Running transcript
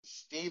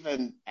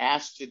Steven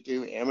asked to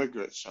do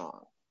Immigrant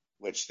Song,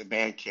 which the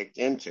band kicked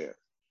into.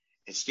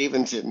 And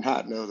Steven did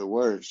not know the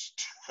words.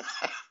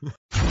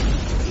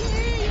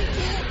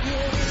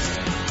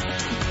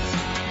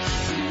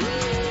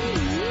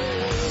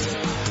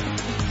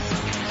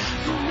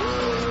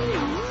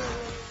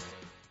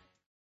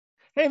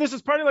 Hey, this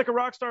is Party Like a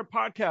Rockstar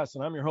podcast,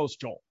 and I'm your host,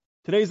 Joel.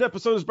 Today's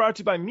episode is brought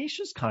to you by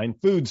Misha's Kind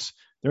Foods.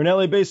 They're an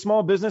LA-based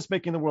small business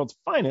making the world's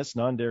finest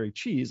non-dairy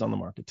cheese on the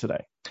market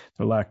today.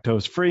 They're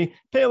lactose-free,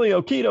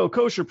 paleo, keto,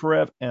 kosher,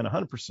 Parev, and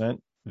 100%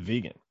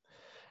 vegan.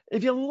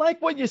 If you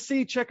like what you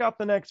see, check out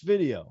the next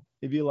video.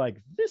 If you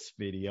like this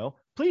video,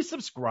 please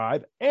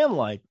subscribe and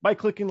like by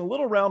clicking the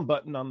little round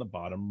button on the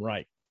bottom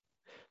right.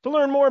 To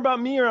learn more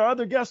about me or our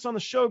other guests on the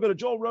show, go to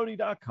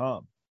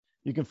joelrody.com.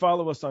 You can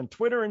follow us on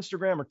Twitter,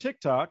 Instagram, or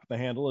TikTok. The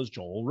handle is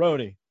Joel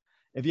Rody.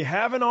 If you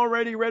haven't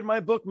already read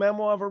my book,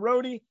 Memoir of a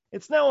Roadie,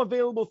 it's now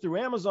available through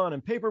Amazon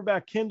and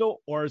paperback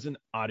Kindle or as an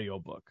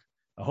audiobook.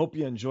 I hope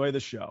you enjoy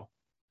the show.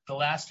 The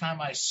last time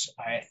I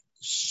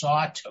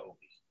saw Toby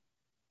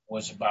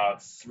was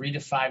about 3 to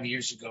 5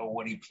 years ago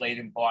when he played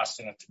in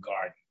Boston at the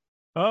Garden.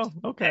 Oh,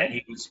 okay. And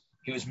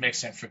he was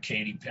mixing for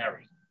Katy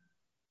Perry.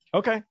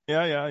 Okay.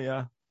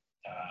 Yeah.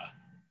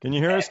 Can you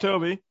hear us,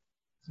 Toby?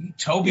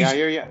 Toby's. Yeah, I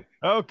hear you.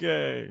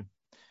 Okay.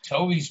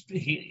 Toby's.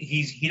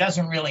 He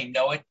doesn't really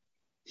know it,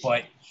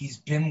 but he's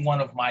been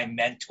one of my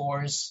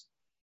mentors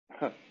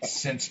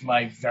since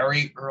my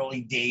very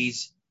early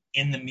days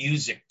in the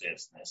music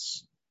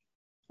business.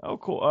 Oh,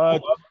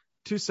 cool.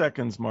 2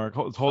 seconds, Mark.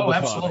 Hold the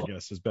thought, I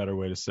guess is a better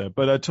way to say it.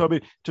 But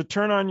Toby, to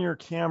turn on your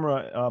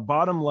camera,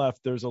 bottom left,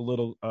 there's a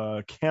little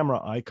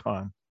camera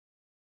icon.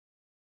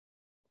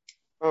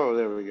 Oh,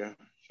 there we go.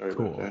 Sorry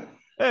cool. about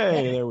that.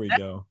 Hey, there we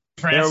go.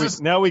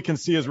 Now we can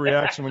see his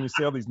reaction when you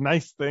say all these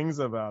nice things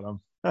about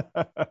him.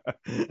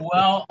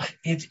 Well,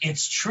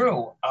 it's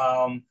true.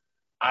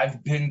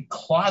 I've been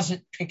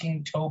closet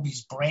picking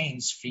Toby's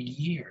brains for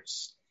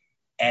years.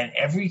 And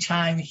every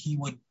time he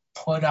would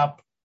put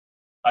up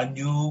a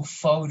new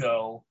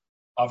photo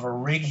of a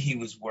rig he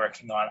was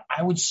working on,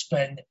 I would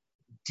spend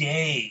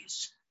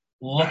days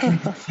looking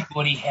to see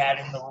what he had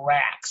in the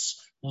racks,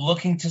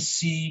 looking to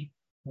see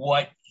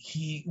what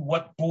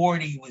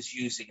board he was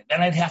using. And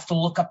then I'd have to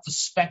look up the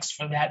specs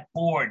for that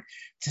board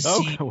to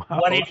see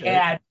what it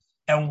had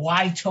and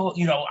why.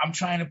 I'm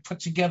trying to put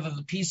together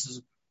the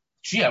pieces.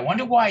 Gee, I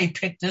wonder why he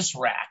picked this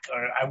rack,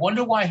 or I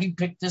wonder why he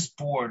picked this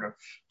board, or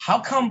how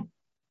come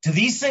do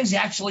these things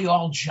actually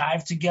all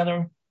jive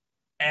together?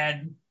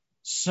 And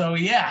so,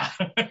 yeah.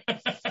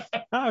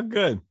 Oh,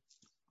 good.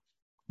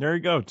 There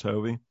you go,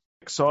 Toby.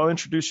 So I'll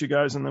introduce you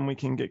guys and then we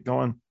can get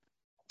going.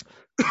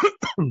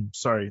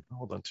 Sorry,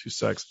 hold on 2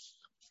 seconds.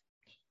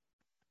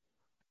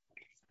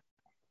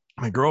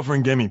 My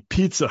girlfriend gave me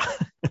pizza.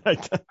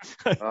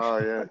 Oh,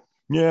 yeah.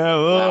 Yeah.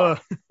 Wow.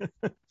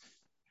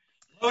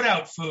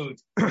 Loadout food.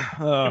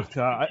 Oh,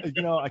 God.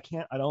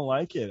 I don't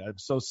like it. I'm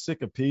so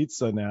sick of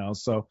pizza now.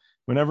 So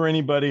whenever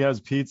anybody has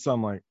pizza,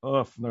 I'm like,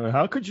 oh,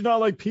 how could you not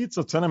like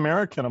pizza? It's an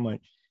American. I'm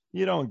like,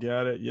 you don't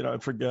get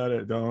it. Forget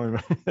it.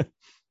 Don't.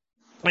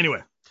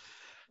 Anyway,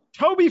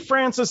 Toby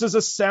Francis is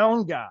a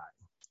sound guy.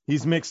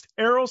 He's mixed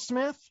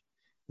Aerosmith,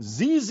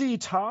 ZZ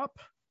Top.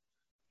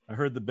 I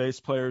heard the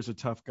bass player is a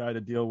tough guy to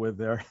deal with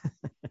there.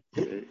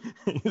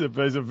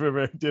 He's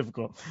very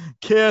difficult.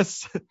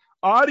 Kiss,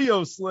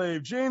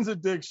 Audioslave, Jane's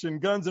Addiction,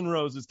 Guns N'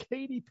 Roses,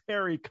 Katy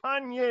Perry,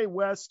 Kanye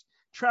West,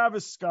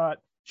 Travis Scott,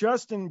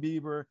 Justin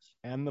Bieber,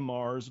 and the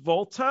Mars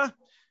Volta,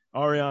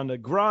 Ariana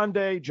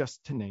Grande,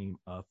 just to name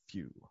a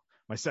few.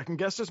 My second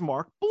guest is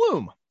Marc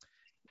Bloom.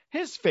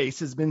 His face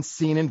has been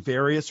seen in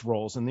various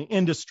roles in the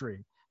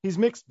industry. He's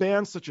mixed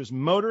bands such as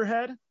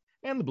Motörhead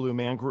and the Blue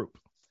Man Group.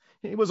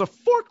 He was a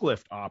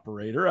forklift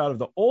operator out of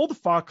the old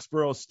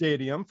Foxboro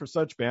Stadium for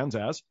such bands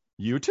as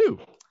U2.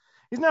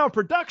 He's now a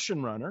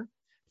production runner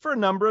for a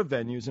number of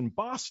venues in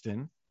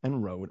Boston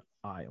and Rhode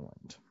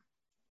Island.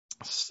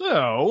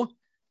 So,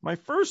 my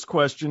first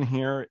question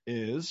here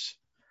is,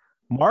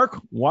 Mark,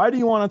 why do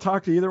you want to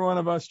talk to either one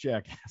of us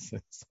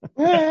jackasses?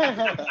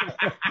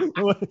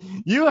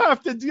 You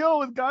have to deal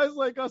with guys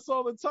like us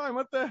all the time.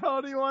 What the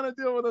hell do you want to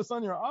deal with us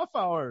on your off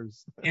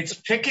hours? It's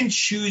pick and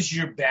choose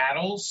your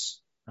battles.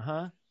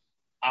 Uh-huh.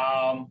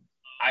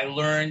 I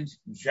learned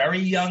very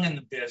young in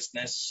the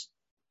business,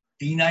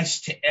 be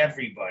nice to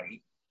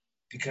everybody,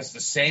 because the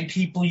same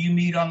people you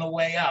meet on the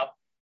way up,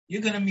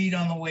 you're going to meet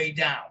on the way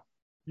down.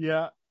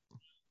 Yeah.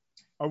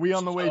 Are we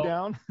on the way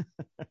down?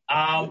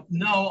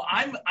 No,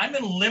 I'm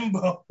in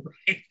limbo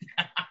right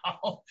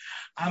now.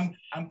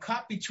 I'm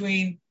caught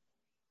between,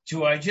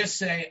 do I just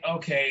say,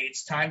 okay,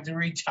 it's time to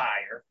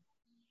retire?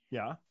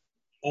 Yeah.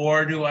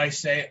 Or do I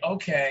say,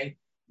 okay,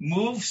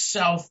 move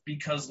south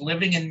because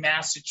living in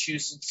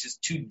Massachusetts is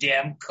too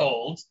damn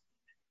cold,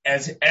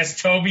 as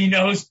Toby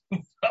knows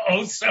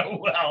oh so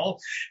well,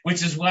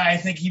 which is why I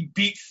think he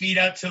beat feet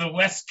out to the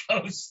West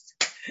Coast.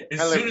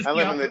 I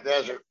live in the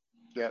desert.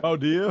 Yeah. Oh,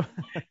 do you?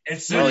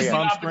 As soon as the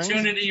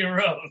opportunity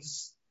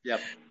arose.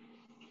 Yep.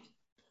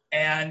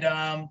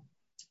 And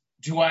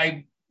do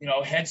I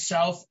head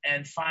south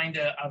and find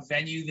a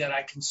venue that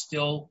I can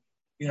still,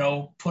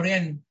 put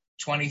in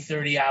 20,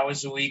 30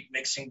 hours a week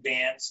mixing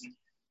bands and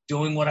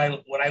doing what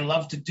I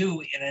love to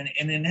do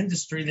in an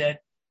industry that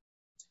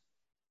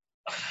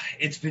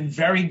it's been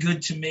very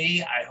good to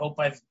me. I hope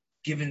I've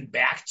given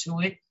back to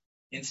it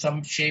in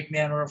some shape,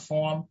 manner, or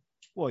form.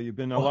 Well, you've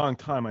been a long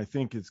time. I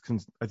think it's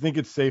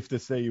safe to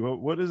say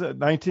what is it?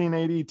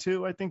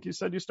 1982, I think you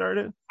said you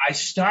started? I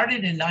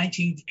started in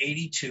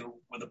 1982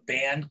 with a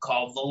band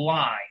called The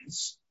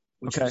Lines,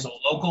 which was a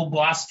local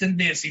Boston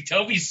band. See,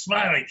 Toby's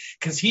smiling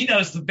because he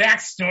knows the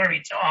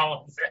backstory to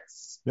all of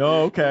this.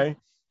 Oh, okay.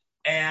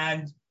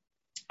 And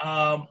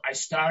I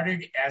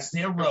started as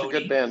their roadie. It's a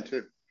good band,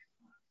 too.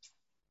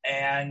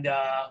 And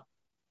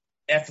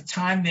at the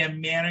time, their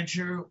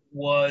manager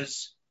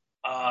was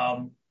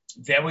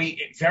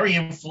very, very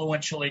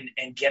influential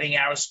in getting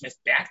Aerosmith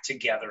back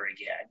together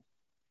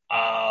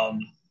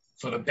again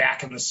for the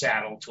Back in the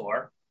Saddle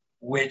tour,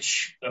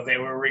 which they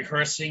were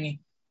rehearsing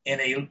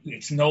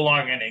it's no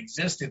longer in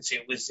existence.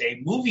 It was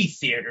a movie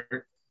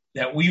theater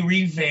that we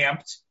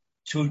revamped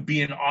to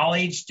be an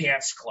all-age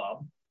dance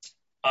club.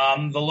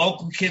 The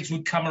local kids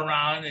would come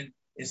around and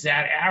is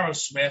that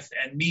Aerosmith,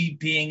 and me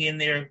being in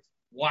there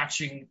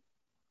watching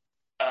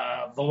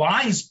the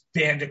Lines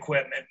band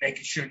equipment,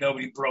 making sure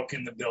nobody broke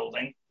in the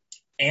building,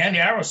 and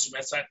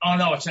Aerosmith. Oh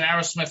no, it's an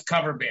Aerosmith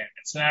cover band.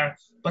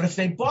 But if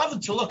they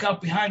bothered to look out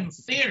behind the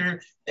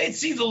theater, they'd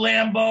see the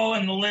Lambo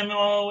and the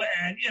limo,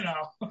 and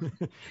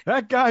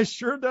that guy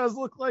sure does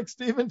look like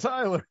Steven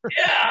Tyler.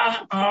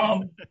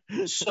 Yeah.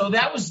 So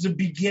that was the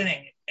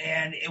beginning,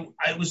 and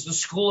it was the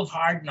School of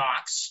Hard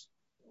Knocks,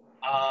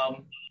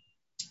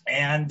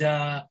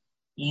 and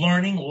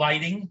learning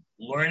lighting,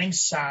 learning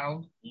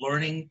sound,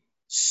 learning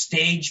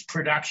stage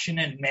production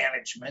and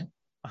management.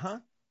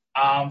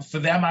 For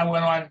them, I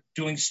went on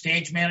doing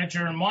stage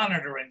manager and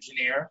monitor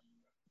engineer,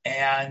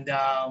 and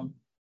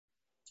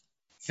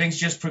things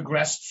just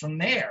progressed from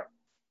there.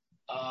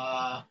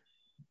 But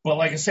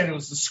like I said, it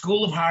was the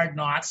School of Hard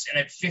Knocks, and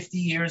at 50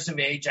 years of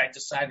age, I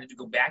decided to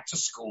go back to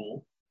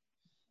school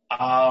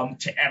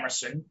to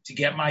Emerson to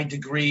get my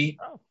degree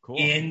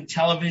in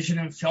television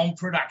and film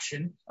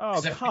production.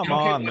 Oh, come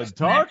on, the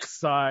dark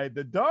side.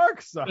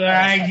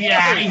 I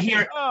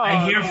hear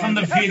from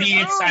the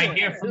vidiots, I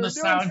hear from the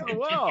sound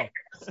engineers.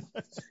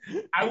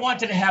 I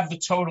wanted to have the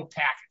total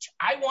package.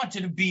 I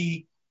wanted to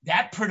be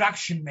that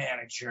production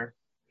manager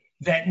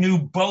that knew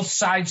both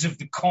sides of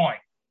the coin.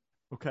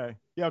 Okay.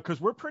 Yeah, because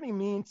we're pretty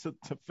mean to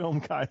film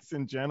guys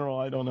in general.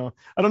 I don't know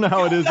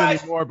how it is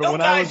anymore, but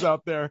when I was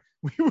out there,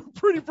 we were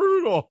pretty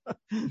brutal.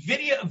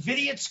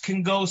 Vidiots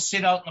can go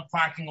sit out in the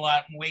parking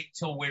lot and wait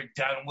till we're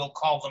done. We'll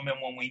call them in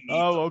when we need them.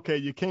 Oh, okay.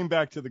 You came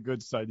back to the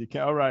good side. You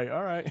can. All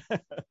right.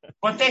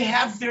 But they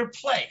have their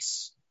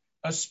place,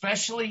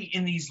 especially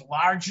in these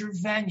larger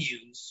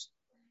venues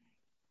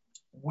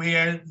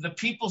where the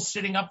people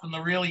sitting up in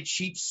the really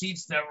cheap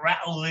seats that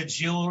rattle the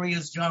jewelry,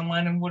 as John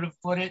Lennon would have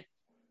put it,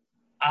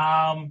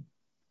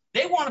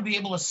 they want to be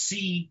able to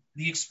see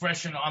the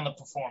expression on the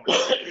performance.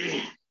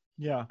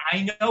 Yeah.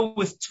 I know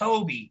with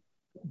Toby,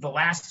 the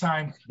last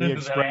time the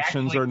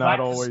expressions are not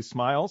always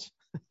smiles.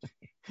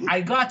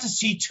 I got to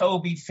see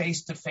Toby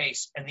face to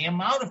face, and the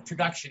amount of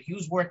production he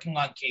was working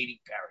on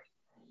Katy Perry.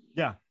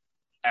 Yeah.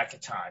 At the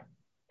time.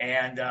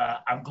 And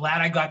I'm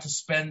glad I got to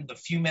spend the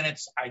few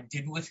minutes I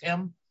did with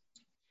him.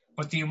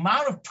 But the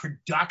amount of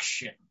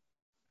production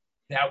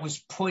that was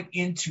put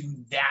into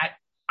that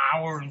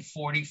hour and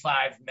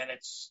 45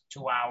 minutes,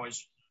 2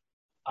 hours,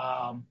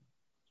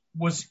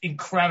 was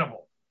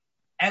incredible.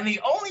 And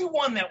the only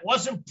one that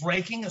wasn't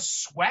breaking a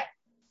sweat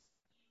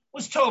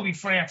was Toby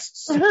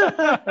Francis.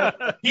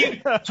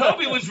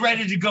 Toby was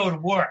ready to go to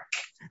work.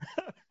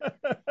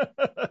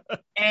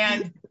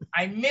 And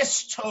I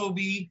missed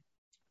Toby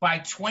by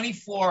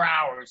 24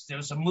 hours. There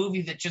was a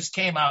movie that just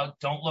came out,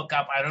 Don't Look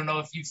Up. I don't know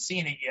if you've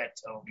seen it yet,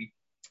 Toby,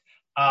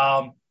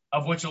 of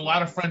which a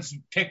lot of friends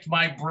picked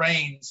my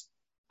brains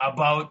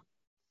about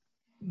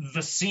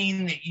the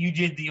scene that you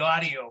did the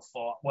audio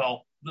for,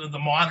 well, the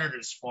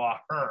monitors for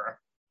her,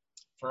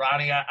 for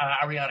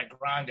Ariana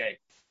Grande.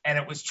 And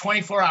it was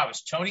 24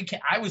 hours.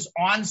 I was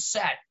on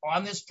set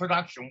on this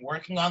production,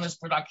 working on this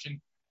production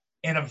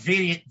in a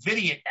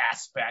video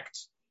aspect,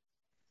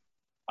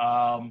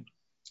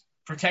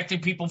 protecting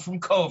people from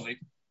COVID.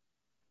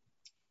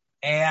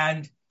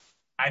 And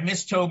I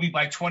missed Toby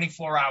by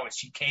 24 hours.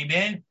 He came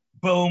in,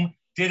 boom,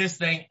 did his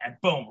thing, and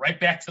boom, right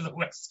back to the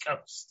West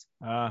Coast.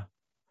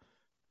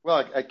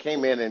 Well, I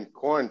came in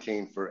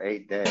quarantine for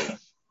 8 days.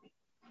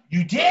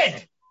 You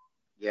did?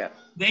 Yeah.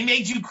 They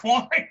made you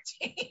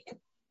quarantine?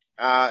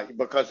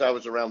 Because I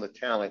was around the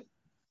talent.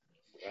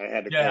 I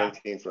had to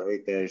quarantine for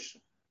 8 days.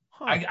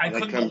 I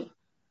couldn't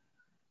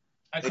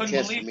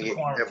believe the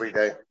quarantine. Every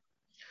day.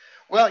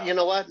 Well, you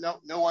know what?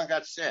 No one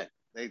got sick.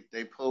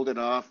 They pulled it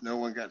off. No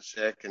one got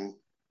sick. And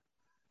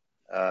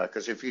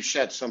because if you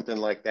shut something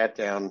like that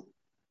down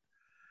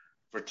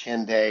for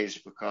 10 days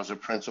because a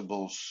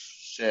principal's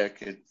sick,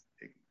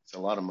 it's a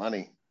lot of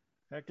money.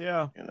 Heck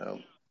yeah. You know.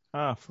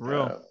 For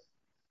real.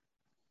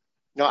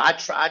 No, I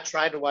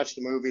tried to watch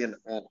the movie, and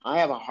I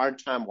have a hard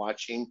time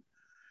watching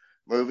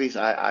movies.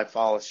 I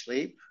fall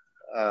asleep.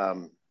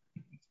 Um,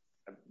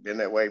 I've been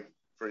that way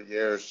for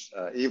years.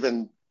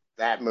 Even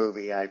that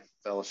movie, I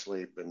fell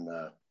asleep, and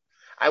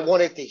I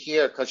wanted to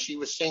hear because she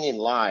was singing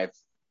live.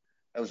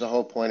 That was the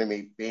whole point of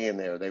me being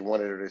there. They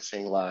wanted her to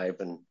sing live,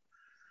 and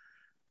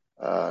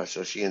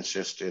so she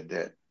insisted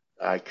that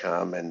I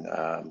come. And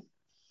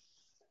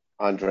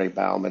Andre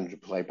Bauman, the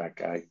playback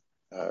guy,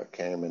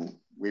 came, and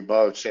we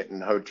both sit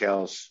in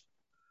hotels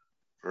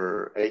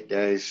for 8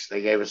 days.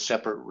 They gave us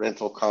separate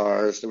rental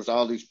cars. There was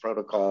all these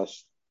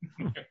protocols.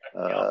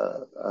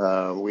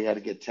 We had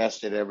to get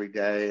tested every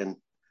day, and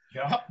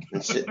Yep.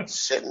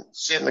 sit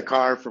in the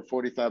car for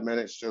 45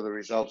 minutes till the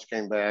results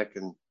came back.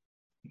 And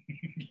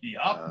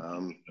Yep.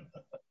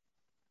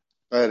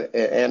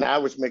 and I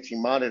was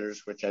mixing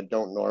monitors, which I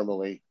don't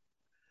normally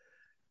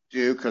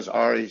do because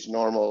Ari's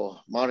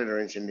normal monitor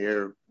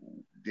engineer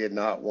did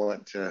not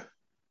want to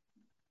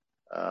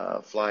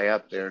fly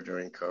up there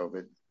during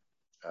COVID.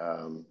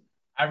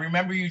 I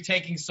remember you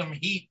taking some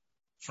heat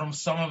from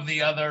some of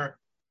the other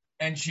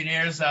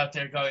engineers out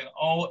there going,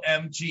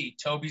 OMG,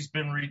 Toby's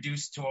been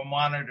reduced to a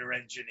monitor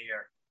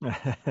engineer.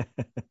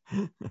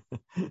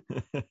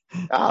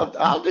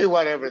 I'll do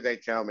whatever they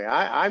tell me.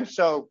 I'm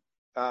so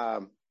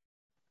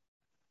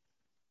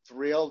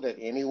thrilled that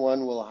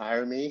anyone will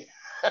hire me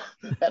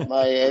at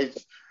my age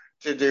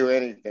to do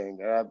anything.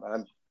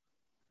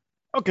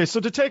 Okay, so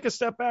to take a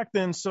step back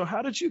then, so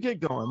how did you get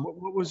going?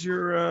 What was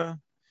your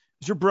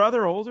is your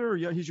brother older? Or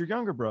he's your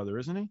younger brother,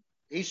 isn't he?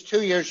 He's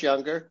 2 years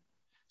younger.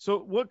 So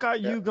what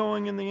got you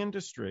going in the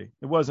industry?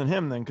 It wasn't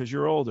him then, because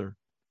you're older.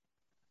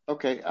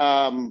 Okay.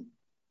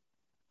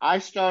 I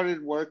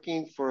started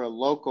working for a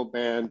local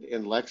band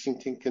in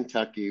Lexington,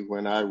 Kentucky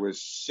when I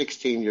was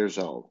 16 years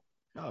old.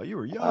 Oh, you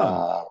were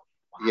young.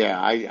 Yeah,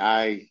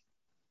 I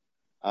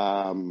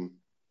Band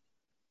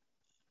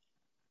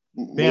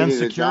needed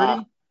security? a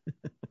job.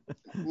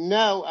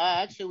 No,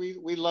 actually,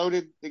 we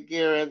loaded the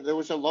gear, and there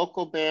was a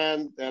local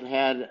band that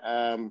had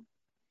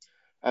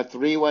a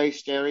three-way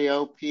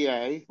stereo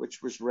PA,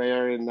 which was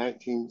rare in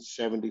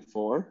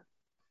 1974.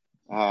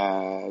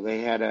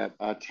 They had a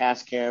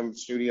Tascam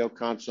studio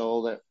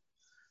console that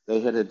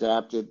they had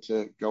adapted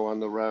to go on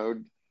the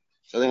road.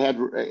 So they had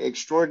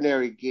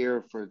extraordinary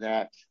gear for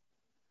that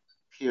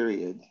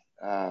period.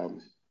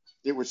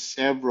 It was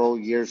several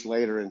years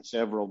later and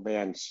several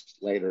bands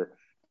later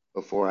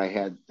before I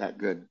had that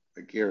good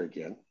gear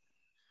again.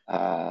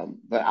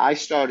 But I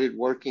started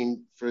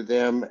working for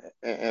them,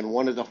 and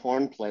one of the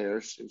horn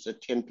players, it was a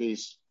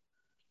 10-piece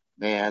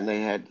band.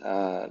 They had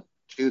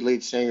two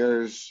lead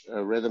singers,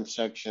 a rhythm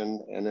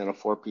section, and then a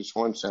four-piece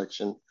horn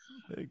section.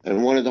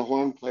 And one of the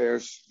horn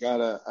players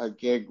got a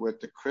gig with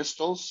the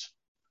Crystals.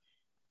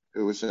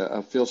 It was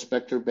a Phil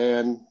Spector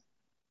band,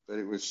 but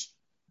it was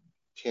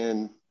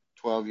 10,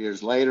 12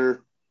 years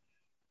later.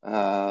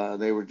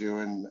 They were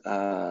doing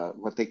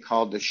what they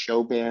called the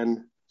show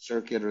band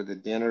circuit or the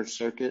dinner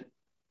circuit.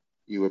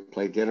 You would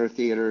play dinner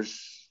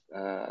theaters.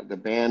 The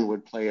band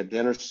would play a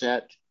dinner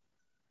set,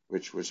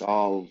 which was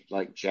all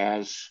like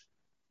jazz.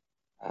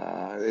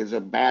 It was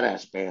a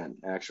badass band,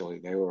 actually.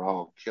 They were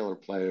all killer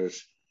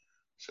players.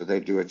 So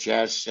they'd do a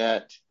jazz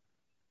set.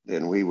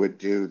 Then we would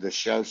do the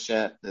show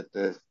set that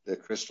the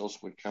Crystals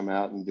would come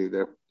out and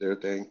do their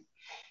thing.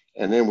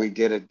 And then we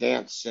did a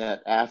dance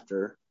set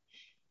after.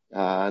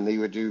 And they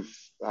would do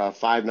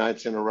 5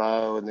 nights in a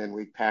row. And then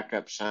we'd pack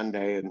up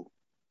Sunday and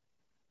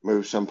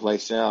move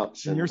someplace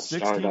else. And you're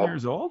 16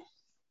 years old?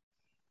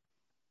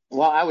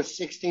 Well, I was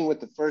 16 with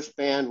the first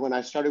band. When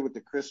I started with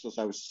the Crystals,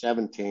 I was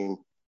 17.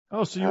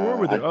 Oh, so you were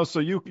with it. So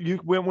you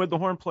went with the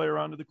horn player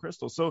onto the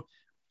Crystals. So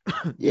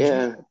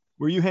yeah.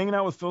 Were you hanging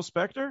out with Phil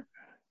Spector?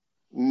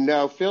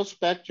 No, Phil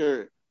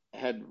Spector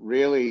had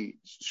really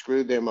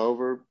screwed them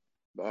over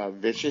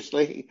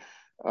viciously.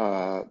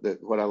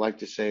 What I like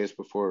to say is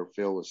before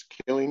Phil was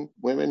killing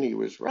women, he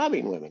was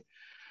robbing women.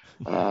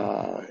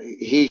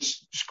 He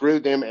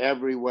screwed them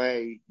every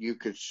way you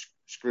could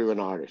screw an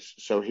artist.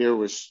 So here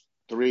was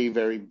 3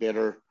 very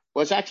bitter.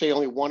 Well, it's actually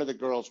only one of the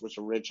girls was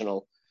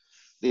original.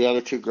 The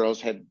other 2 girls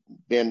had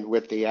been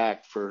with the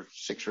act for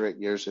 6 or 8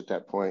 years at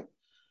that point.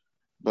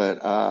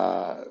 But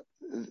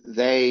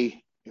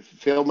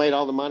Phil made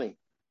all the money.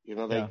 You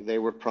know, they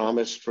were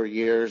promised for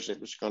years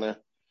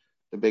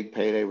the big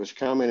payday was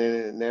coming, and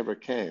it never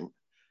came.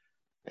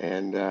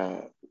 And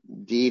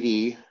Dee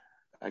Dee,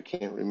 I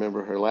can't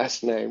remember her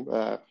last name.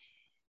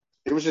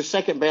 It was the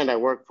second band I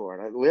worked for.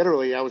 And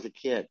I was a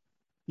kid.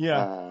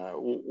 Yeah.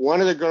 One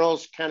of the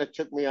girls kind of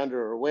took me under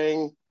her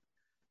wing,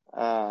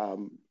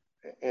 and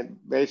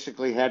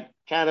basically had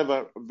kind of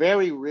a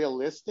very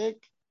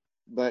realistic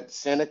but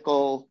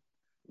cynical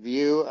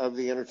view of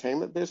the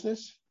entertainment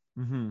business.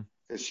 Mm-hmm.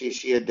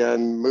 She had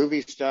done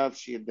movie stuff,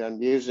 she had done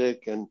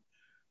music, and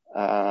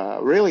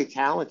really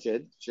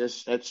talented.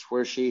 Just that's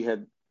where she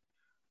had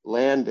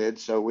landed.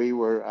 So we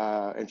were,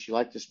 and she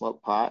liked to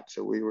smoke pot,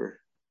 so we were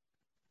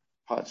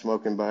pot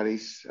smoking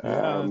buddies.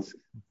 And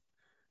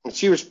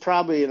she was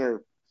probably in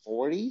her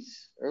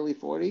 40s, early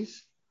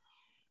 40s.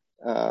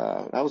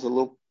 That was a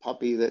little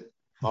puppy that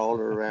followed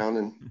her around,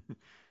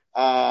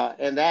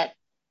 and that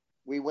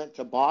we went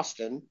to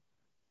Boston,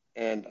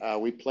 and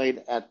we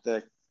played at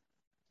the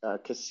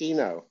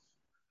casino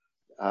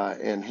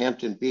in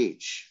Hampton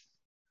Beach.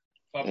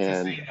 Club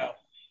Casino.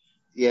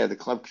 Yeah, the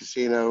Club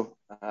Casino,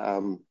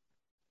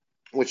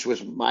 which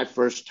was my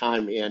first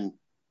time in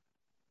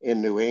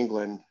New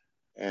England,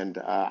 and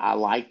I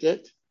liked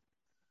it.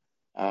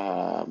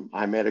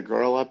 I met a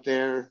girl up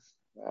there.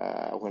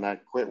 When I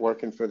quit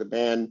working for the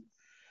band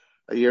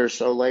a year or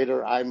so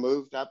later, I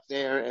moved up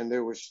there, and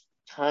there was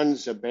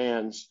tons of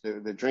bands.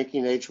 The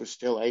drinking age was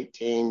still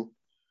 18.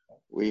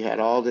 We had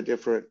all the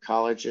different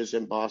colleges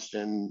in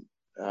Boston.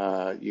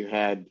 You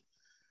had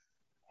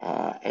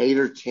 8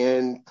 or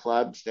 10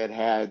 clubs that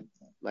had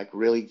like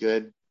really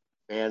good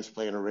bands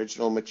playing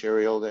original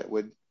material that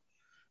would,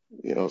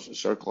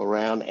 circle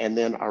around. And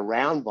then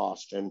around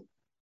Boston,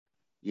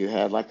 you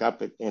had like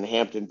up in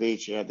Hampton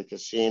Beach, you had the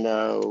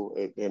casino.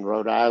 In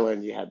Rhode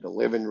Island, you had the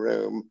living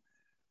room.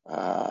 In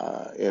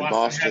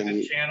Boston, had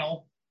the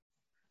Channel.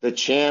 The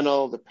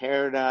Channel, the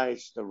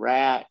Paradise, the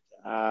Rat,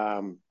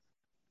 Bun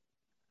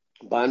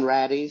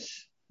Ratties.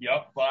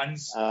 Yep,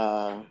 Buns.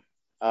 So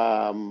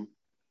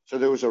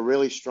there was a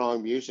really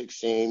strong music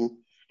scene,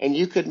 and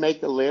you could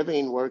make a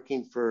living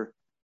working for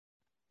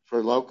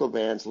local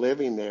bands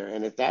living there.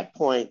 And at that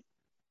point,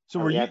 so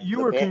were you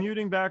were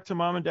commuting back to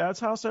mom and dad's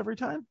house every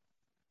time?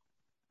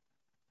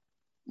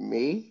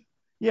 Me?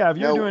 Yeah, if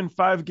you're doing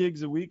 5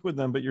 gigs a week with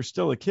them, but you're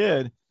still a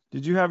kid,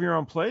 did you have your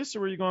own place,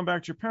 or were you going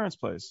back to your parents'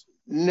 place?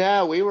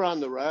 No, we were on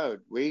the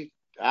road.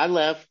 I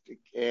left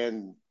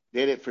and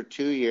did it for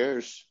 2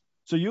 years.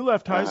 So you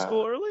left high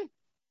school early?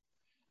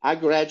 I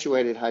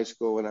graduated high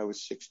school when I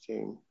was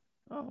 16.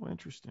 Oh,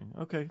 interesting.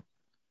 Okay.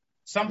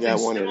 Something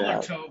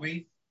similar,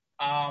 Toby.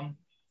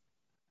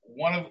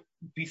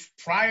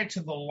 Prior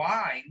to the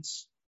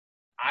Lines,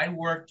 I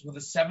worked with a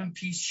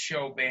 7-piece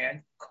show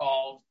band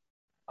called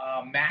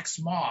Max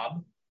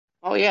Mob.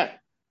 Oh, yeah.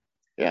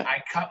 Yeah.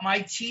 I cut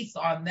my teeth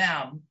on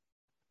them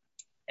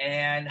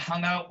and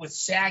hung out with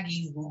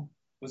Saggy, who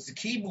was the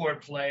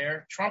keyboard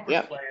player,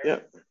 trumpet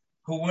player,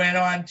 who went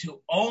on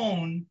to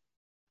own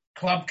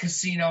Club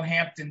Casino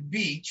Hampton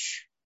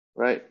Beach.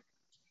 Right.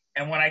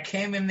 And when I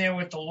came in there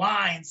with the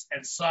Lines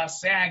and saw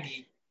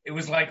Saggy, it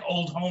was like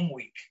old home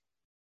week.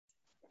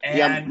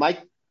 And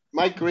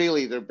Mike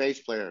Greeley, their bass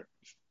player,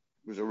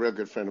 was a real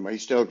good friend of mine.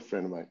 He's still a good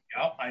friend of mine.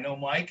 Yeah, I know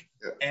Mike.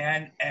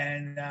 Yeah.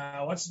 And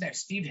what's his name?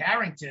 Steve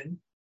Harrington,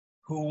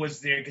 who was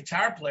their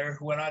guitar player,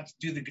 who went on to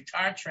do the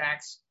guitar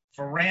tracks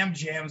for Ram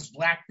Jam's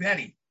Black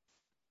Betty.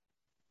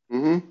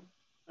 Mm-hmm.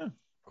 Oh,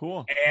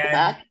 cool.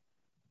 And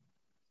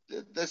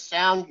the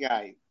sound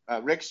guy,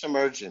 Rick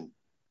Submergent,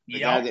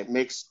 the guy that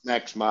mixed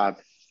Max Mob,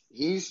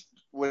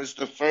 was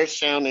the first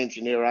sound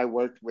engineer I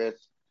worked with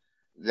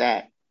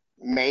that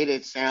made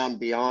it sound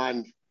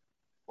beyond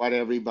what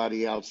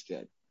everybody else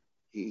did.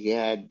 He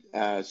had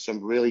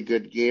some really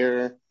good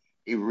gear.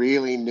 He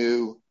really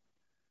knew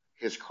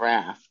his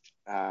craft.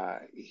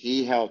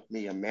 He helped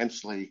me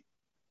immensely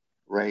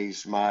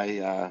raise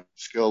my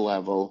skill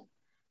level.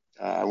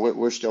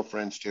 We're still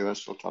friends too. I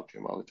still talk to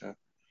him all the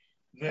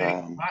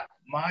time.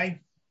 My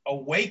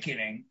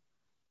awakening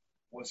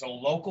was a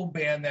local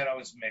band that I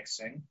was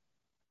mixing.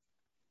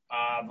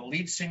 The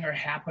lead singer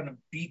happened to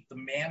beat the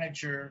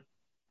manager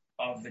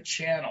of the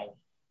Channel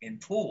in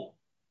pool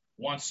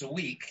once a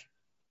week.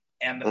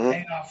 And the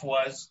payoff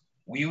was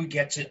we would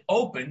get to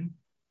open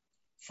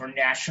for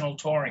national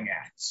touring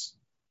acts.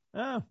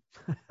 Oh.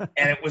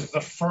 And it was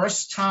the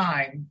first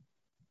time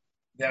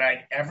that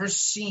I'd ever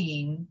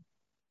seen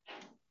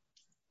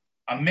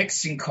a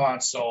mixing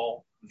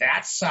console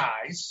that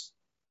size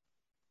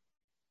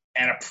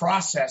and a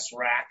process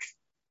rack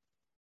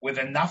with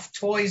enough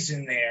toys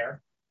in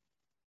there.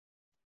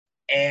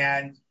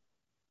 And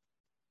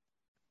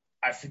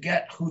I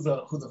forget who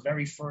the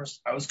very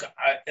first, I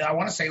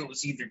want to say it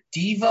was either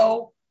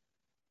Devo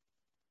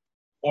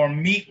or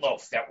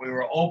Meatloaf that we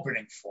were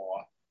opening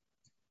for.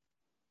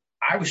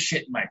 I was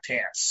shitting my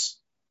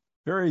pants.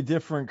 Very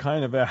different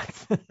kind of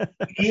act.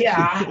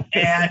 Yeah,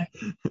 and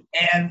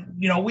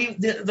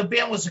the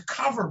band was a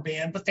cover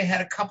band, but they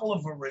had a couple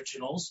of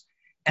originals,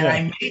 and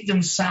I made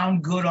them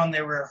sound good on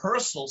their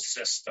rehearsal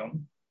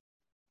system.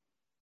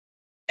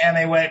 And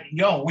they went,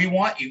 "Yo, we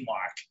want you,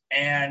 Mark."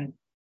 And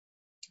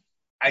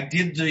I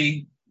did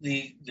the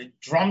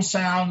drum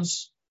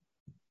sounds.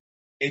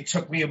 It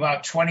took me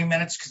about 20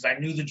 minutes because I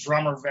knew the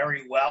drummer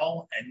very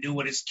well and knew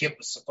what his kit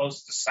was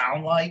supposed to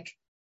sound like.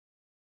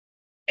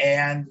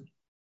 And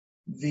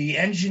the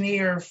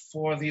engineer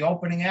for the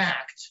opening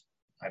act,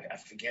 I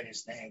forget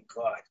his name,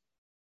 God,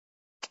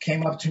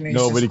 came up to me.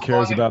 Nobody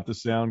cares about the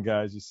sound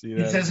guys. You see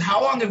that? He says,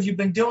 "How long have you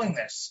been doing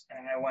this?"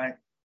 And I went,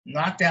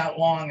 "Not that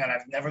long, and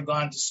I've never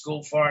gone to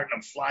school for it, and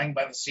I'm flying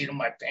by the seat of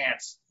my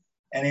pants."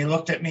 And he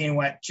looked at me and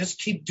went, "Just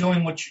keep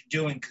doing what you're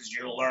doing because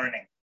you're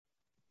learning."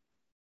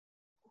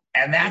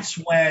 And that's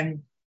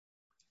when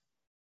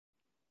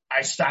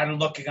I started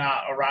looking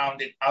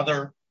around at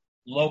other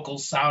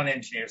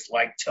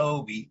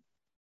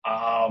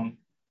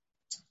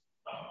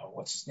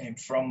what's his name,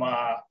 from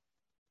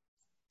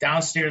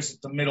downstairs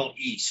at the Middle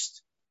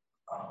East.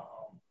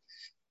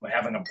 We're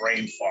having a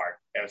brain fart,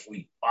 as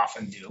we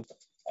often do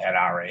at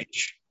our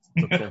age.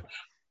 Okay.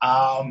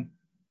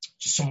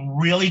 Just some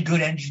really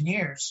good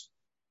engineers,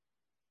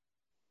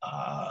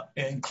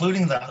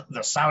 including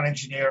the sound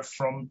engineer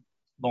from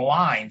the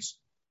lines,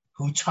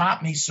 who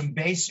taught me some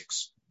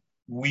basics.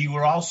 We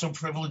were also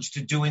privileged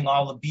to doing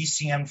all the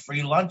BCN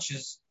free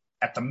lunches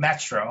at the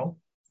Metro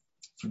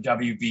for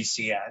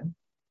WBCN.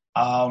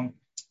 And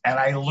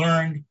I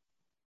learned,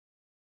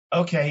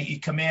 okay, you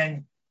come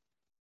in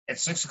at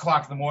 6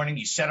 o'clock in the morning,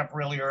 you set up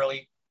really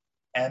early,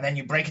 and then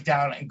you break it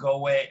down and go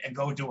away and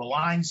go do a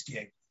lines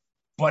gig.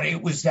 But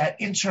it was that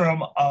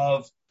interim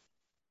of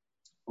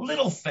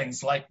little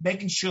things like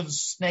making sure the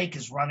snake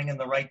is running in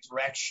the right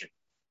direction.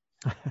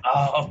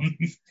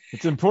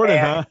 It's important,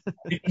 huh?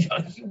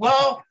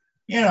 Well,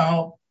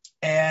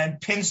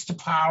 and pins to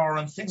power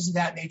and things of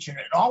that nature, and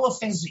all the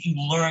things that you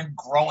learn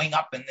growing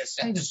up in this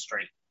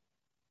industry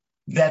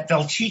that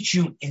they'll teach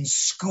you in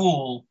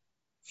school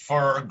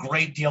for a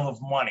great deal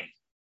of money.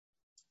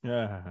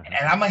 Yeah. And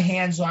I'm a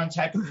hands-on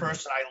type of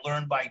person. I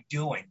learn by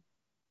doing.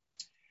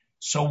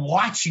 So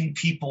watching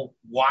people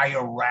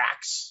wire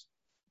racks,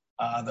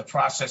 the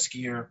process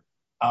gear,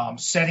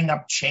 setting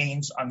up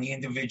chains on the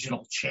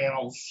individual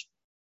channels,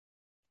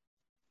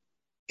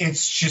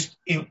 it's just,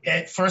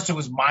 at first it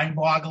was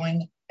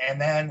mind-boggling,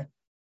 and then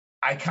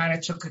I kind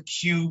of took a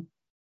cue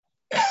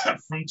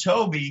from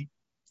Toby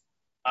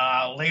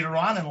later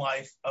on in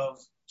life of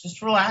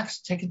just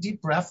relax, take a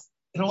deep breath,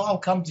 it'll all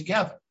come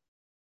together.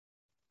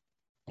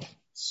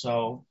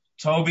 So,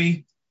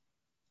 Toby.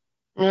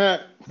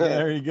 Yeah.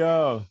 There you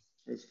go.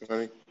 That's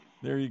funny.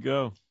 There you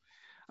go.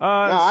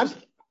 No,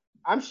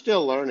 I'm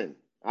still learning.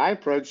 I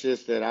approach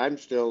this that I'm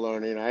still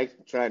learning. I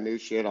try new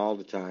shit all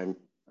the time.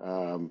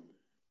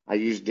 I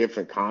use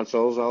different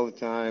consoles all the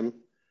time.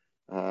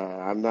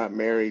 I'm not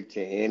married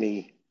to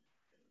any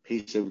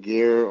piece of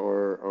gear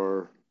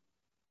or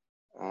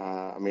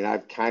I mean,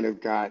 I've kind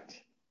of got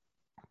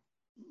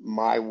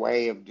my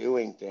way of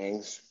doing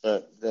things,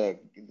 but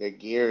the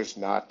gear's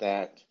not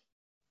that.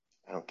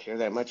 I don't care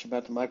that much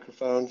about the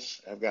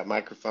microphones. I've got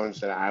microphones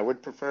that I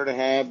would prefer to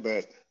have,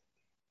 but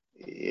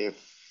if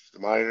the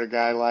monitor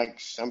guy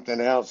likes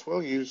something else,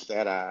 we'll use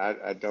that.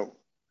 I don't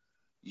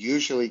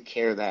usually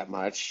care that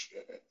much.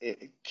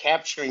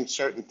 Capturing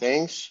certain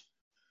things,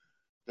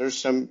 there's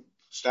some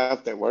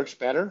stuff that works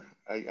better.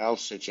 I'll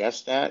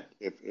suggest that.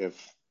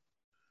 If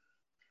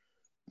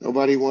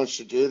nobody wants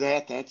to do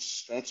that,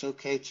 that's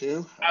okay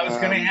too. I was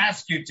going to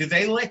ask you, do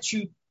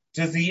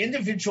the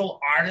individual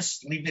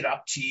artists leave it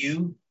up to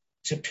you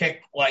to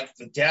pick like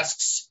the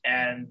desks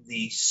and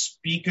the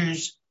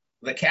speakers,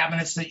 the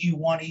cabinets that you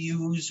want to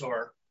use,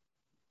 or?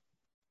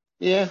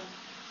 Yeah.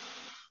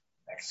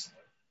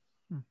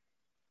 Excellent.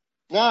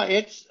 No,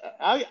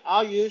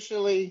 I'll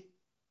usually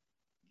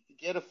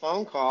get a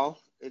phone call.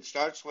 It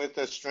starts with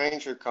a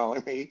stranger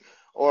calling me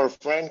or a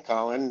friend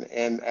calling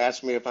and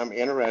ask me if I'm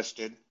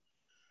interested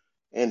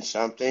in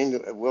something.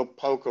 We'll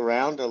poke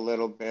around a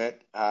little bit.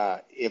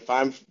 If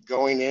I'm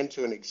going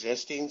into an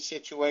existing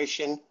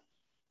situation,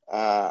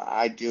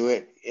 I do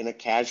it in a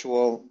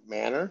casual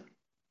manner,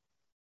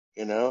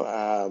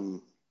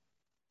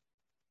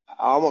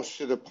 almost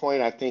to the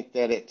point I think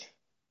that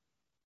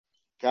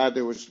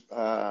there was,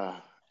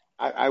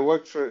 I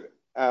worked for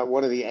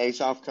one of the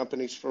Azov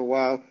companies for a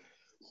while,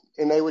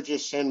 and they would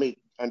just send me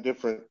on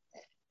different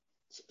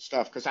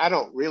stuff because I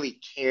don't really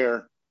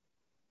care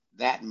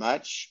that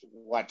much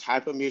what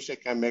type of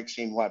music I'm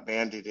mixing, what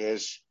band it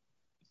is,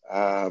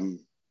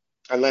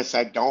 unless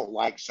I don't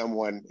like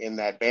someone in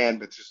that band,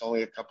 but there's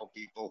only a couple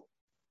people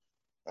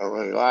I don't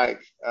really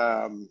like.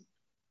 I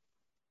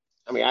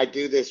mean, I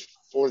do this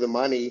for the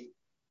money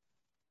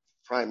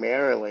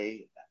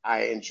primarily.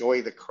 I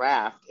enjoy the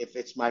craft. If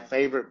it's my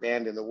favorite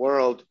band in the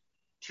world,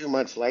 2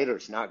 months later,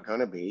 it's not going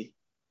to be.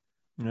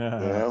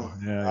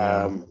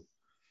 Yeah.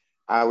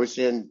 I was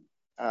in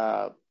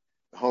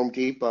Home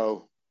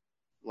Depot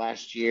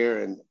last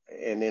year,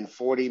 and in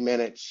 40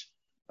 minutes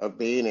of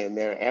being in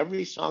there,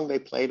 every song they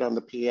played on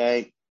the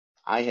PA,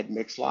 I had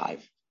mixed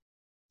live.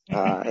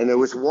 And there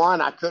was one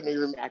I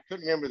couldn't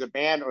remember the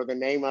band or the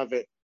name of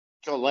it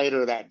till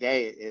later that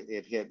day.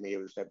 It hit me. It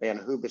was that band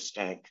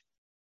Hoobastank.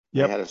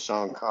 They had a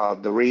song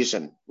called "The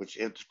Reason," which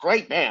it's a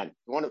great band.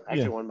 One of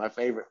my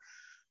favorite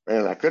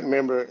bands. I couldn't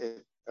remember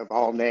it, of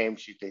all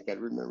names. You think I'd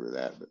remember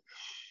that? But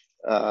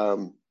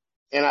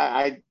and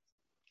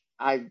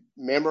I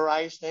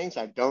memorize things.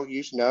 I don't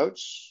use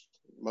notes.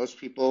 Most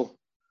people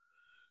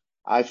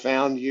I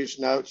found use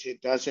notes.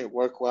 It doesn't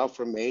work well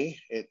for me.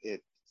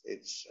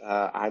 It's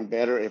I'm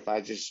better if I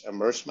just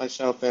immerse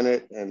myself in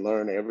it and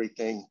learn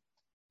everything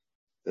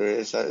there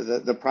is.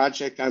 The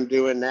project I'm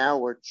doing now,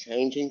 we're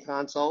changing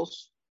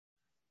consoles.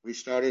 We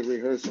started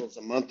rehearsals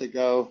a month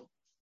ago,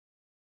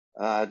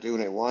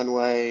 doing it one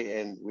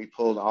way, and we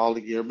pulled all the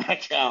gear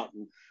back out.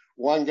 And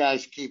one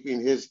guy's keeping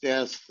his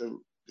desk,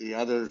 the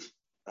others,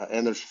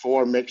 and there's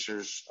 4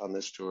 mixers on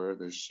this tour.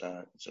 It's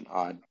an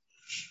odd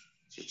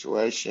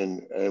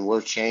situation, and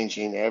we're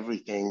changing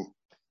everything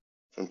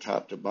from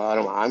top to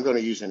bottom. I'm going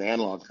to use an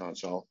analog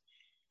console,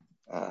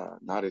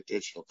 not a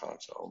digital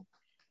console.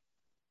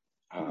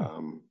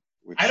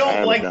 Which I don't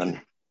haven't like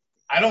done.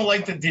 I don't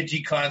like the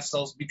digi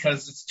consoles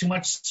because it's too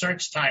much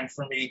search time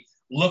for me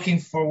looking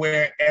for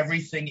where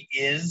everything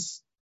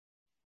is.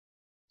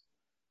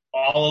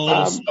 All the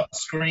little sub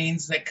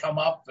screens that come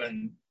up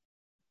and.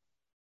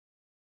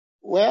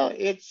 Well,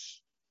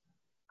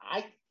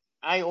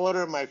 I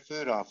order my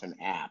food off an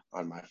app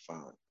on my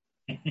phone.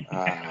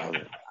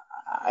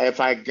 If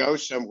I go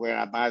somewhere,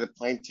 I buy the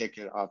plane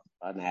ticket off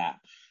an app.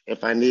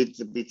 If I need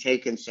to be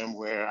taken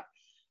somewhere,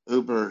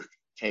 Uber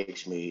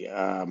takes me.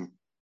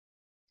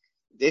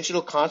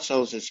 Digital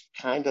consoles is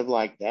kind of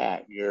like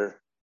that.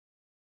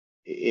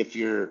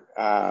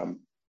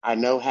 I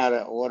know how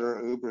to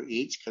order Uber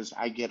Eats because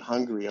I get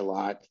hungry a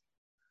lot,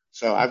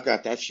 so I've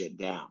got that shit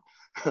down.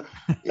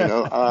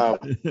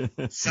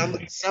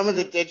 Some of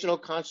the digital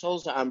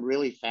consoles I'm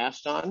really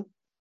fast on.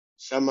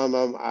 Some of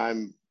them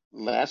I'm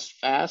less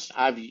fast.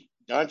 I've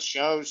done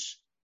shows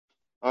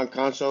on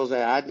consoles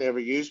that I'd never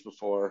used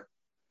before,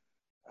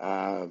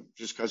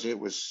 just because it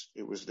was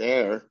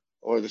there,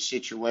 or the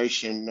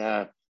situation.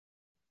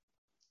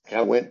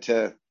 I went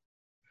to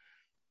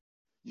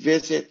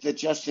visit the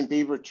Justin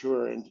Bieber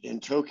tour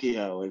in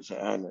Tokyo. It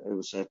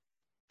was a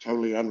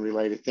totally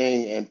unrelated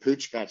thing, and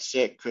Pooch got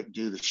sick, couldn't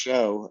do the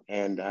show,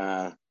 and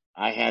I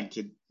had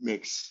to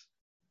mix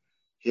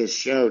his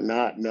show,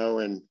 not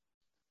knowing.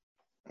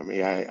 I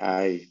mean,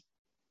 I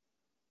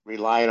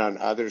relied on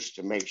others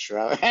to make sure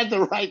I had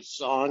the right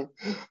song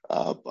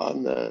up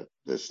on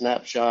the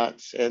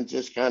snapshots, and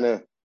just kind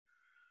of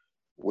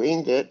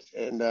winged it,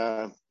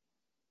 and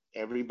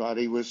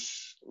everybody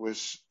was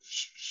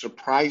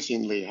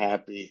surprisingly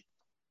happy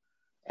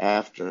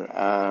after.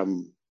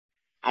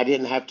 I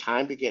didn't have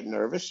time to get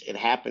nervous. It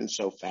happened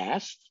so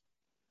fast.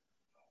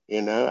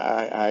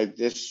 I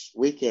this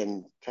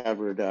weekend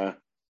covered a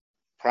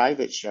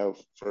private show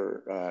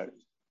for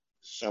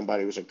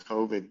somebody who was a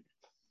COVID.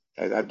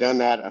 I've done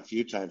that a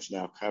few times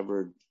now.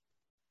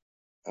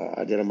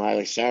 I did a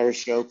Miley Cyrus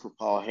show for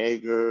Paul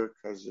Hager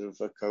because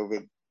of a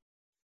COVID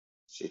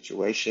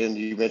situation.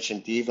 You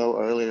mentioned Devo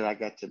earlier. I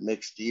got to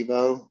mix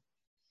Devo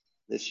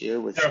this year,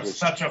 which they're was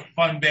such a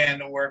fun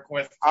band to work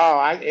with.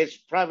 It's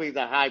probably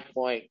the high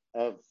point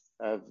of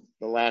the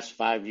last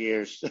 5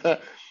 years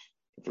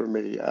for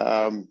me.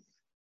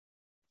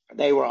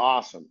 They were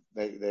awesome.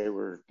 They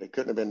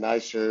couldn't have been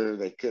nicer.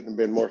 They couldn't have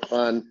been more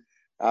fun.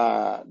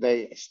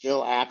 They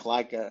still act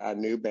like a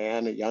new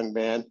band, a young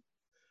band.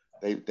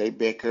 They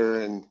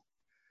bicker, and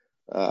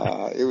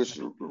it was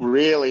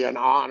really an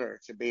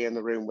honor to be in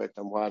the room with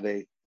them while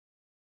they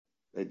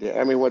did.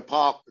 I mean, when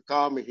Paul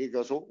called me, he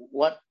goes,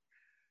 "What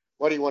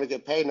do you want to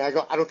get paid?" And I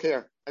go, "I don't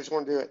care. I just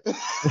want to do it."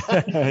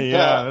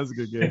 Yeah, that's a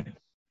good game.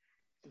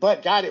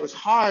 But God, it was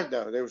hard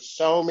though. There were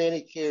so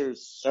many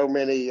cues, so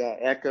many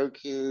echo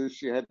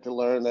cues you had to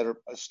learn that are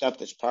stuff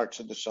that's parts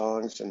of the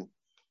songs, and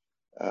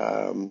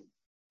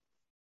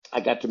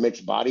I got to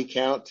mix Body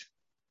Count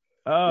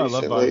Oh,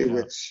 recently, I love Body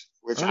Count.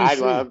 which I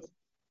love.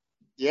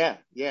 Yeah.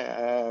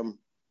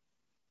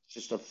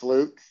 Just a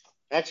fluke.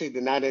 Actually,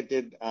 the night I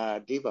did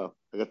Devo,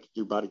 I got to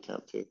do Body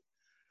Count too.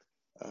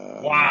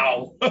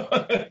 Wow.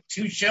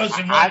 2 shows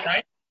in one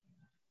night?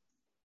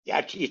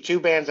 Yeah, 2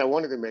 bands I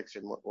wanted to mix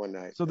in one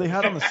night. So they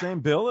had on the same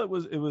bill? It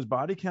was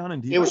Body Count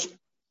and Devo?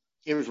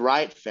 It was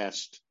Riot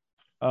Fest.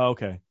 Oh,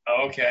 okay.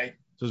 Okay.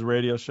 So it's a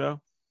radio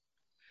show?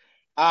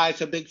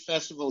 It's a big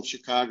festival in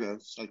Chicago.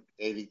 It's like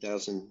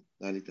 80,000,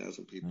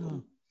 90,000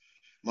 people.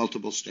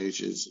 Multiple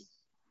stages.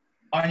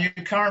 On your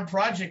current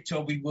project,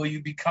 Toby, will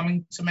you be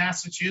coming to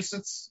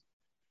Massachusetts?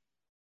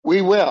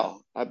 We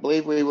will. I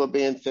believe we will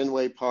be in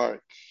Fenway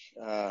Park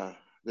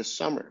this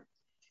summer,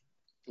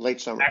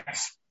 late summer.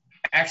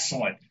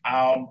 Excellent.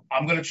 I'm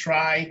going to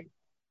try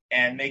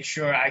and make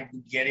sure I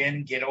can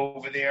get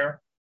over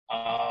there.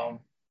 I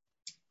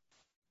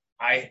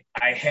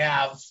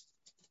have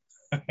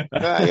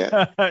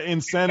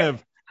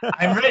incentive.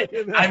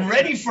 I'm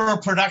ready for a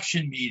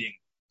production meeting,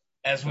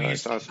 as we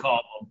used to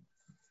call them.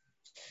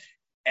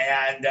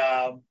 And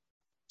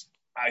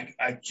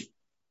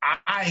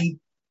I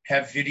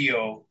have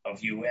video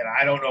of you, and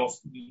I don't know if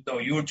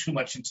you were too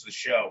much into the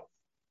show.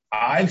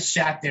 I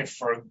sat there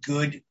for a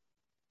good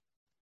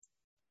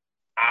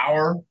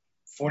hour,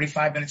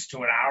 45 minutes to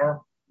an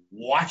hour,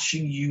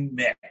 watching you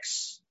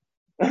mix.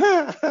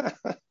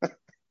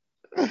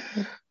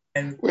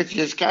 And which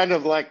is kind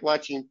of like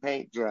watching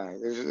paint dry,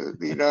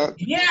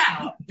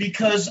 Yeah,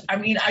 because I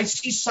mean, I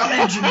see some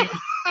engineers,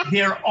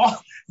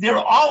 they're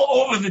all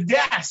over the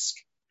desk,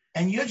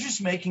 and you're just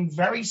making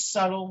very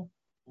subtle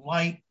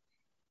light.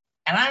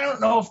 And I don't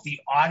know if the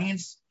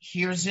audience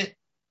hears it.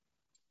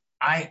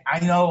 I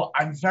know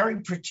I'm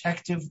very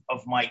protective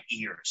of my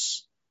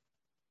ears.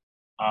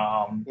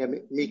 Yeah,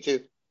 me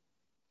too.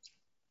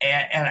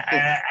 And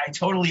I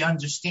totally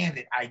understand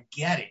it. I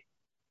get it.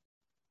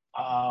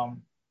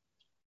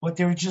 But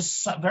there are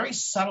just very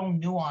subtle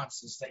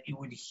nuances that you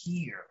would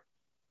hear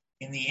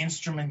in the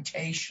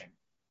instrumentation.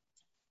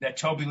 that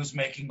Toby was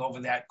making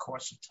over that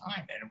course of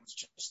time. And it was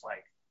just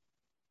like,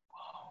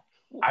 wow,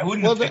 I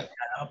wouldn't have picked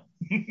that up.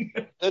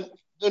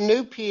 the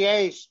new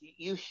PAs,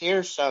 you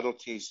hear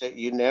subtleties that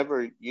you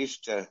never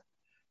used to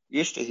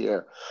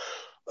hear.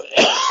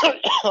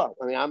 I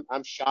mean,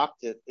 I'm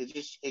shocked that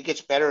it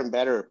gets better and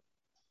better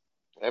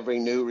every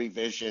new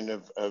revision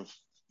of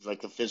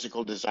like the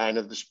physical design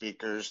of the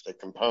speakers, the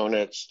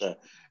components, the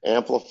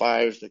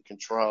amplifiers, the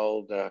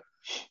control,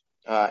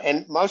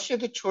 and most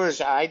of the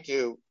tours I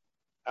do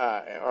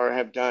or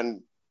have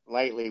done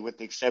lately, with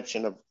the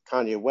exception of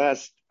Kanye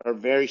West, are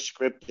very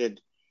scripted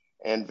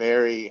and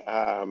very.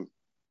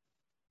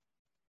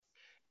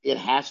 It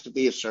has to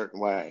be a certain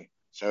way.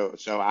 So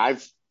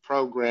I've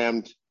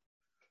programmed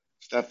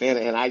stuff in,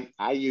 and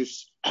I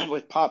use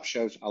with pop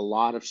shows a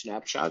lot of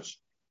snapshots.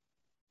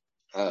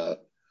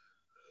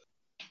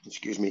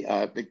 Excuse me.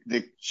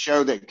 The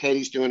show that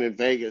Katie's doing in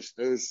Vegas,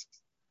 there's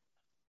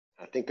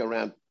I think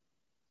around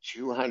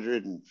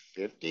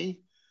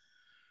 250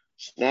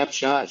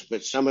 snapshots,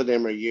 but some of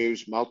them are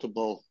used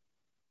multiple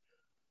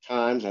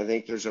times. I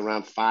think there's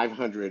around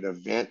 500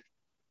 event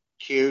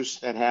cues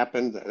that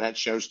happened. That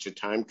shows to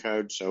time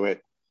code, so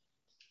it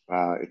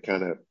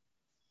kind of,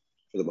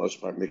 for the most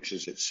part,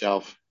 mixes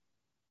itself.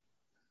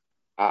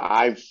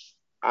 I'm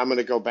going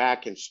to go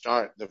back and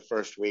start the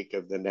first week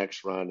of the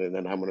next run, and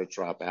then I'm going to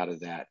drop out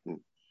of that and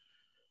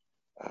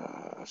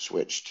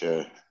switch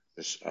to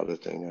this other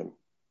thing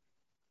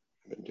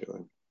I've been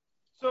doing.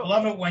 So I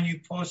love it when you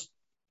post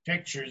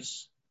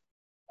pictures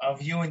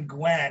of you and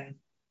Gwen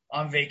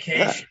on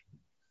vacation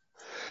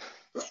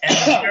and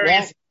the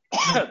various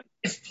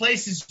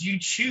places you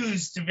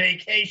choose to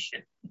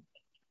vacation.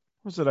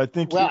 Was it? I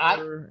think you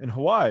were in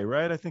Hawaii,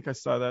 right? I think I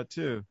saw that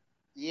too.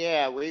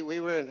 Yeah, we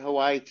were in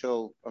Hawaii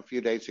till a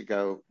few days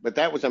ago, but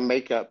that was a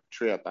makeup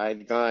trip.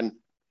 I'd gone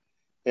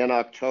in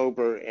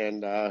October,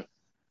 and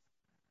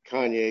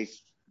Kanye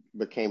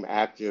became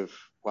active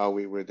while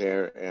we were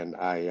there, and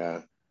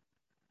I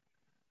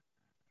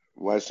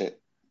wasn't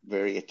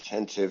very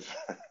attentive.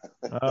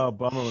 Oh,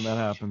 bummer when that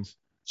happens.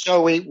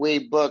 So we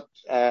booked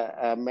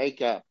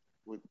makeup.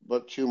 We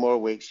booked 2 more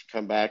weeks to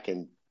come back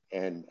and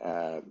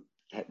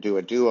do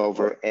a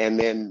do-over, and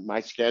then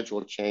my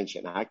schedule changed,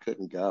 and I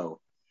couldn't go.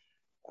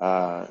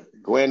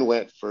 Gwen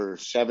went for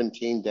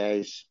 17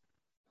 days.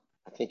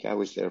 I think I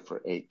was there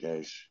for 8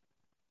 days.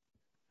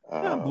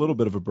 A little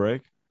bit of a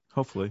break,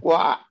 hopefully.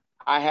 Well,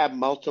 I have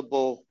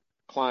multiple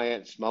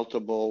clients,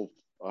 multiple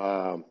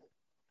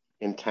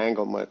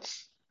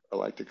entanglements, I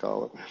like to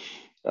call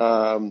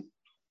it.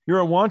 You're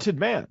a wanted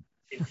man.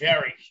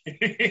 Very.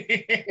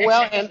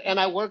 Well, and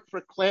I work for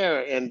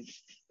Claire, and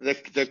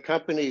the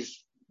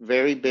company's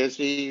very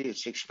busy.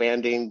 It's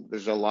expanding.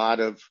 There's a lot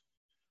of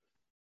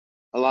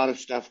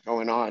stuff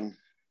going on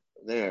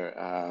there.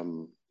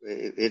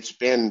 It's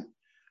been,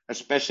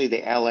 especially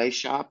the LA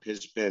shop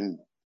has been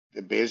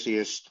the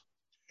busiest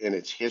in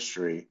its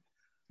history.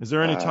 Is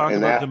there any talk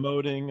about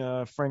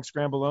demoting Frank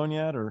Scrambolone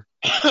yet, or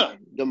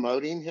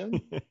demoting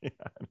him? Yeah.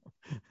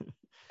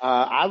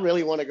 I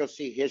really want to go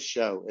see his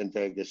show in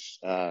Vegas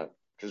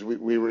because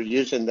we were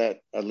using that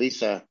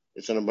Elisa.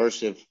 It's an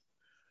immersive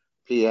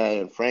PA,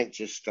 and Frank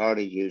just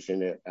started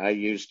using it. I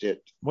used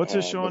it. What's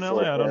his show in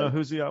LA? I don't know.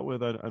 Who's he out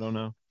with? I don't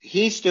know.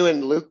 He's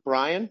doing Luke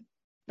Bryan.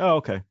 Oh,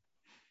 okay.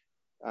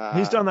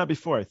 He's done that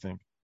before, I think.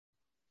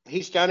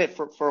 He's done it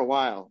for a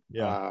while.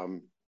 Yeah.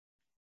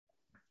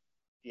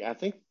 I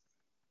think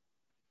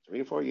 3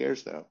 or 4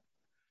 years though.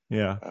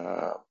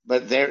 Yeah.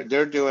 But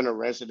they're doing a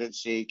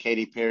residency.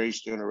 Katy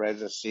Perry's doing a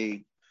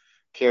residency.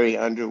 Carrie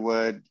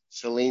Underwood,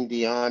 Celine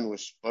Dion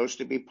was supposed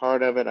to be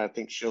part of it. I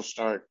think she'll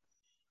start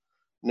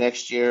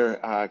next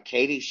year.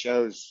 Katie's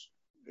shows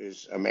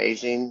is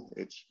amazing.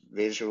 It's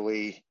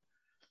visually,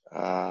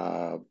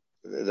 the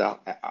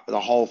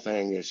whole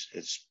thing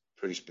is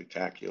pretty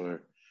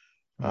spectacular.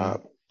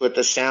 But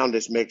the sound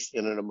is mixed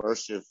in an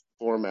immersive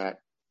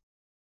format.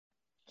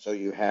 So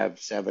you have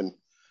 7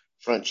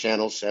 front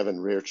channels,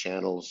 7 rear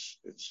channels.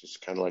 It's just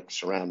kind of like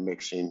surround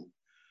mixing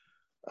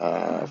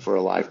for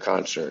a live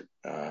concert.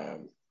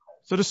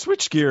 So to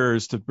switch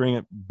gears, to bring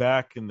it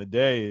back in the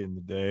day,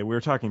 we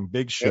were talking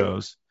big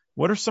shows.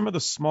 What are some of the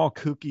small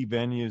kooky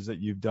venues that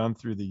you've done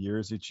through the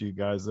years that you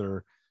guys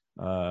are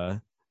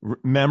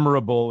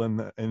memorable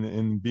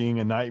in being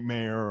a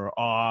nightmare or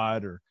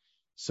odd? Or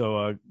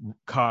so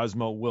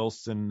Cosmo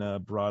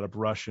Wilson brought up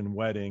Russian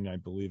Wedding. I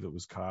believe it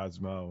was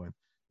Cosmo, and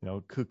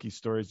kooky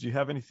stories. Do you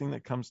have anything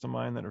that comes to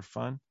mind that are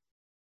fun?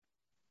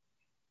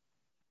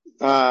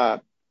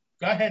 Go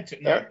ahead,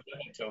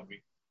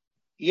 Toby.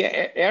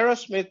 Yeah,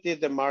 Aerosmith did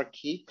the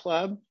Marquee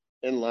Club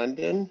in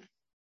London.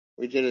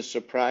 We did a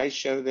surprise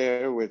show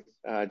there with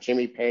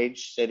Jimmy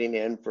Page sitting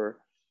in for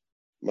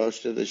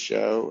most of the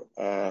show.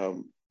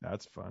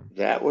 That's fun.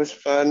 That was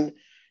fun.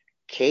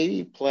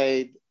 Katie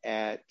played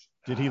at...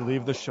 Did he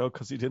leave the show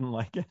because he didn't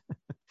like it?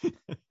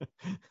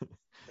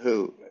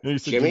 Who? You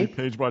said Jimmy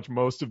Page watched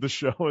most of the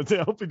show, and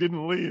I hope he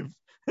didn't leave.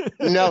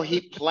 No,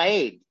 he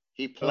played.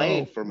 He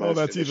played for most of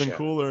the show. Oh, that's even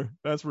cooler.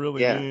 That's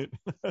really neat.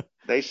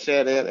 They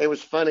said it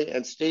was funny.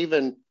 And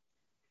Steven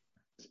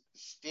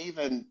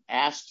Steven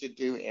asked to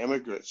do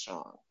Immigrant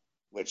Song,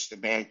 which the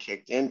band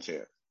kicked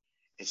into.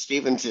 And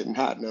Steven did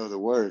not know the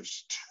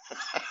words.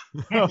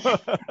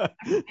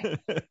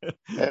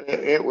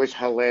 It was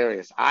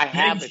hilarious. I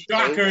have a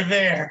shocker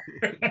there.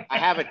 I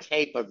have a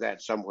tape of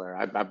that somewhere.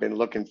 I've been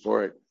looking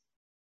for it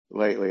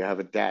lately. I have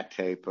a DAT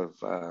tape of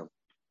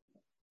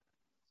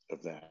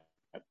that.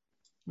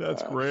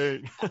 That's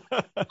great.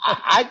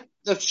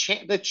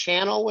 The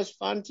channel was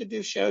fun to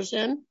do shows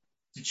in.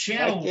 The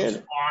channel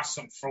was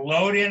awesome for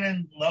load in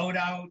and load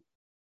out.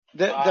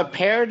 The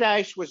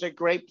Paradise was a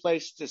great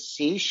place to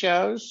see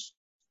shows.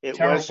 It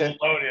wasn't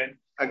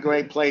a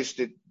great place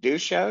to do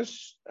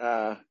shows.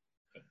 I've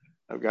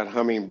got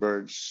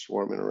hummingbirds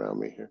swarming around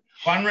me here.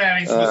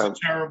 Funratty's was a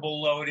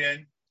terrible load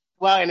in.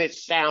 Well, and it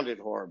sounded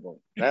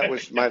horrible. That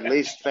was my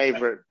least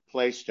favorite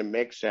place to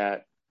mix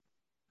at.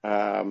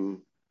 God,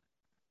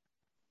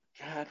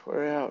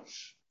 where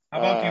else? How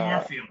about the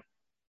Orpheum?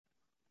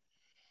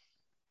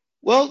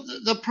 Well,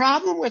 the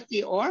problem with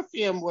the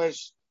Orpheum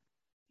was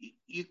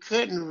you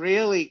couldn't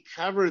really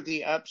cover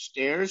the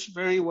upstairs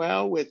very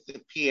well with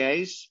the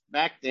PAs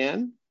back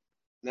then.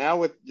 Now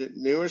with the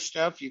newer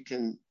stuff, you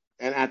can,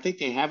 and I think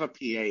they have a PA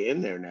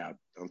in there now,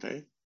 don't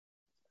they?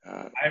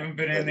 I haven't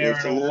been in there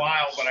in a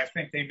while, but I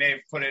think they may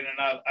have put in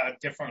a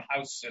different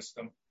house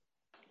system.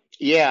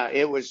 Yeah,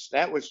 it was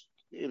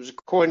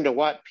according to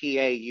what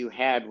PA you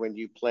had when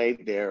you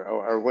played there,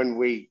 or when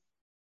we,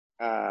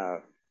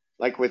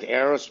 like with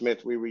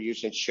Aerosmith, we were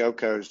using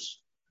Shoko's.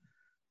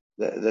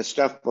 The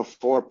stuff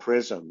before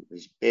Prism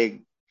is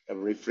big,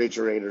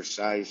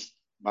 refrigerator-sized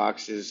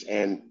boxes,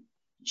 and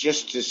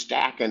just to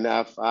stack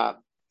enough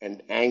up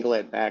and angle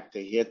it back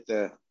to hit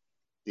the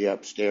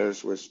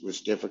upstairs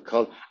was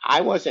difficult.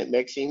 I wasn't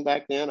mixing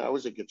back then. I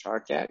was a guitar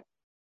tech.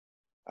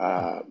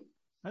 I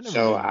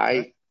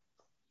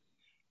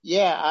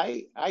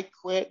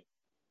quit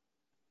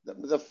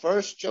the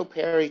first Joe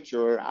Perry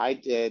tour I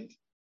did.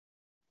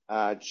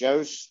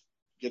 Joe's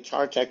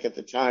guitar tech at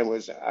the time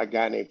was a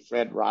guy named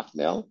Fred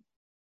Rothmel,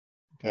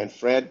 and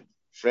Fred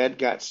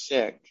got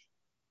sick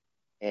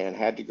and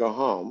had to go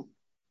home,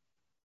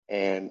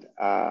 and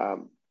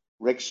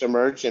Rick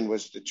Submergin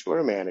was the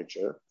tour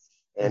manager,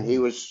 and he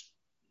was,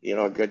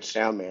 a good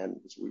sound man.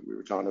 We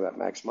were talking about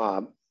Max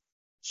Mob.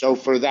 So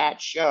for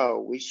that show,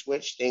 we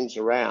switched things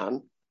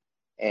around,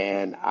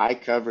 and I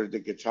covered the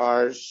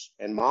guitars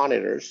and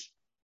monitors,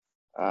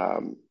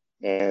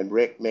 and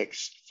Rick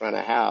mixed front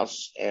of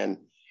house. And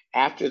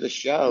after the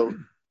show,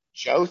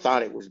 Joe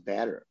thought it was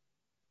better.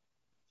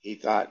 He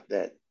thought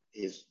that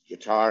his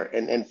guitar,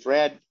 and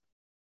Fred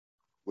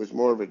was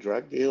more of a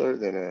drug dealer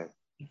than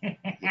a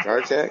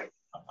guitar tech.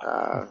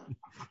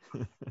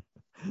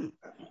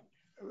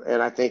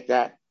 And I think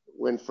that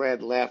when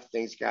Fred left,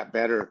 things got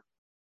better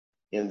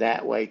in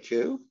that way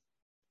too.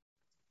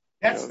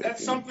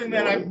 That's something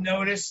that I've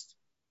noticed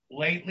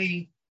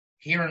lately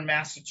here in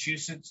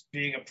Massachusetts,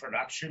 being a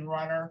production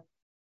runner,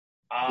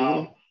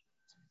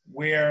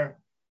 where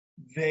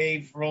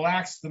they've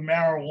relaxed the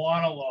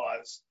marijuana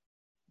laws.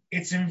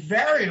 It's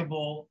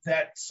invariable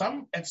that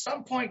at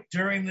some point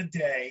during the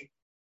day,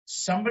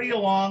 somebody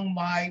along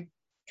my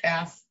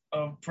path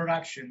of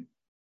production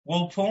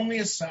will pull me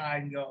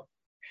aside and go,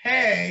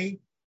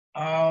 "Hey,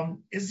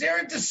 is there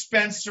a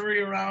dispensary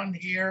around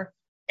here?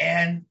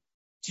 And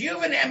do you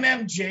have an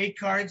MMJ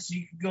card so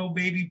you can go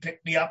maybe pick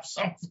me up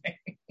something?"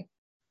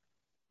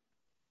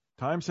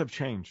 Times have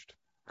changed.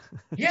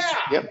 Yeah.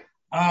 Yep.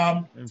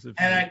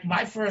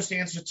 My first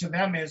answer to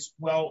them is,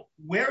 well,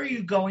 where are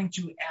you going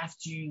to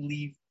after you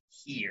leave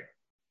here?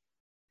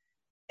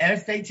 And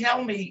if they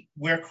tell me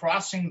we're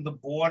crossing the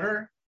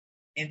border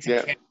into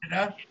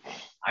Canada,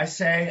 I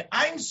say,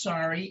 I'm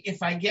sorry,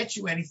 if I get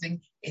you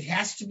anything, it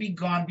has to be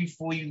gone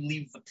before you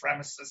leave the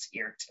premises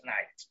here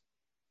tonight.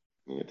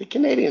 Yeah, the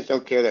Canadians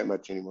don't care that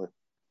much anymore.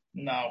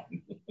 No.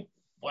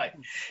 But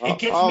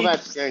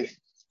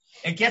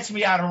it gets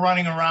me out of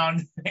running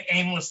around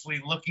aimlessly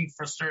looking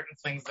for certain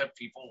things that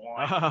people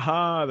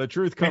want. The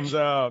truth comes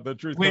out.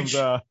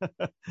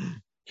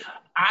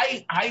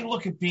 I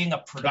look at being a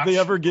production. Have they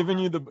ever given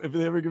you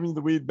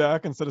the weed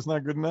back and said it's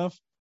not good enough?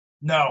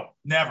 No,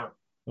 never.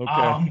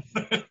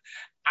 Okay.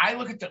 I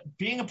look at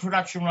being a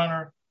production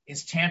runner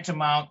is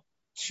tantamount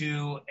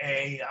to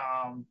a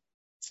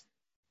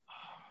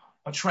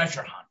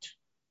treasure hunt.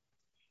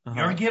 Uh-huh.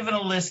 You're given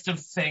a list of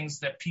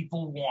things that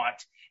people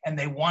want, and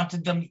they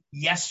wanted them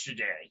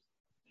yesterday.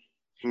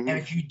 Mm-hmm. And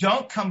if you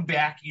don't come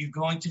back, you're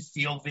going to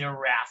feel their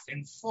wrath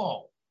in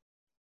full.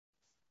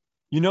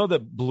 You know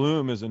that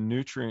Bloom is a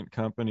nutrient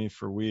company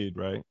for weed,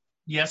 right?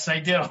 Yes, I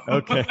do.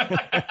 Okay.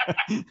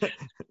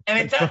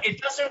 And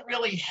it doesn't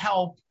really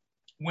help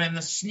when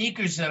the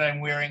sneakers that I'm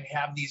wearing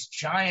have these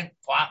giant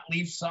pot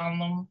leaves on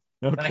them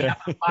that I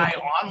have to buy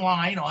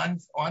online on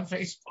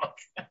Facebook.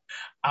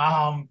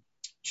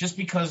 Just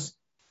because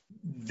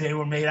they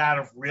were made out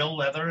of real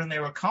leather and they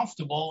were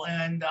comfortable,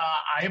 and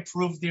I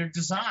approved their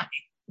design.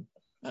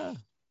 It's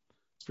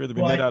fair to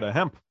be made out of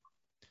hemp.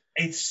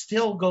 It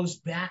still goes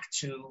back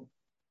to,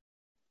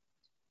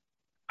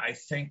 I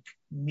think,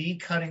 me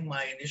cutting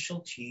my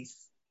initial teeth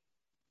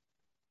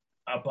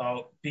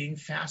about being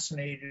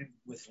fascinated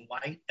with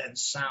light and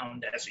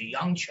sound as a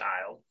young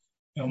child.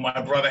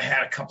 My brother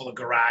had a couple of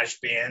garage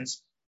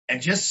bands,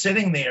 and just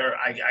sitting there,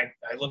 I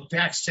look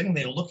back, sitting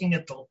there looking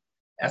at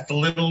the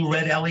little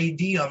red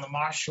LED on the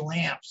Marshall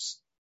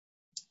amps,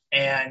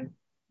 and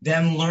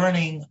then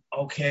learning,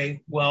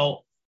 okay,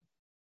 well,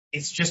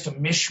 it's just a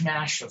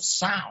mishmash of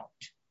sound.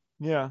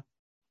 Yeah.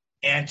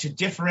 And to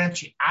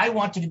differentiate, I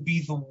wanted to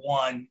be the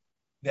one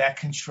that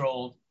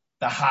controlled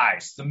the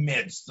highs, the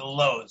mids, the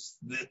lows,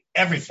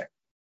 everything.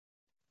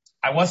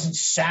 I wasn't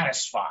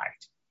satisfied.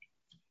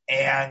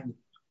 And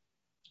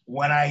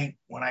when I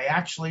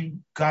actually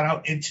got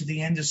out into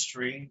the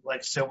industry, like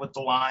I said, with the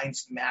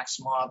lines, Max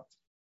Mob,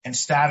 and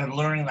started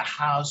learning the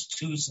hows,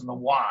 twos, and the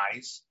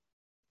whys,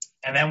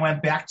 and then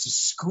went back to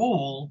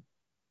school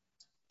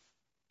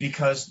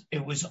because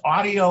it was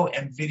audio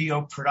and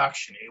video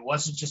production. It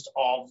wasn't just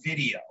all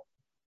video.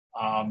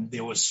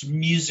 There was some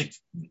music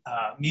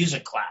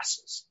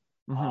classes.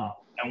 Mm-hmm.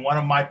 And one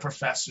of my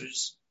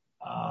professors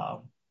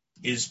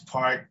is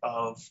part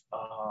of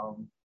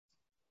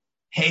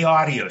Hey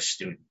Audio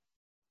student,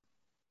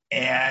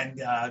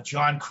 and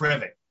John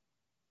Krivick.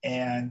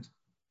 And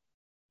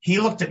he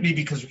looked at me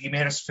because he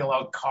made us fill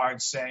out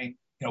cards saying,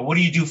 what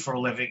do you do for a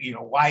living?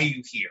 Why are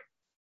you here?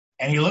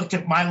 And he looked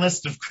at my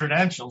list of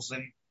credentials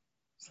and,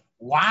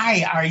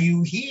 why are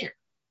you here?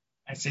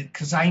 I said,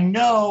 because I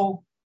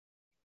know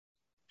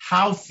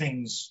how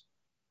things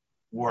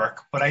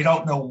work, but I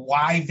don't know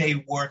why they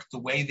work the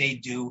way they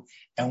do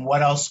and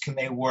what else can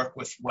they work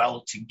with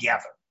well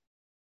together.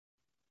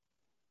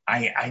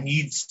 I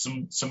need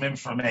some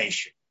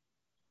information.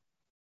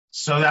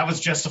 So that was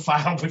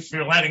justifiable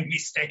for letting me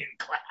stay in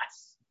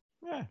class.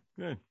 Yeah,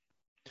 good.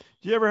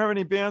 Do you ever have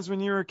any bands when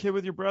you were a kid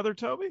with your brother,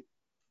 Toby?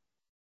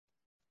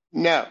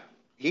 No,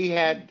 he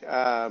had.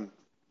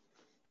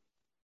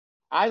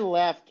 I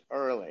left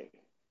early.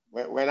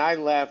 When I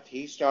left,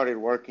 he started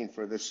working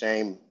for the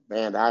same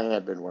band I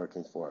had been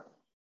working for.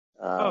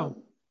 And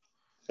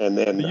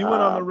then you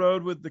went on the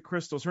road with the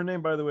Crystals. Her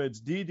name, by the way, it's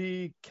Dee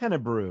Dee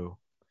Kennebrew.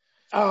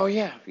 Oh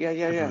yeah.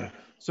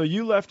 So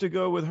you left to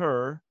go with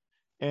her,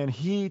 and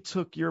he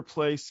took your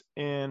place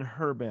in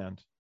her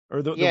band,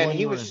 or the one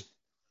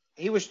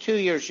he was 2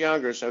 years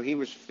younger, so he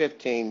was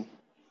 15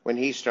 when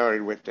he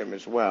started with them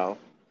as well.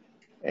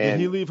 And, did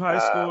he leave high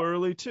school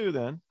early too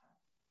then?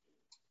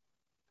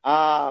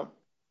 Or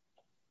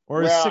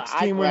is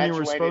 16 when you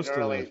were supposed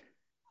early. to leave?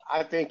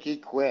 I think he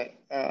quit,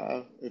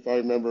 if I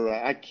remember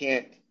right. I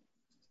can't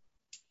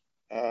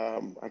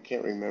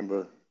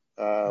remember.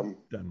 Doesn't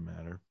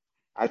matter.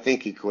 I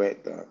think he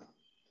quit though.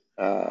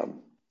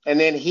 And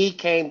then he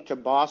came to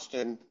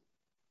Boston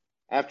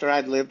after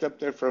I'd lived up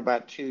there for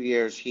about 2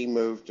 years. He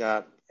moved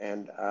up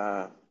and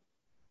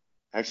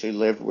actually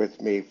lived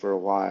with me for a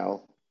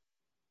while.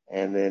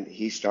 And then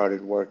he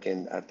started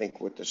working, I think,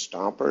 with the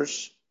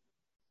Stompers.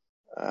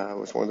 It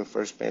was one of the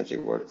first bands he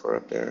worked for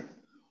up there.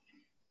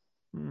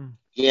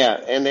 Yeah,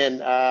 and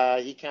then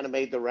he kind of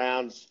made the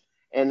rounds.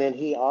 And then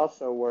he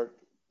also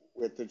worked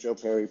with the Joe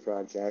Perry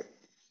Project.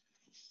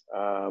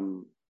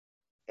 And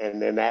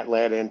then that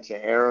led into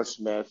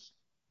Aerosmith.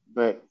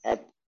 But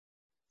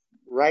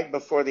right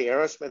before the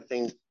Aerosmith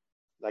thing,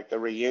 like the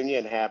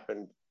reunion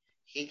happened,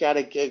 he got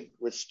a gig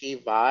with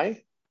Steve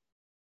Vai.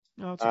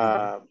 Oh, that's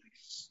good.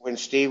 When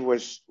Steve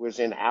was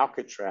in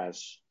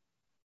Alcatraz,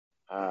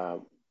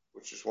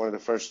 which is one of the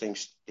first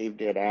things Steve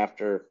did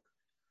after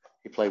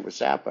he played with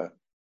Zappa.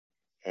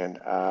 And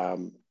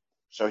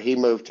so he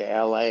moved to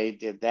LA,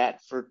 did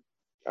that for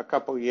a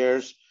couple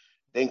years,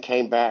 then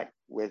came back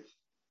with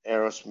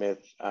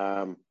Aerosmith.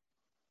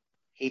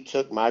 He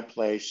took my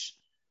place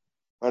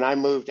when I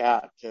moved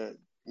out to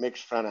mix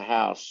front of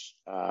house,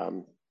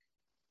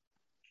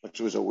 which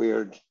was a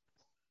weird.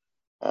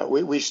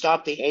 We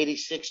stopped the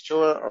 '86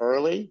 tour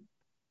early,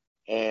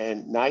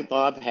 and Night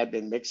Bob had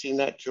been mixing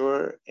that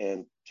tour,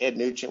 and Ted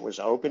Nugent was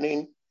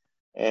opening,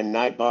 and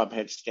Night Bob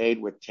had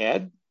stayed with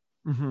Ted,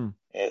 and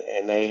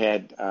they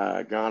had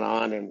gone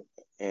on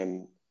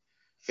and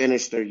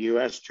finished their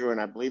U.S. tour,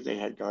 and I believe they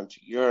had gone to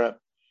Europe,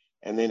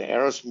 and then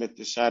Aerosmith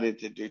decided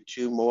to do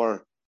 2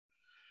 more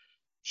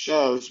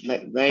shows,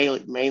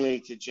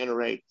 mainly to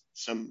generate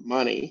some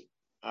money.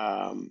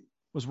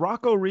 Was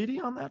Rocco Reedy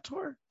on that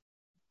tour?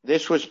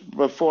 This was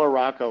before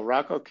Rocco.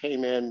 Rocco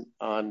came in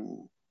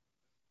on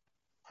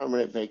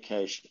permanent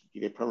vacation. He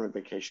did permanent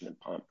vacation in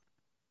Pump.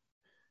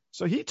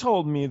 So he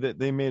told me that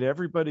they made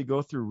everybody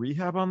go through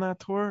rehab on that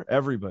tour.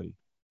 Everybody.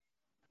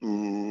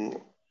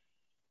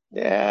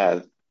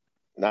 Yeah,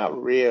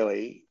 not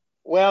really.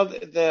 Well,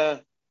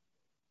 the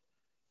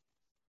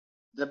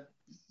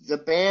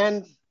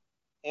band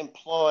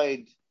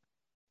employed.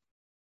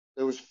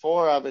 There was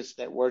 4 of us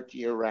that worked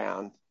year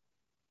round,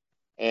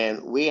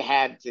 and we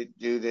had to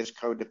do this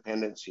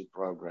codependency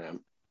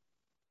program.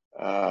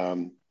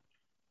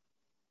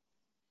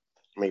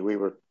 We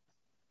were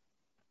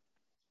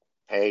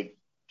paid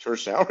tour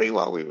salary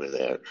while we were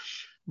there.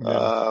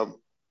 Yeah.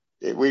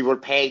 We were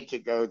paid to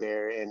go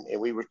there, and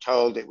we were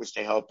told it was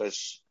to help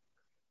us.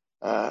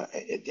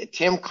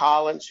 Tim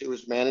Collins, who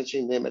was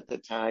managing them at the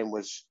time,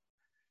 was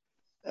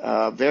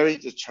very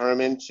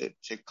determined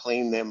to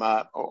clean them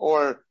up.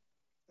 Or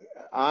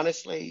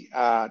honestly,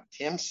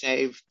 Tim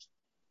saved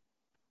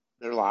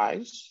their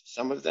lives,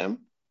 some of them,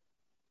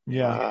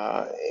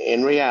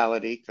 in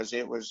reality, because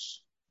it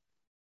was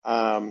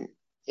in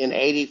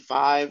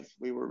 '85,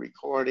 we were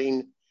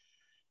recording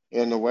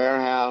in the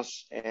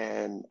warehouse,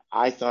 and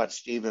I thought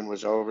Steven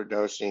was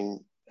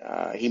overdosing.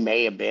 He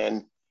may have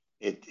been.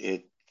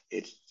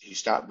 He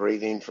stopped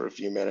breathing for a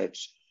few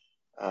minutes,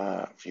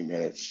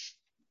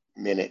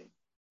 minute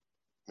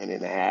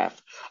and a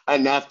half,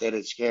 enough that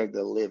it scared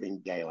the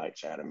living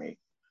daylights out of me.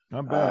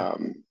 I bet.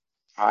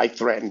 I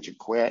threatened to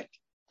quit,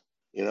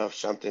 if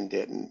something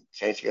didn't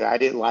change. I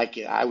didn't like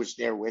it. I was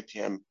there with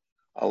him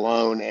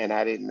alone, and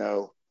I didn't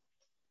know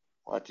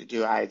what to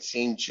do. I had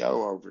seen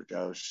Joe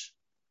overdose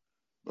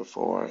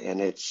before,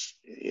 and it's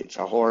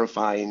a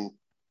horrifying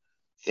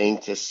thing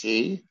to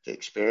see, to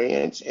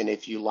experience. And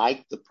if you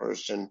like the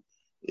person,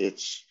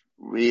 it's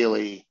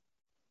really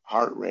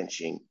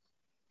heart-wrenching,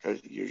 because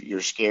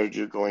you're scared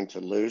you're going to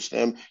lose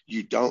them.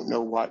 You don't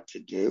know what to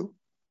do.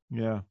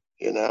 Yeah.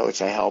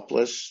 It's a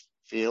helpless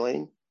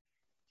feeling.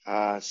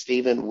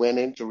 Steven went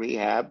into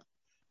rehab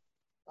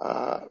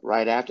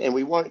right after, and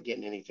we weren't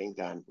getting anything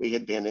done. We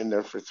had been in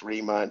there for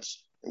 3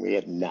 months, and we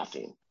had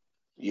nothing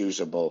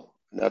usable.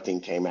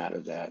 Nothing came out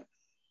of that.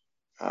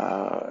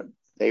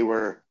 They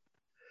were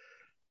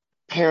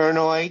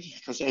paranoid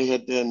because they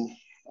had been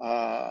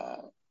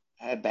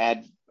had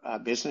bad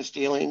business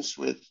dealings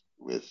with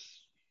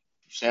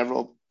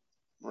several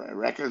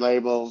record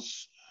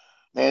labels,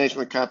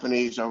 management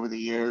companies over the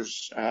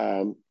years,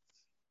 and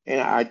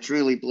I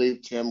truly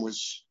believe Tim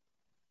was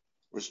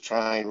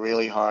trying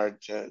really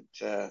hard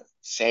to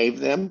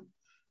save them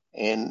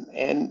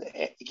and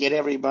get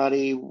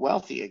everybody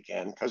wealthy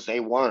again, because they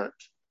weren't.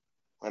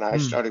 When I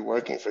started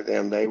working for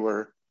them, they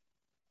were.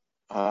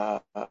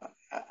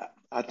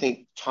 I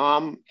think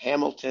Tom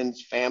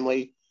Hamilton's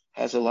family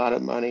has a lot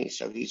of money,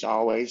 so he's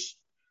always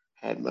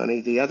had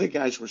money. The other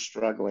guys were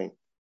struggling.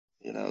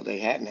 They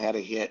hadn't had a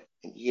hit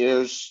in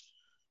years.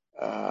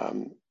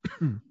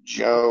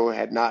 Joe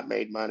had not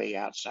made money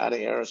outside of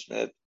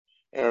Aerosmith.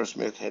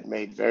 Aerosmith had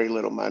made very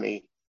little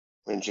money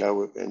when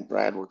Joe and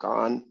Brad were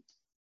gone.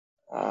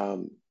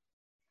 The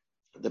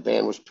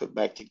band was put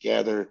back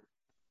together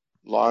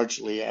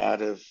largely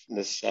out of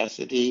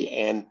necessity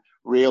and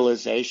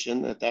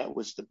realization that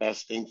was the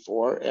best thing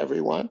for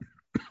everyone,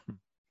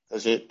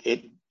 because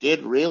it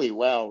did really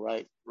well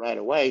right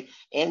away,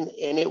 and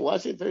it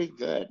wasn't very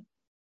good.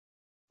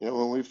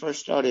 When we first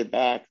started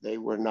back, they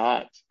were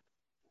not.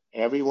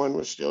 Everyone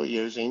was still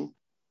using.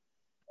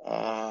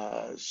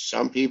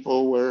 Some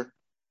people were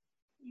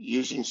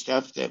using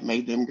stuff that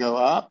made them go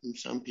up, and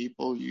some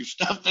people used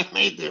stuff that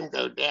made them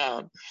go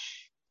down,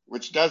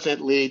 which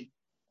doesn't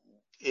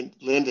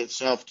lend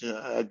itself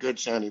to a good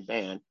sounding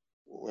band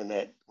when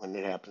it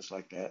happens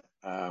like that.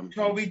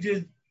 Toby,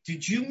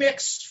 did you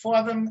mix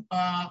for them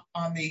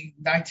on the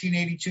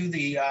 1982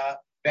 the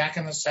Back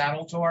in the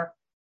Saddle tour?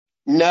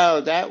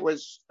 No, that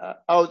was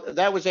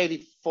that was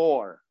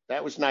 '84.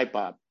 That was Night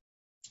Bob.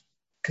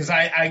 Because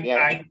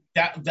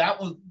that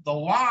was the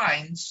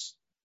Lines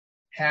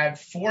had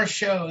 4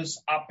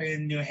 shows up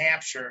in New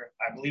Hampshire.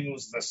 I believe it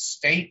was the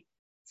State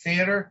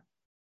Theater.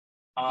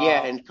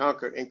 In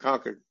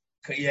Concord.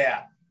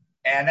 Yeah,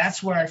 and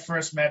that's where I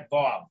first met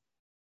Bob.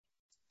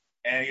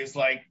 And he was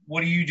like,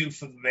 "What do you do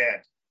for the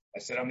band?" I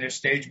said, "I'm their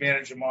stage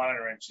manager,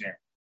 monitor engineer."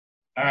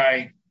 "All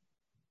right,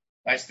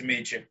 nice to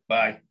meet you.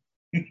 Bye."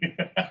 Is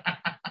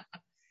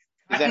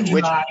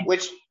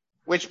that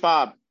which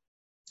Bob?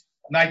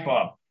 Night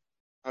Bob.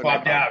 Oh,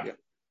 Bob Dowd.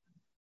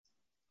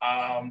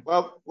 Yeah.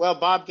 Well,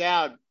 Bob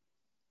Dowd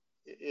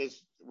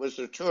was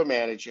their tour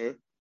manager.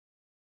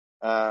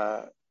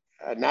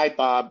 Night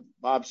Bob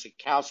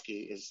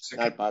Sikowski is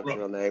Night Bob's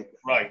real name.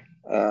 Right.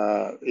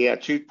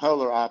 Two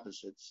polar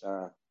opposites.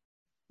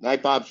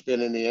 Night Bob's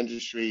been in the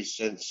industry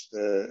since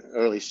the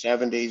early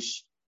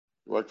 '70s.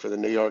 Worked for the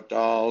New York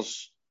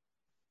Dolls,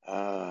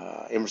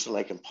 Emerson,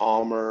 Lake and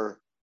Palmer.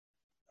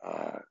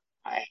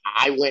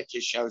 I went to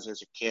shows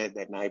as a kid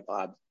that Night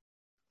Bob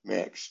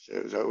mixed.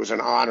 It was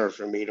an honor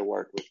for me to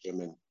work with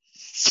him. And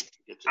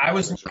I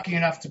was lucky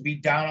enough to be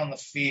down on the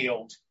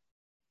field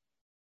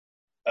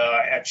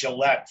at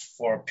Gillette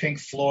for a Pink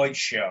Floyd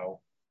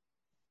show,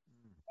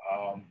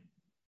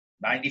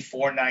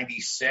 94,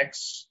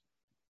 96,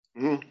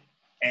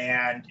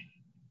 and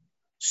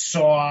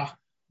saw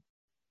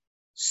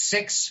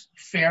 6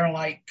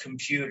 Fairlight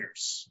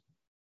computers.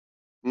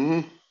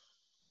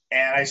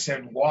 And I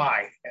said,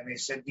 "Why?" And they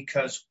said,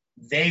 "Because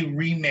they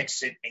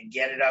remix it and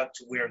get it out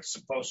to where it's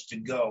supposed to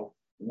go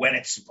when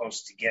it's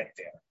supposed to get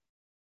there."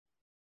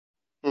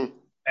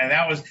 And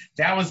that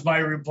was my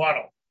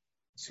rebuttal.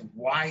 So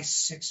why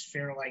 6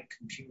 Fairlight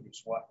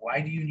computers?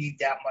 Why do you need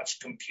that much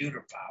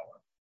computer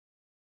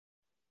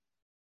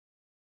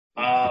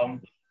power?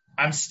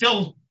 I'm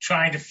still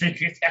trying to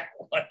figure that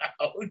one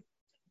out.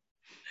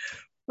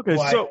 Okay,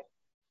 so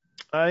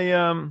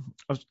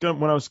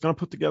when I was gonna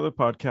put together a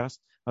podcast,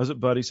 I was at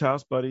Buddy's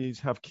house. Buddy's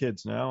have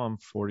kids now. I'm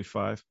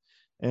 45,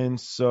 And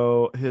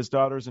so his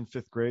daughter's in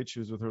 5th grade. She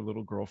was with her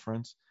little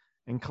girlfriends.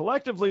 And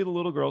collectively, the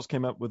little girls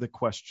came up with a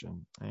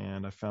question.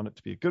 And I found it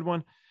to be a good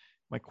one.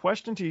 My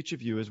question to each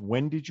of you is,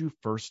 when did you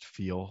first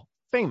feel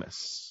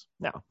famous?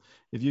 Now,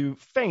 if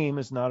fame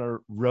is not a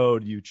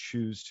road you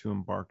choose to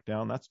embark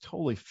down, that's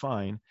totally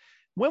fine.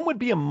 When would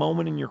be a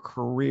moment in your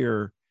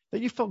career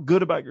that you felt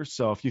good about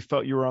yourself? You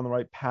felt you were on the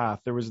right path.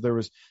 There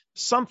was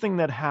something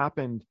that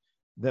happened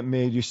that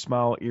made you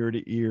smile ear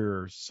to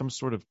ear, some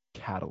sort of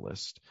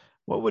catalyst.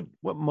 What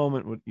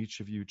moment would each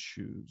of you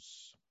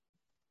choose?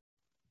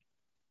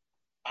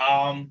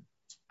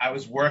 I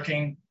was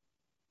working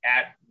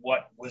at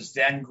what was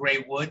then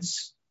Grey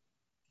Woods.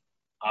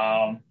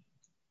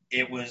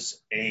 It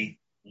was a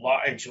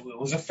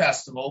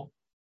festival.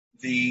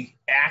 The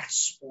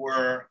acts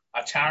were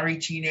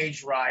Atari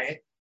Teenage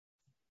Riot,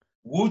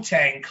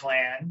 Wu-Tang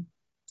Clan,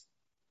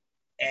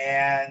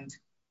 and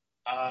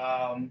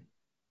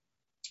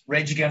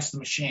Rage Against the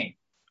Machine.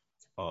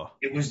 Oh.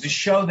 It was the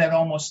show that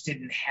almost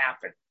didn't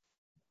happen.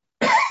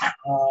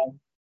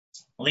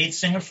 Lead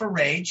singer for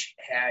Rage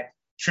had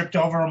tripped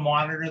over a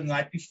monitor the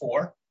night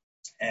before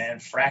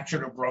and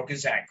fractured or broke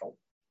his ankle.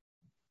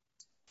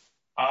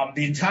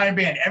 The entire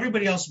band,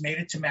 everybody else made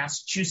it to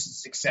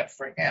Massachusetts except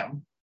for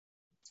him.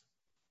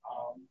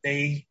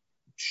 The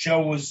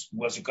show was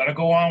it going to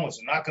go on? Was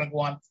it not going to go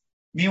on?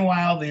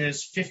 Meanwhile,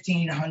 there's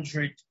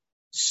 1,500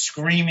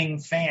 screaming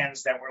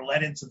fans that were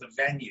let into the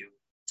venue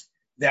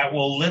that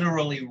will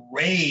literally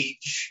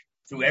rage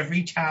through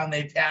every town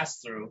they pass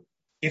through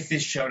if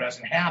this show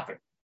doesn't happen.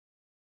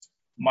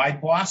 My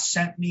boss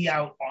sent me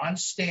out on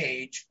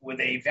stage with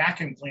a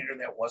vacuum cleaner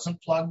that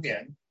wasn't plugged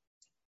in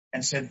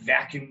and said,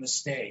 vacuum the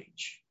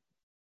stage.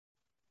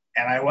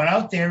 And I went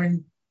out there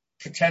and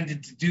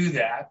pretended to do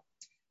that.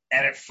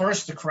 And at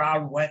first the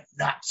crowd went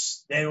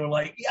nuts. They were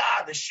like,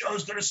 yeah, the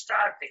show's going to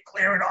start. They're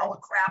clearing all the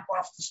crap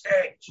off the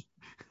stage.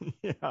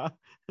 Yeah.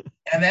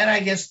 And then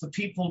I guess the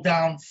people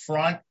down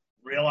front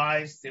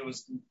realized there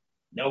was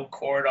no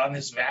cord on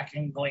this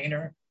vacuum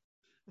cleaner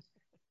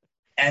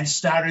and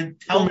started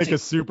pelting. I'll make a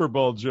Super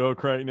Bowl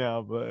joke right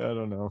now, but I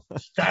don't know.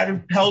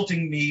 Started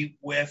pelting me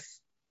with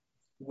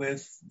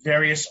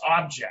various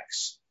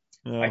objects.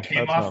 Yeah, I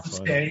came off the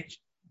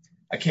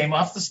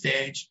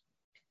stage.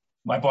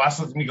 My boss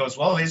looked at me and goes,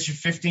 well, here's your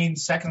 15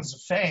 seconds of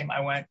fame.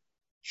 I went,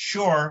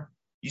 sure.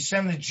 You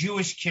send the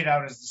Jewish kid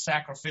out as the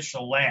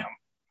sacrificial lamb.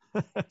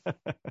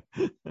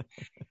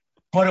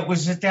 But it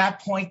was at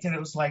that point that it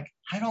was like,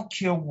 I don't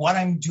care what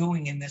I'm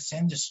doing in this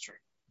industry.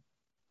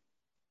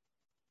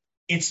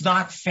 It's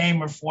not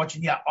fame or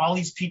fortune. Yeah, all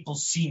these people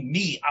see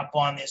me up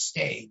on this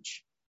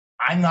stage.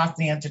 I'm not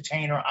the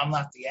entertainer. I'm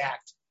not the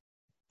act.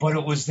 But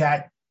it was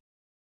that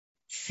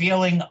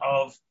feeling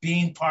of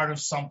being part of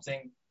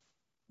something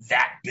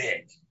that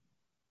big.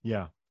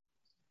 Yeah.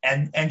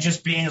 And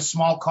just being a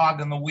small cog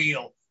in the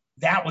wheel.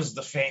 That was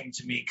the fame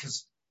to me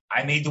because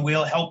I made the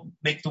wheel, help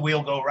make the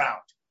wheel go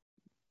round.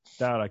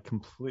 That I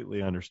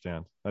completely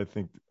understand. I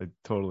think I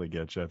totally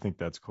get you. I think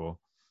that's cool.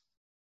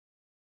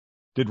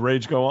 Did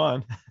Rage go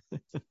on?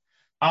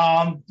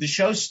 The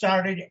show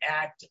started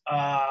at,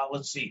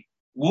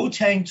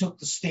 Wu-Tang took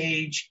the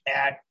stage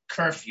at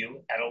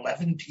curfew at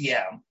 11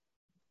 p.m.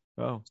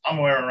 Oh.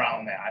 Somewhere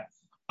around that.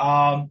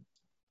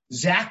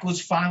 Zach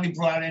was finally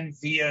brought in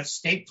via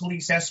state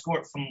police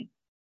escort from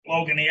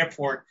Logan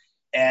Airport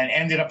and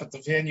ended up at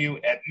the venue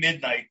at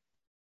midnight.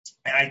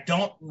 And I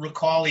don't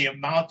recall the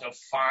amount of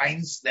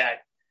fines that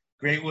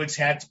Great Woods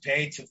had to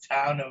pay to the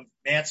town of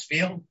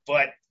Mansfield,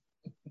 but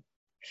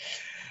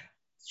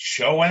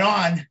show went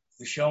on.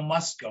 The show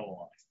must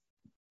go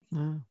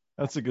on.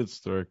 That's a good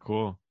story.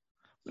 Cool.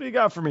 What do you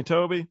got for me,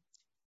 Toby?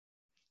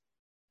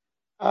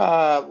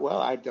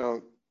 Well, I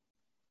don't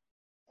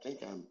think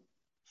I'm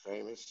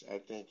famous. I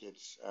think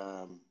it's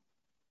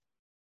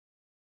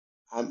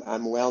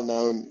I'm well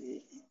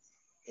known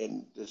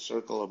in the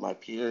circle of my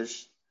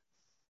peers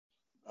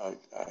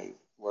I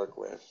work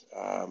with.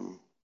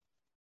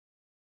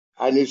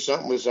 I knew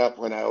something was up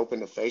when I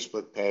opened a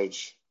Facebook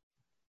page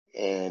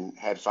and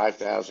had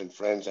 5,000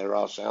 friends that are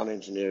all sound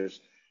engineers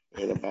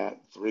in about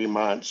 3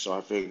 months. So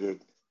I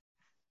figured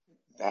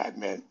that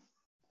meant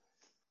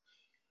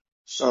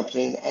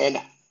something.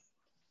 And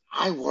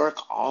I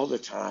work all the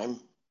time.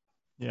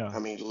 Yeah. I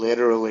mean,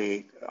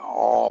 literally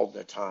all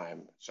the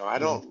time. So I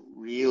don't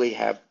really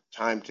have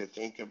time to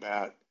think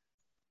about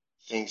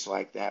things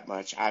like that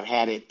much. I've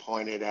had it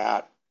pointed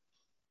out.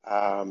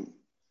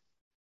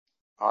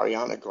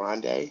 Ariana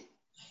Grande,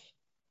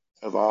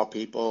 of all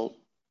people,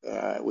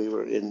 we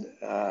were in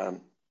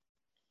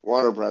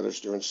Warner Brothers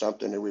doing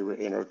something, and we were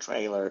in her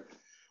trailer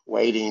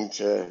waiting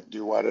to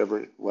do whatever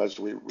it was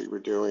we were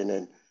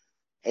doing.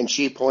 And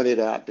she pointed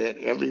out that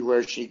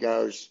everywhere she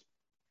goes,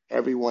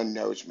 everyone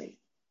knows me.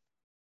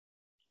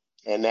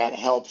 And that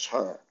helps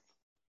her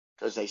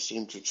because they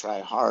seem to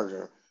try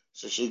harder.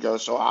 So she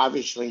goes, so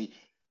obviously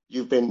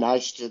you've been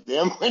nice to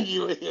them when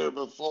you were here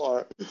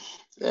before.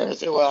 And I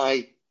said, well,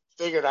 I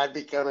figured I'd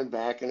be coming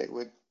back and it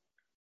would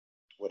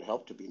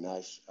help to be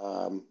nice.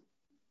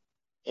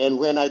 And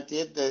when I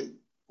did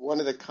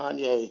one of the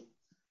Kanye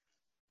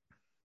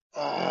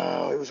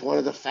It was one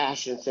of the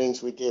fashion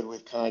things we did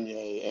with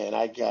Kanye, and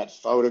I got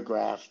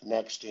photographed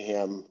next to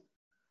him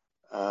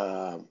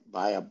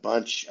by a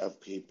bunch of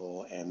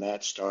people, and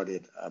that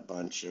started a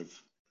bunch of.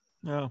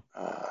 No.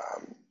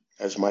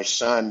 As my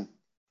son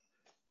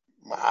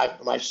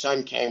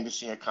came to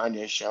see a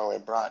Kanye show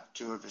and brought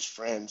two of his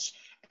friends,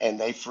 and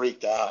they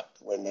freaked out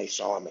when they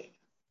saw me,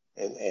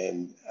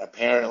 and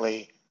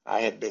apparently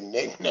I had been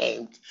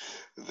nicknamed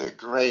the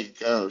Gray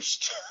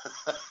Ghost.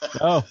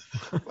 Oh.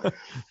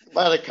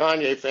 By the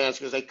Kanye fans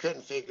because they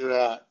couldn't figure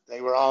out. They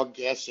were all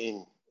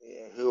guessing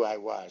who I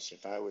was,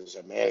 if I was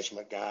a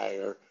management guy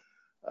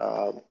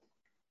um,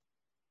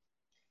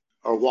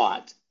 or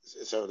what.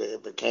 So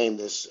it became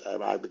this.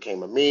 I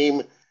became a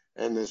meme,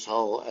 and this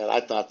whole. And I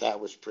thought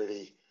that was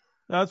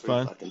That's pretty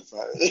fun. fucking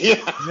funny. Yeah,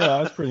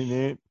 Yeah, that's pretty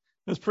neat.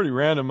 That's pretty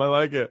random. I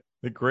like it.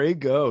 The Gray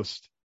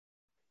Ghost.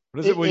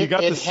 What is it? Well, you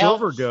got it the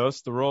Silver helps.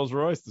 Ghost, the Rolls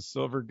Royce, the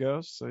Silver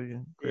Ghost. So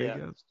you Gray Yeah,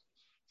 Ghost,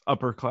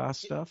 upper class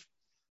stuff.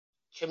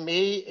 to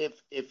me,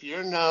 if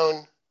you're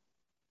known,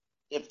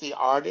 if the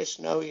artists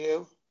know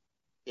you,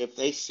 if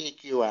they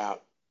seek you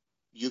out,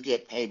 you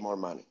get paid more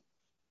money.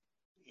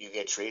 You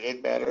get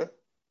treated better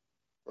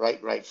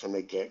right from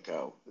the get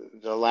go.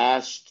 The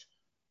last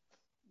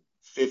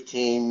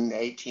 15,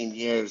 18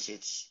 years,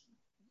 it's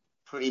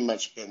pretty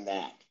much been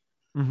that,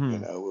 Hmm.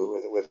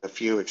 with a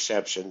few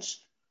exceptions.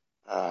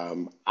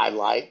 I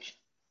like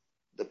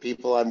the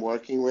people I'm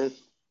working with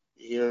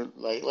here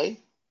lately,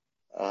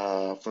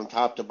 from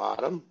top to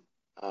bottom.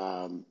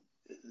 Um,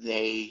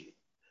 they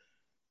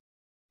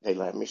they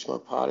let me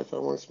smoke pot if I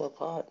want to smoke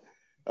pot.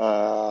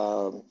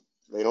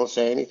 They don't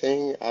say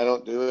anything. I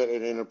don't do it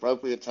at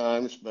inappropriate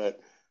times, but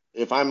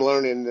if I'm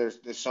learning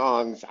the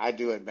songs, I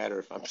do it better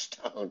if I'm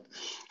stoned.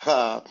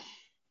 Uh,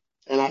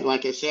 And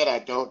like I said, I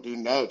don't do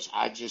notes.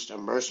 I just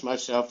immerse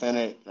myself in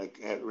it. Like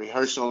at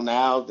rehearsal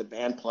now, the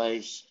band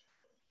plays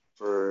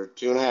for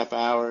 2.5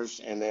 hours,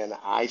 and then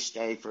I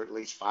stay for at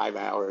least 5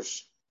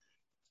 hours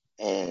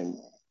and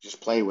just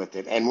play with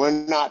it. And we're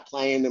not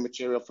playing the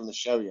material from the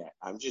show yet.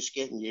 I'm just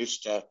getting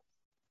used to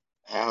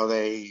how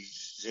they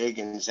zig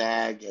and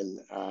zag and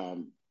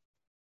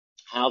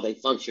how they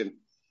function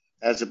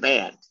as a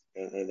band.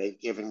 And they've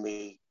given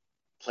me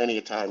plenty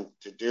of time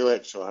to do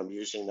it, so I'm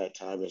using that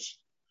time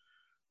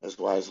as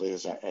wisely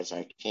as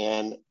I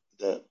can.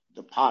 The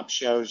pop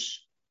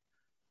shows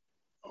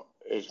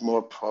is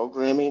more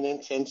programming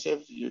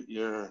intensive.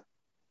 You're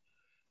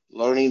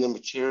learning the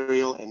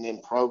material and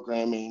then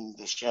programming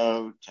the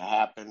show to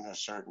happen a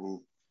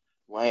certain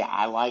way.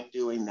 I like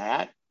doing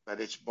that,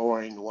 but it's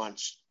boring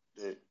once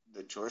the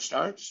tour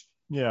starts.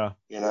 Yeah.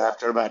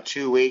 After about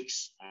 2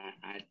 weeks,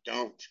 I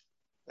don't.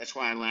 That's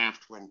why I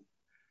laughed when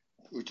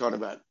we were talking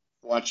about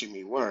watching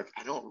me work.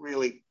 I don't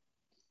really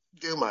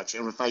do much.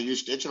 And if I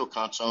use digital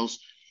consoles,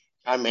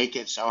 I make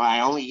it so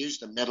I only use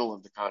the middle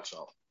of the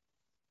console.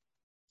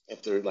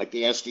 If they're like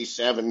the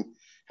SD7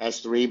 has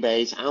 3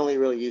 bays, I only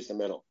really use the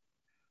middle.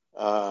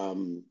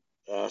 Some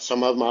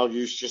of them I'll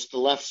use just the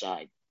left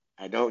side.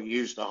 I don't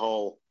use the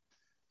whole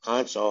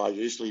console. I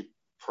usually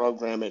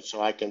program it so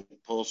I can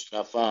pull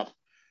stuff up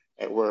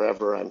at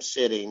wherever I'm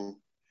sitting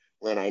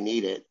when I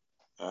need it,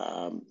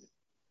 and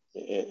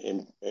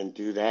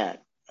do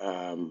that.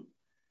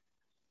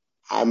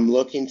 I'm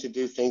looking to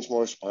do things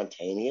more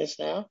spontaneous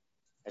now.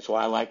 That's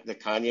why I like the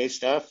Kanye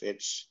stuff.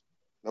 It's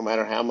no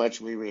matter how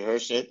much we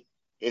rehearse it,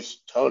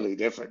 it's totally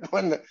different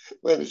when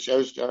the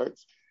show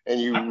starts, and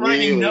you I'm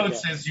writing really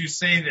notes got. as you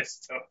say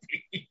this,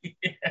 Toby.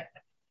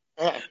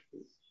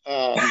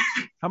 um,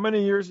 How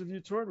many years have you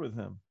toured with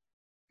him?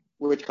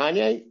 with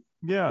Kanye,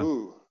 Yeah.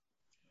 ooh,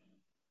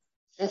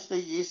 since the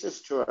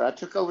Yeezus tour, I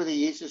took over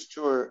the Yeezus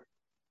tour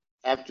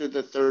after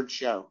the third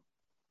show.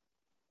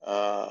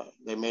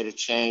 They made a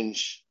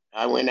change.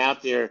 I went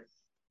out there.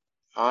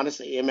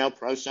 Honestly, ML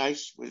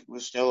Procise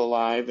was still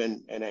alive,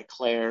 and at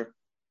Claire,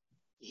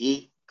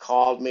 he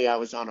called me. I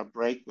was on a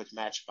break with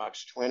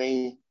Matchbox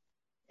 20,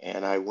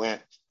 and I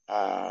went.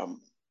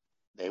 Um,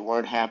 they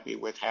weren't happy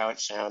with how it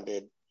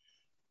sounded,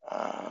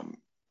 um,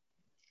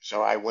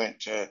 so I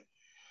went to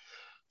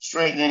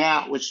straighten it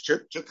out, which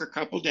took a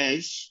couple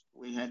days.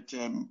 We had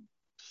to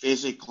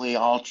physically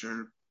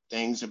alter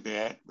things a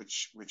bit,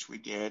 which we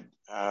did,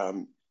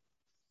 and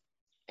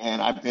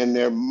I've been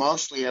there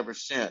mostly ever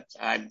since.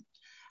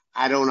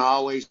 I don't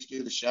always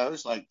do the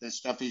shows like the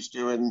stuff he's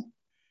doing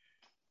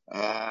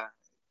uh,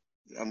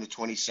 on the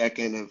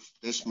 22nd of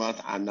this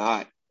month. I'm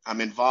not. I'm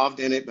involved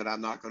in it, but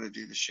I'm not going to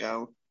do the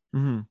show.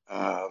 Hmm.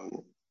 Um,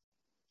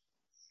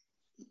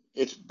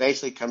 it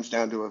basically comes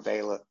down to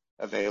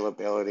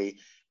availability.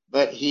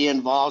 But he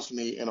involves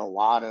me in a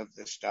lot of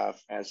the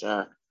stuff as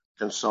a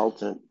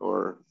consultant,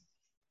 or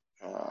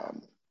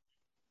um,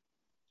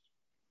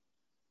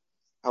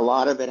 a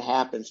lot of it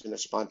happens in a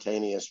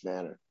spontaneous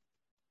manner.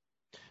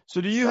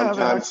 So do you have acts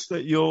Sometimes,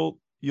 that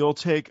you'll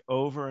take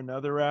over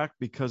another act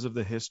because of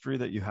the history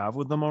that you have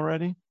with them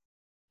already?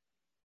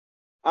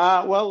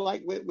 well,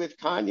 like with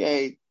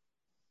Kanye,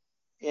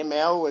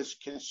 ML was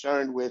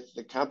concerned with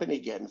the company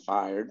getting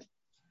fired,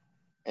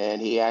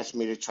 and he asked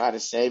me to try to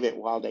save it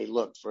while they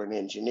looked for an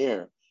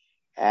engineer.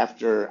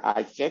 after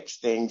I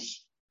fixed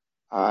things,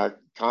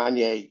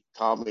 Kanye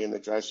called me in the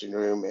dressing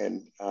room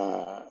and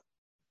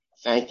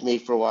thanked me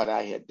for what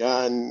I had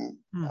done,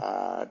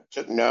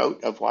 took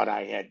note of what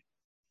I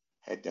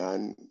had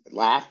done,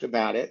 laughed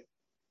about it,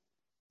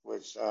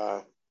 was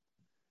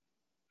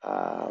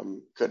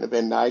couldn't have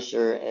been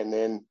nicer, and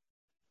then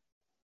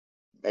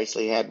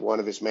basically had one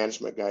of his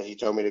management guys. He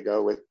told me to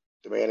go with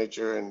the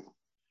manager, and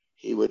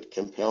he would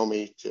compel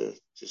me to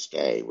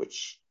stay,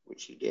 which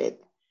he did.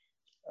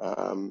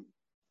 And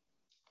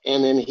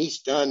then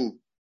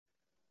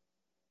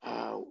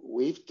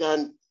we've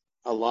done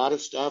a lot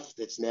of stuff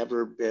that's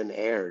never been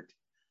aired.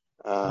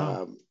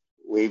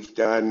 We've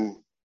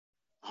done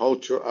whole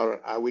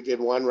tour. We did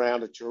one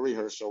round of tour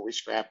rehearsal. We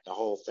scrapped the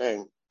whole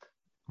thing.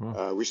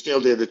 We still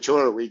did the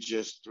tour. We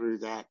just threw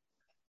that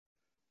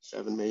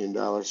 $7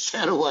 million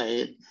set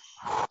away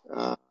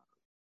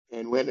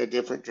and went in a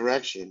different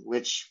direction,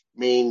 which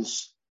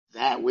means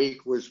that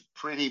week was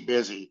pretty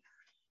busy.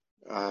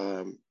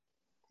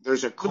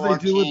 There's a core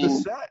What do they do with the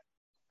team. set?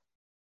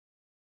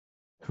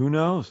 Who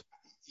knows?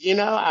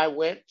 I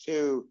went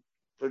to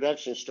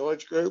Production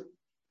Storage Group.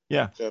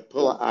 Yeah.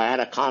 I had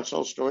a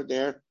console stored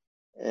there,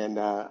 and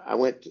I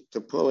went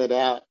to pull it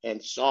out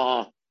and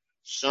saw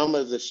some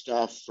of the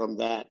stuff from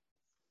that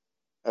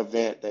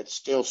event that's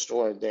still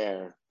stored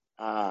there.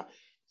 I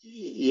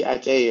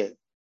tell you,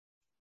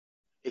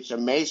 it's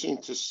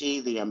amazing to see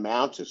the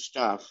amount of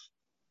stuff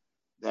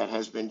that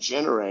has been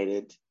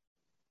generated.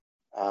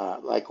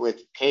 Like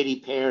with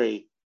Katy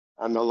Perry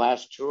on the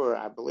last tour,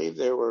 I believe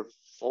there were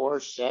 4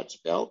 sets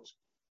built.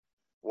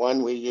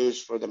 One we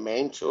used for the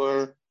main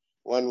tour,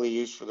 one we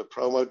used for the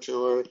promo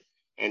tour,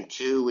 and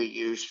 2 we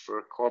used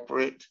for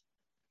corporate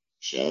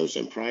shows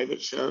and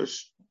private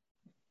shows.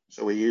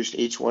 So we used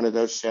each one of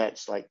those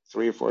sets like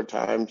 3 or 4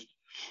 times.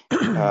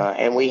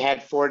 And we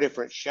had 4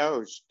 different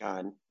shows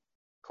done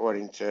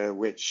according to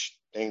which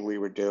thing we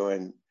were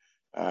doing.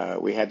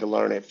 We had to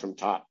learn it from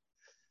top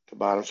to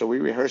bottom. So we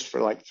rehearsed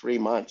for like 3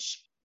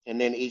 months. And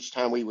then each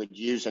time we would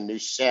use a new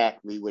set,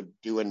 we would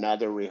do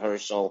another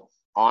rehearsal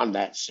on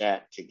that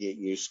set to get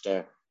used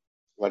to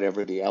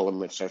whatever the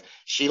elements are.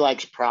 She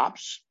likes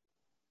props.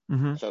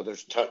 Mm-hmm. So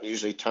there's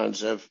usually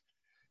tons of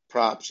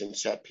props and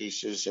set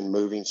pieces and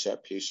moving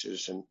set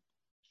pieces. And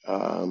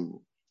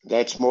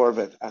that's more of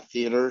a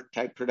theater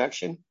type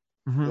production.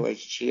 Mm-hmm. The way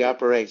she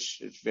operates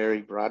is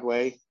very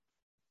Broadway.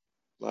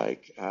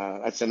 Like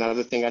that's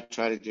another thing I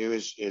try to do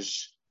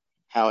is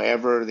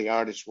however the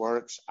artist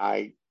works,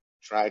 I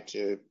try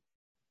to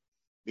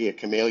be a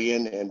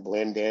chameleon and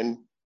blend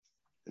in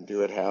and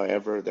do it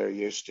however they're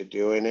used to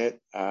doing it.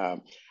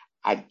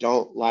 I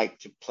don't like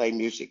to play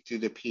music through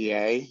the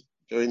PA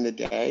during the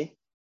day.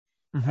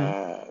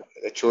 Mm-hmm.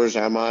 The tours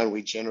I'm on,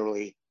 we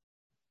generally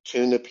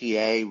tune the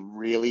PA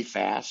really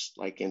fast,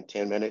 like in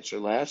 10 minutes or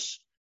less,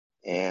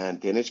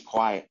 and then it's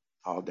quiet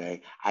all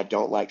day. I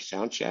don't like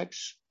sound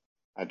checks.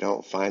 I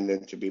don't find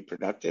them to be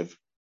productive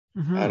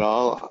at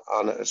all,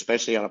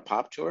 especially on a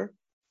pop tour.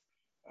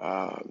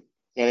 And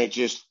it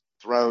just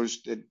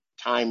throws the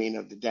timing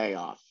of the day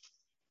off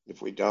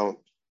if we don't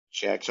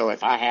check. So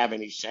if I have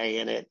any say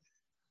in it,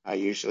 I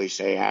usually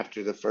say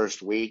after the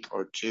first week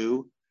or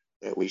 2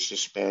 that we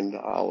suspend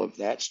all of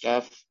that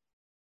stuff.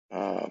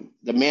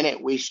 The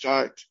minute we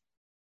start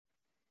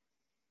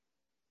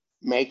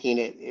making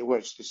it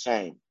works the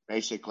same.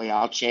 Basically,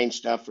 I'll change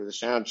stuff for the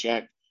sound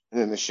check, and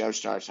then the show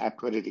starts. I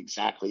put it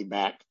exactly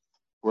back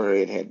where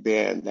it had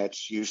been.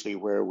 That's usually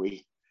where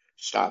we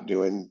stop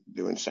doing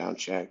sound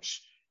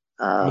checks.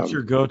 What's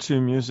your go-to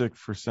music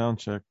for sound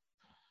check?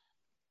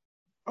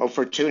 Oh,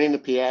 for tuning the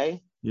PA?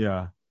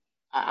 Yeah.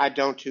 I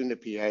don't tune the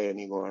PA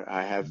anymore.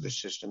 I have the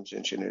systems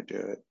engineer do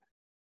it.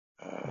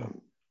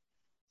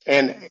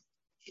 And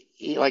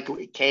like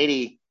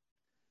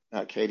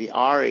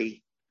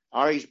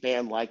Ari's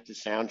band liked the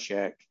sound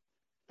check,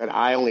 but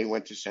I only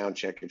went to sound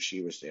check if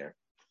she was there,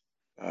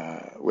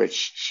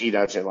 which she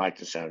doesn't like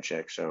the sound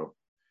check, so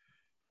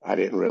I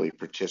didn't really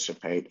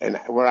participate. And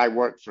where I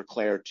worked for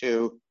Claire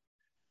too,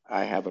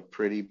 I have a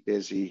pretty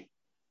busy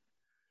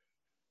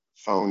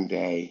phone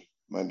day,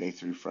 Monday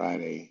through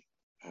Friday.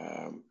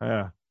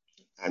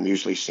 I'm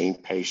usually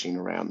seen pacing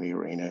around the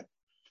arena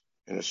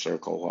in a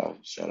circle while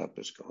setup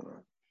is going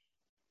on.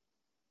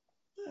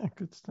 Yeah,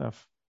 good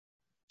stuff.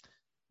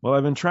 Well,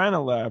 I've been trying to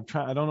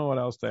I don't know what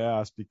else to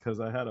ask because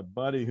I had a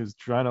buddy who's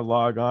trying to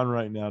log on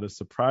right now to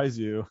surprise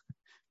you,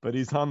 but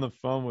he's on the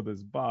phone with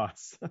his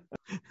boss.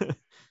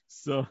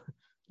 So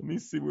let me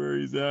see where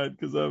he's at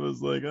because I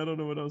was like, I don't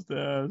know what else to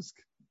ask.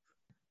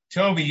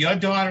 Toby, your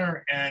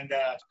daughter and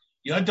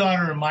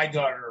my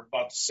daughter are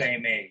about the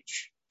same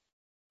age.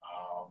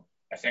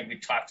 I think we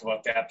talked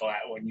about that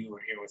when you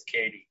were here with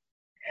Katy.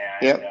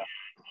 And, yep.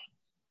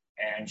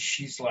 And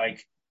she's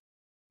like,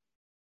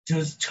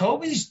 does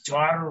Toby's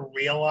daughter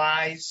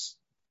realize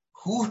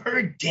who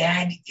her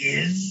dad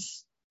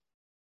is?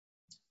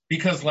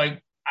 Because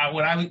like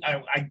when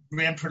I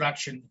ran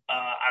production,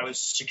 I was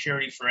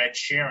security for Ed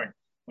Sheeran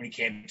when he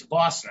came to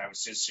Boston. I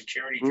was his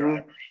security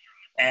driver.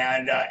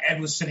 And Ed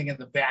was sitting in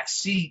the back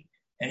seat,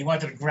 and he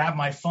wanted to grab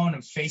my phone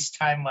and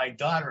FaceTime my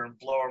daughter and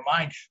blow her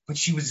mind, but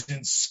she was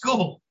in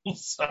school.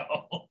 So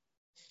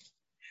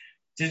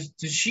does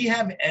she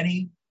have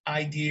any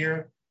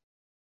idea?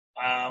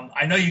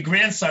 I know your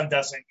grandson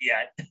doesn't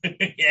yet.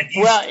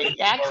 Well,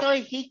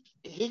 actually,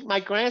 my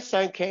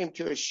grandson came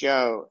to a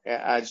show,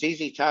 a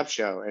ZZ Top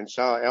show, and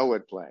saw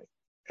Elwood play,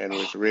 and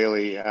was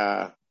really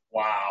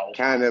wow.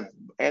 kind of.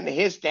 And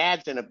his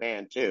dad's in a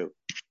band too.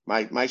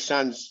 My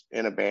son's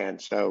in a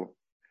band, so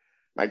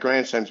my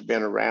grandson's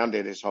been around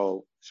it his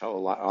whole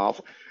life,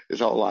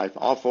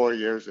 all 4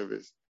 years of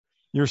his.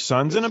 Your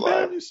son's in a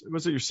life. band?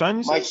 Was it your son?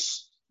 You said?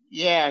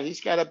 Yeah, he's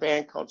got a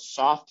band called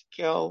Soft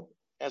Kill,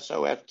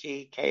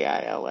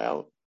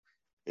 SOFTKILL.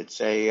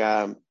 It's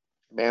a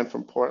band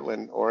from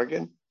Portland,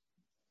 Oregon.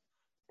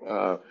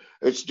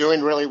 It's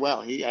doing really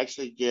well. He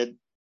actually did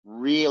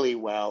really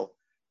well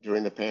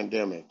during the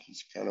pandemic.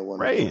 He's kind of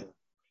one of the.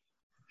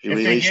 He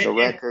released a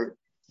record.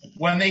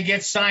 When they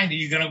get signed, are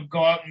you going to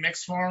go out and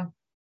mix for him?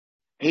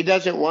 He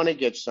doesn't want to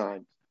get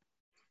signed.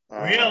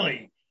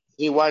 Really?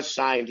 He was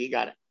signed. He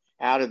got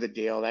out of the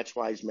deal. That's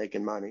why he's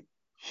making money.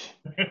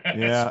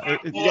 Yeah.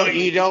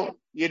 You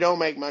don't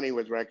make money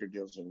with record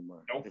deals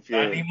anymore. Nope,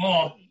 not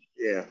anymore.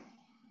 Yeah.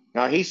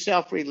 Now he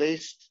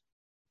self-released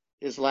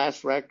his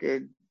last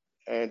record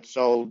and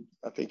sold,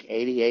 I think,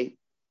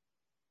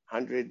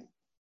 8,800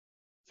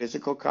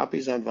 physical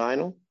copies on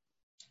vinyl.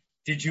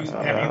 Have you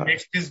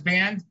mixed his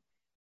band?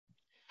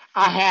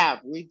 I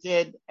have. We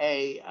did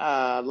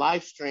a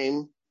live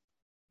stream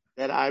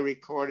that I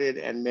recorded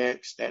and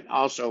mixed that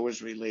also was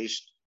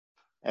released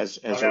as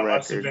a record. That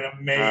must have been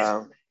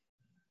amazing.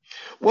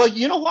 Well,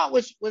 you know what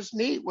was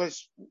neat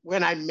was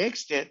when I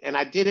mixed it, and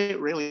I did it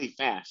really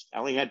fast. I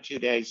only had 2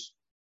 days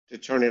to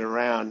turn it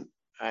around,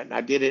 and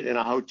I did it in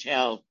a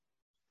hotel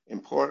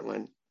in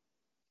Portland.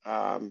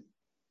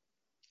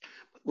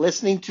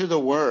 Listening to the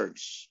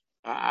words,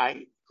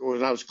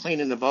 when I was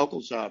cleaning the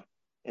vocals up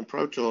in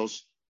Pro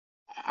Tools,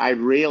 I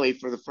really,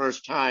 for the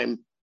first time,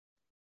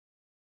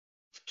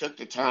 took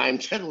the time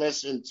to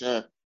listen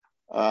to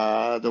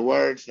the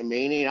words, the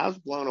meaning. I was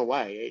blown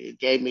away. It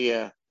gave me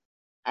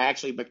I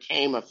actually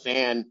became a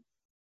fan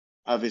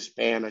of his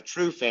band, a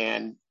true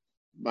fan,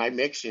 by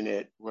mixing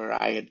it, where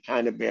I had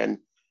kind of been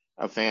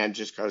a fan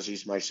just because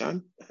he's my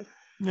son.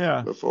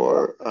 Yeah.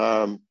 Before.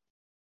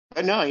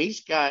 But no,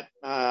 he's got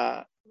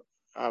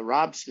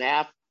Rob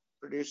Snaff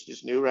produced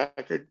his new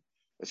record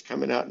that's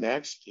coming out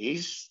next.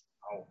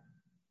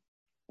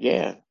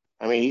 Yeah.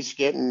 I mean, he's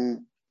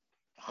getting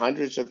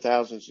hundreds of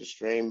thousands of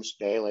streams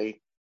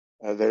daily.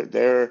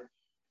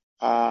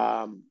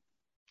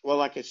 Well,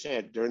 like I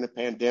said, during the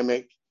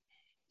pandemic,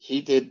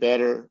 he did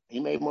better. He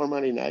made more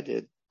money than I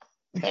did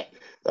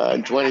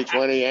in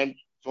 2020 and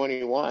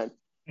 21.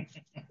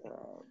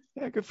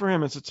 Yeah, good for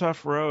him. It's a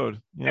tough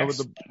road. You know,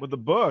 with the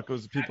book, it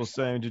was people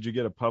saying, "Did you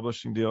get a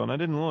publishing deal?" And I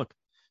didn't look.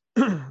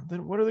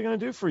 Then what are they going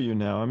to do for you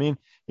now? I mean,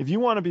 if you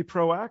want to be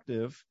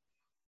proactive,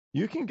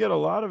 you can get a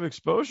lot of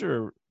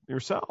exposure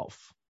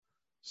yourself.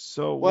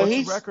 So what's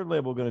the record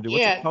label going to do?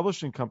 What's the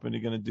publishing company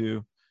going to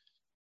do?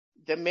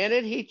 The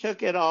minute he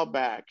took it all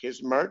back,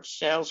 his merch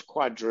sales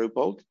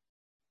quadrupled,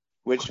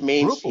 which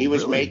means he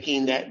was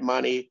making that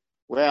money.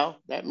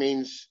 Well, that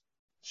means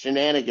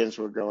shenanigans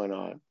were going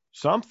on.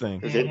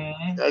 Something.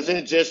 It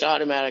doesn't just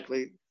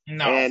automatically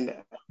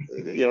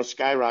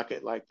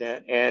skyrocket like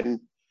that. And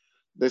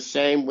the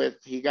same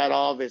with, he got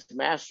all of his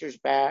masters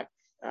back.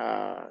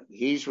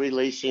 He's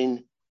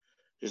releasing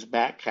his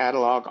back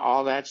catalog.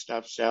 All that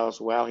stuff sells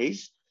well.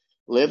 He's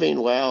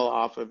living well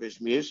off of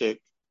his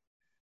music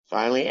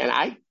finally.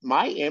 And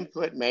my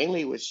input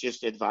mainly was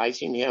just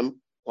advising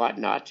him what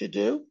not to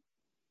do,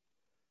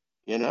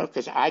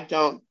 because I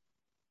don't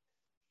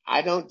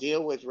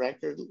deal with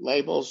record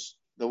labels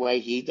the way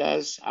he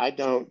does. I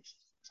don't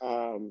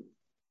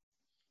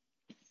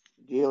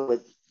deal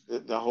with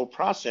the whole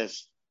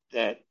process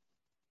that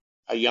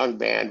a young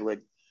band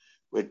would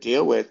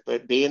deal with.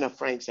 But being a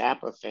Frank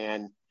Zappa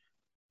fan,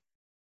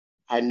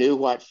 I knew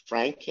what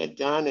Frank had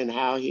done and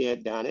how he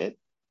had done it.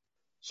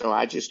 So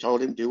I just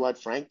told him, do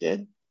what Frank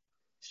did.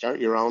 Start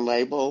your own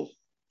label,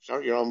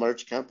 start your own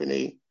merch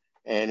company.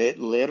 And it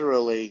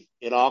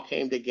all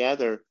came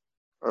together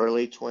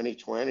early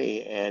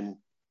 2020. And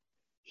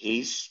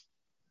he's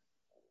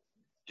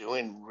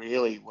doing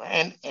really well.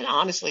 And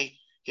honestly,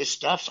 his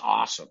stuff's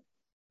awesome.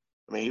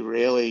 I mean, he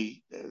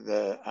really,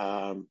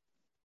 now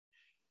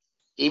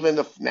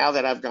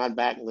that I've gone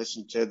back and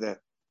listened to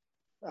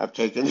I've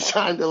taken the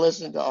time to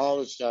listen to all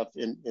the stuff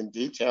in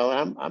detail.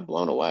 I'm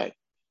blown away.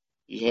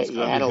 He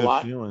had a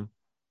lot. Feeling.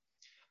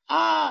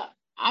 I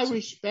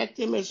respect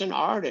him as an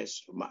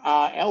artist.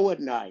 Elwood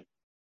and I,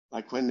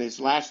 like when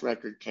his last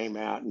record came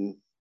out, and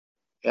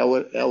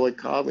Elwood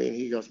called me and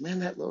he goes,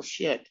 "Man, that little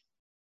shit,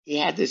 he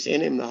had this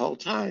in him the whole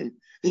time,"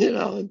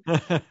 And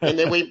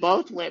then we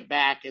both went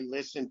back and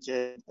listened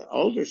to the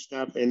older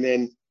stuff, and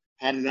then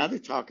had another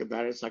talk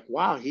about it. It's like,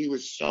 wow, he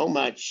was so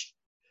much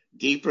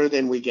deeper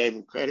than we gave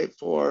him credit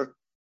for.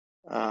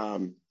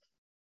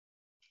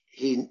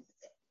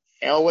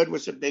 Elwood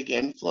was a big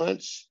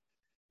influence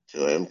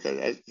to him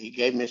because he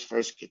gave him his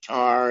first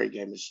guitar. He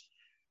gave him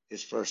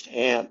his first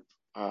amp.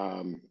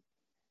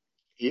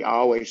 He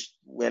always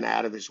went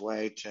out of his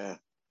way to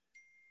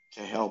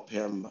help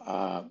him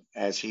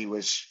as he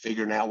was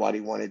figuring out what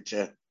he wanted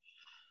to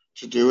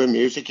do in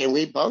music. And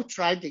we both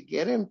tried to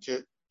get him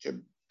to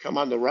come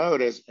on the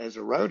road as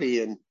a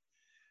roadie, and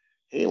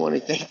he didn't want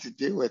anything to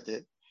do with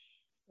it.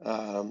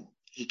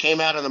 He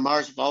came out of the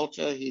Mars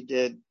Volta. He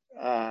did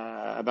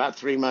about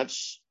 3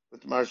 months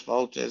with the Mars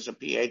Volta as a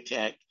PA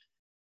tech.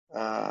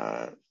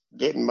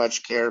 Didn't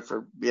much care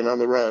for being on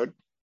the road.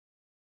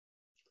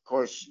 Of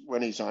course,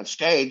 when he's on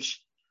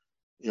stage,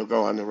 he'll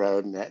go on the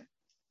road, and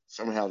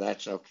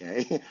that's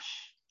okay.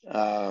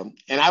 And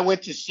I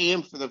went to see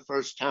him for the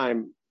first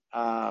time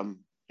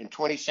in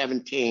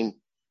 2017.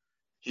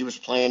 He was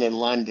playing in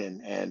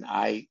London, and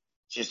I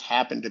just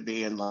happened to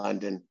be in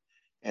London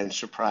and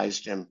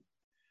surprised him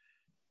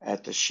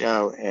at the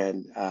show.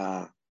 And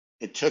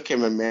it took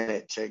him a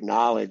minute to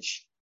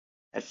acknowledge.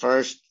 At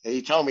first,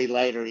 he told me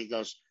later, he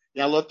goes,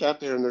 "Yeah, I looked out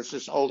there, and there's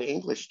this old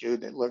English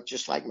dude that looked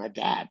just like my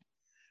dad."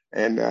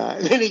 And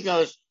then he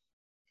goes,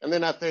 and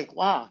then I think,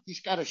 wow,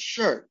 he's got a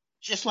shirt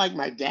just like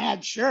my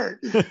dad's shirt.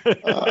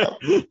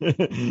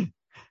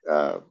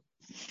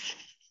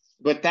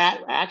 But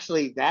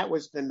that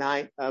was the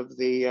night of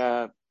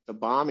the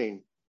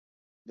bombing,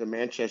 the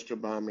Manchester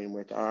bombing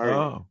with Ari.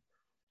 Oh.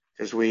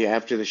 Because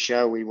after the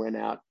show, we went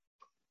out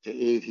to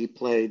eat. He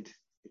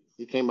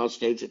came on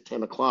stage at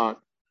 10 o'clock,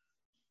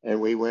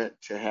 and we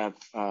went to have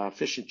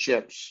fish and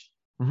chips.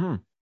 Mm-hmm.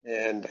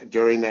 And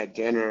during that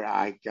dinner,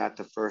 I got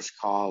the first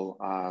call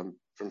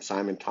from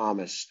Simon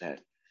Thomas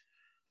that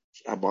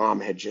a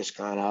bomb had just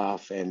gone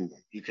off, and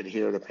you could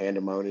hear the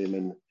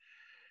pandemonium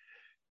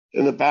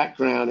in the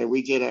background. And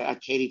we did a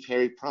Katy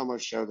Perry promo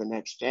show the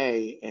next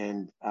day,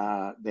 and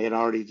they had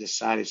already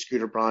decided,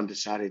 Scooter Braun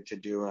decided to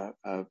do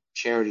a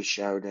charity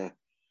show to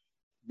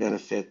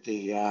benefit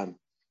the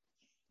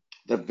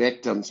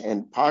victims.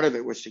 And part of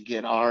it was to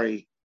get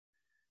Ari.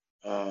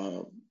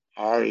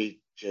 Ari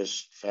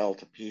just fell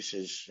to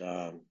pieces,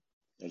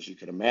 as you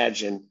could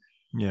imagine.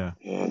 Yeah.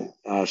 And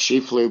she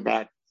flew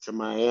back to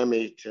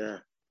Miami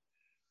to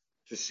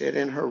sit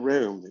in her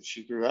room that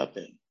she grew up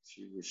in.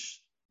 She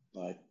was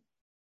like,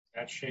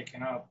 got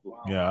shaken up.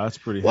 Wow. Yeah, that's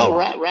pretty. Well,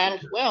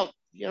 well,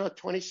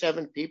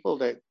 27 people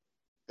that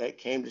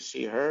came to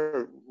see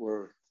her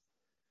were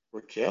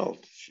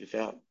killed. She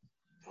felt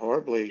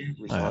horribly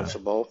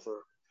responsible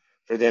for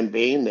them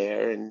being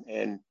there,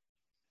 and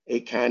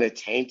it kind of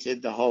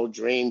tainted the whole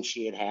dream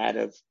she had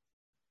of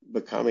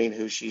becoming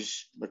who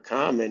she's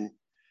become. And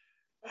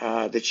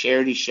the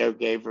charity show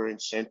gave her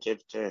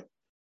incentive to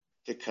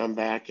come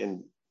back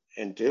and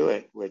do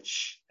it,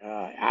 which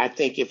I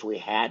think if we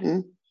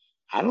hadn't,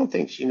 I don't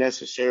think she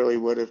necessarily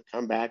would have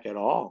come back at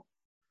all.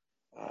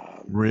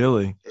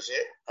 Really?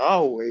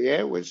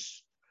 It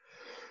was,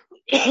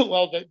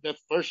 well, the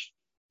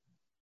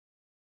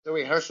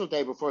rehearsal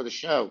day before the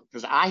show,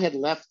 because I had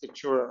left the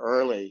tour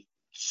early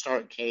to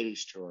start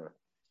Katy's tour.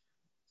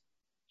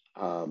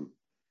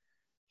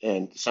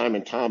 And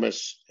Simon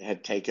Thomas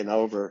had taken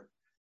over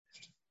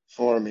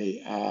for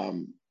me.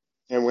 And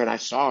when I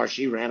saw her,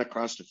 she ran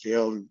across the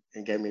field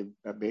and gave me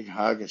a big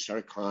hug and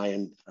started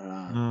crying,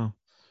 and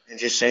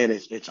just saying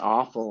it's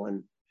awful.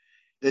 And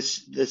the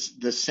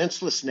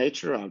senseless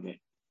nature of it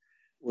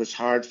was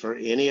hard for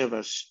any of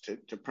us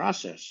to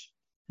process.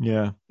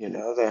 Yeah.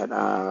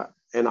 That,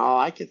 and all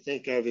I could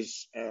think of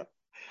is,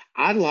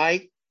 I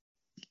like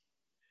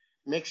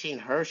mixing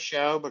her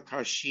show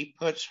because she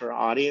puts her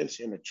audience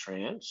in a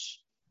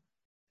trance.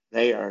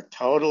 They are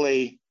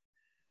totally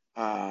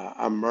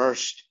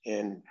immersed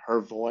in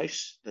her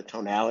voice, the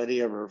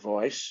tonality of her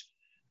voice,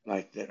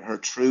 like her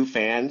true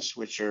fans,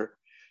 which are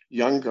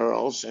young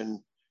girls, and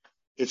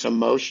it's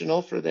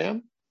emotional for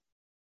them.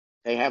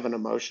 They have an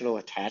emotional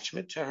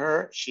attachment to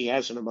her. She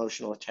has an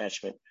emotional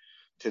attachment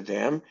to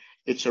them.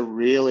 It's a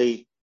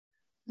really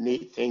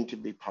neat thing to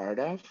be part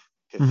of,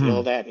 to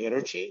feel that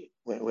energy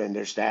when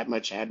there's that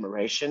much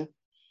admiration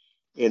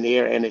in the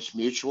air, and it's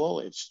mutual.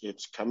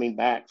 It's coming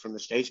back from the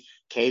States.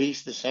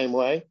 Katy's the same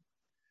way.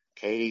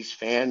 Katy's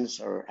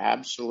fans are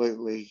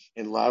absolutely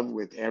in love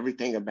with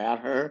everything about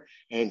her,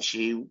 and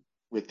she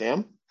with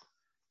them.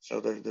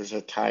 So there's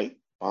a tight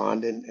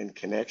bond and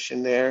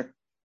connection there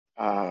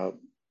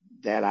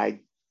that I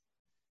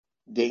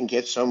didn't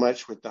get so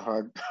much with the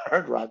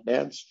hard rock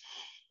bands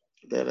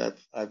that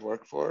I've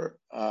worked for.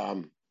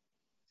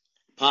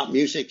 Pop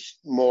music's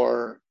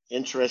more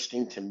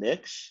interesting to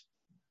mix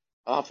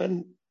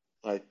often.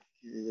 Like,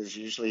 there's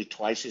usually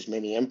twice as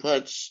many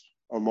inputs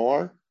or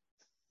more.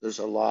 There's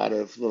a lot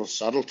of little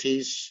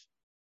subtleties.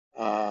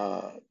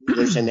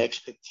 There's an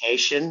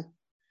expectation.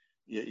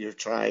 You're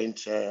trying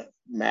to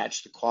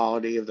match the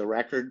quality of the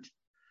record,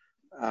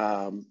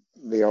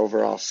 the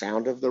overall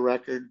sound of the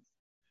record.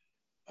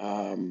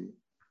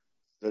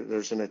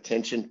 There's an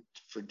attention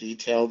for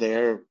detail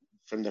there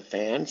from the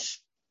fans.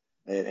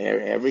 And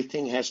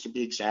everything has to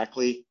be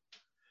exactly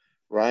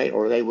right,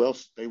 or they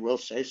will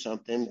say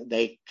something.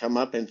 They come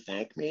up and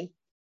thank me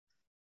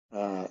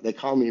They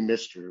call me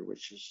Mister,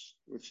 which is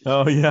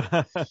Oh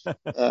yeah.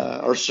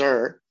 or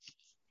Sir,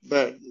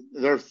 but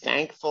they're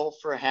thankful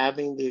for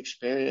having the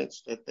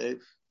experience that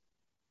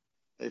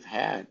they've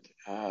had.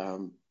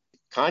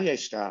 Kanye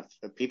stuff,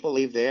 the people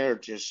leave there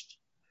just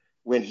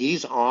when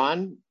he's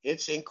on,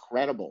 it's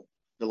incredible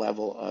the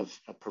level of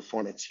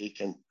performance he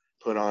can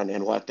put on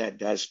and what that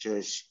does to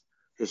his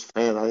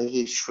fans. I think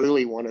he's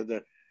truly one of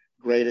the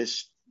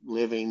greatest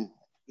living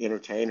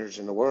entertainers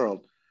in the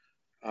world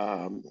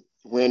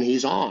when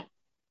he's on,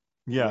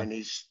 Yeah. when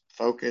he's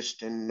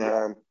focused, and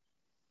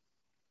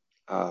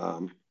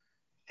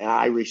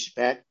I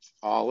respect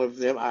all of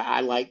them.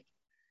 I like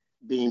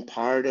being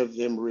part of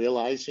them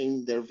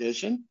realizing their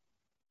vision,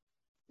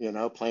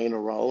 playing a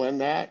role in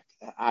that.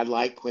 I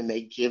like when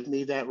they give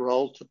me that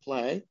role to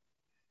play,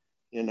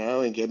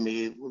 and give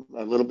me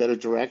a little bit of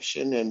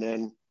direction. And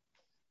then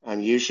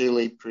I'm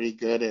usually pretty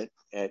good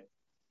at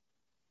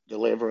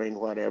delivering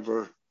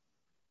whatever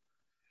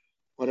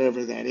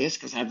that is,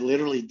 because I've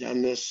literally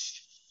done this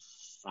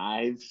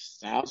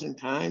 5,000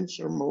 times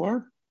or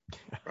more,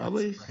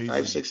 probably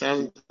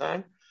 5,000-6,000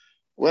 times.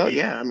 Well,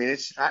 yeah, I mean,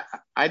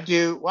 I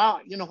do.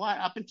 Well, you know what?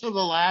 Up until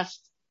the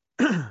last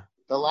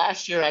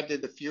year, I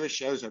did the fewest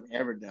shows I've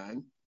ever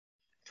done.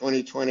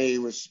 2020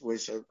 was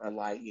a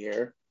light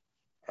year.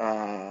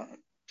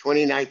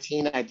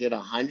 2019, I did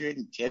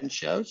 110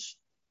 shows.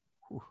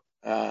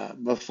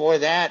 Before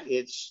that,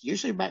 it's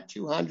usually about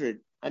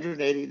 200,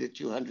 180 to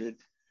 200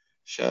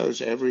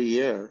 shows every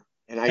year.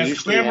 And I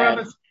usually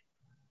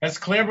Has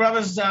Clear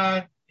Brothers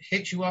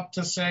hit you up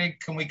to say,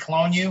 can we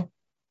clone you?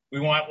 We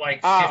want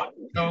like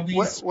 50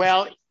 Tobys.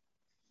 Well,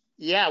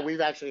 yeah,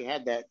 we've actually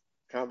had that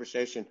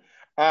conversation.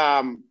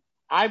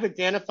 I've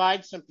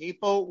identified some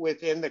people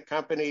within the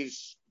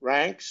company's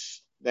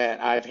ranks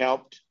that I've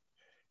helped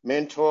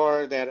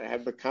mentor that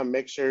have become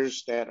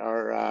mixers that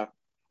are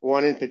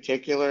one in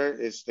particular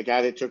is the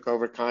guy that took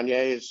over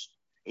Kanye.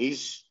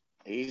 He's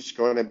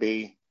going to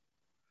be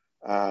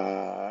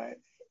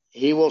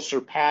he will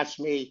surpass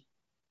me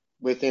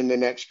within the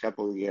next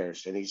couple of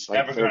years, and he's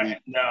like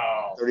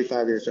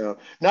 35 years old.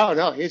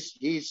 No,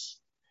 his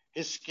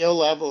skill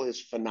level is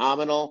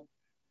phenomenal.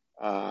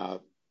 On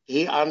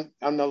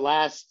the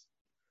last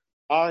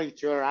Ari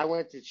tour, I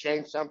went to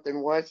change something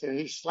once, and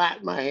he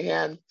slapped my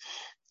hand,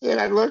 and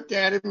I looked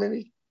at him, and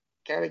he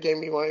kind of gave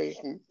me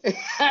one.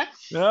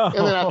 No.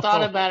 And then I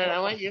thought about it. I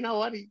went, you know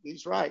what?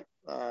 He's right.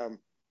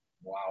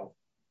 Wow.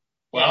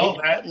 Well,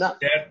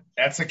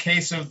 that's a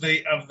case of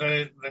the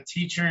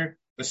teacher,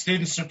 the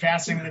student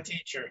surpassing the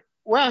teacher.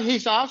 Well,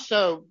 he's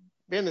also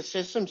been the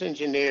systems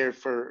engineer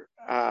for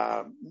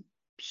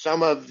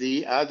some of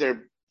the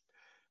other,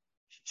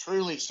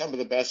 truly some of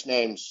the best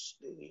names,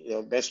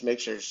 best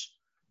mixers.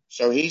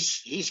 So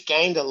he's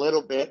gained a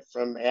little bit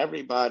from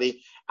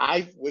everybody.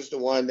 I was the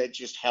one that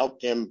just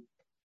helped him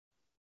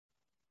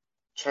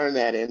turn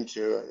that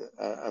into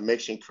a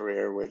mixing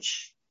career,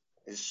 which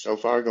is so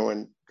far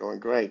going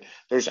great.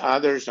 There's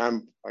others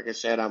I'm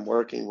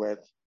working with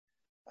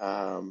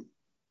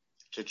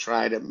to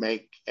try to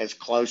make as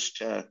close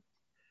to,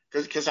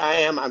 because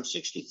I'm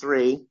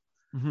 63,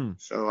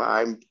 so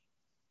I'm,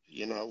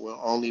 will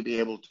only be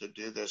able to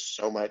do this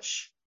so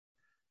much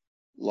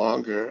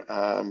longer.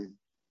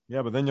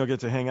 Yeah, but then you'll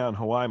get to hang out in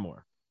Hawaii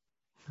more.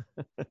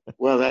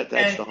 Well,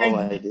 that's the whole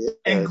idea.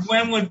 And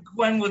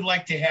Gwen would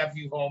like to have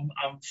you home,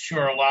 I'm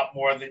sure, a lot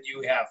more than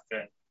you have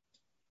been.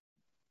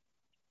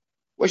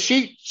 Well,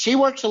 she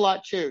works a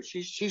lot too.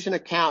 She's an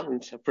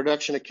accountant, a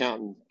production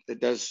accountant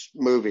that does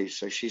movies.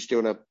 So she's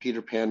doing a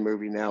Peter Pan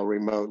movie now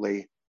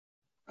remotely.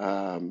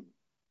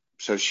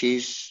 So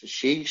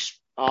she's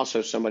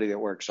also somebody that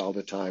works all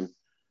the time.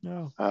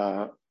 No.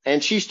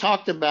 And she's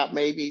talked about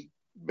maybe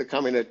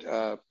becoming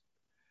a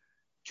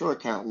tour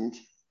accountant,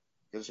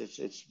 because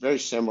it's very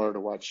similar to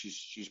what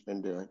she's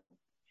been doing.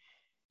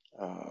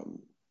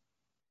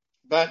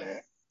 But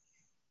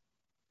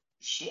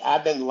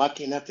I've been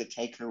lucky enough to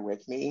take her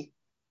with me.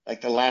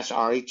 Like the last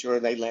Ari tour,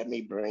 they let me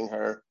bring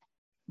her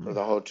for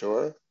the whole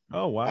tour.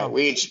 Oh wow!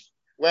 We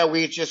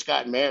had just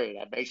gotten married.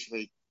 I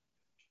basically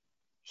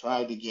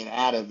tried to get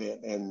out of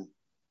it, and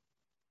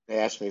they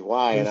asked me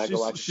why, and I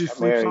go, "I just she got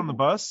sleeps married." on the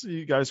bus.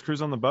 You guys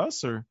cruise on the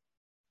bus, or?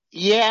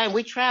 Yeah, and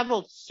we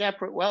traveled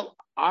separate. Well,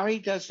 Ari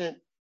doesn't,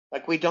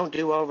 like, we don't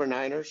do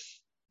overnighters.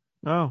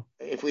 Oh.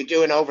 If we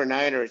do an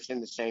overnighter, it's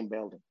in the same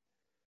building.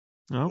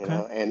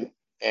 Okay.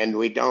 And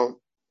we don't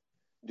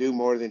do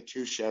more than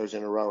 2 shows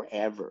in a row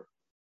ever.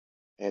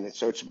 And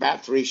so it's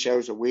about 3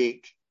 shows a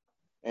week.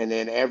 And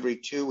then every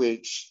 2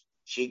 weeks,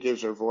 she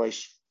gives her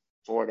voice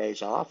 4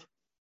 days off.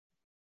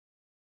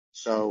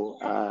 So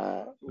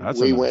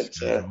we went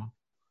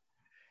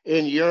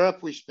in Europe,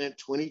 we spent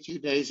 22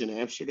 days in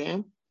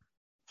Amsterdam,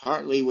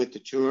 partly with the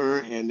tour.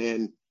 And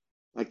then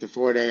like the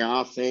 4-day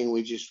off thing,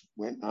 we just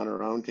went on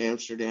our own to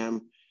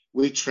Amsterdam.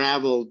 We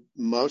traveled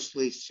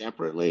mostly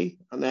separately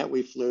on that.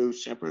 We flew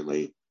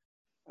separately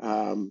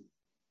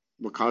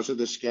because of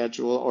the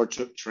schedule, or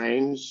took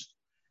trains.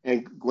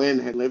 And Gwen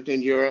had lived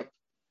in Europe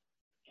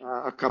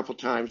a couple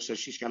times, so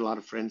she's got a lot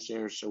of friends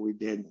there. So we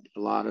did a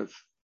lot of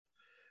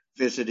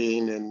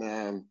visiting,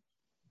 and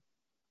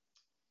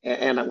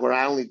where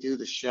I only do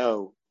the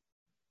show.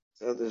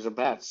 So there's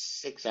about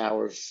 6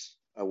 hours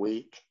a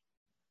week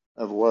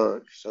of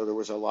work. So there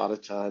was a lot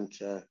of time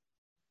to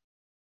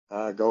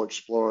go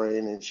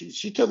exploring. And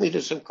she took me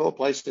to some cool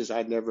places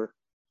I'd never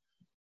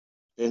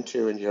been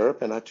to in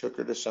Europe, and I took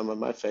her to some of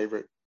my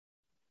favorite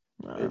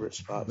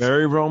spots.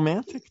 Very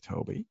romantic,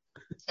 Toby.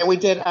 And we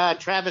did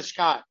Travis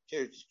Scott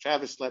too.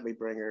 Travis let me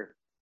bring her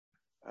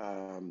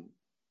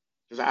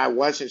because I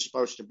wasn't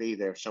supposed to be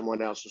there.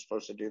 Someone else was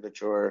supposed to do the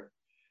tour.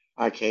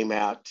 I came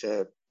out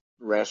to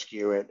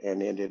rescue it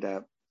and ended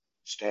up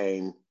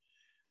staying.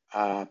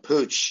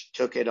 Pooch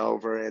took it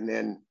over, and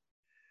then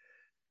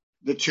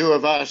the two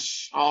of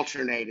us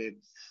alternated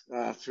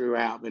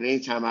throughout. But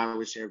anytime I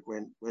was there,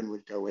 Gwen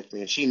would go with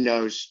me, and she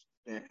knows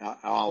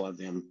all of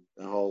them,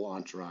 the whole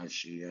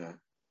entourage.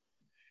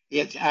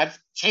 I've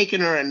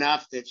taken her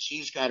enough that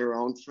she's got her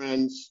own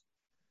friends,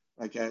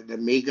 like the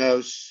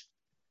Migos.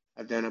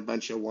 I've done a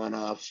bunch of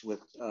one-offs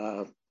with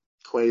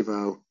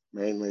Quavo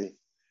mainly,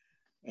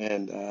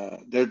 and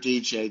their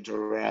DJ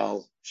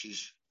Darrell,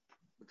 she's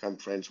become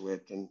friends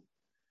with, and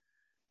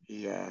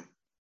he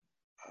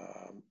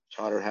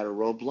taught her how to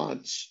roll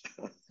blunts.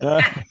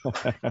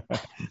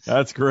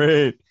 That's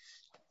great.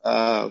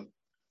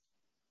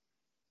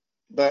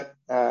 But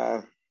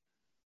I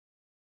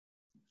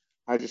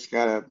just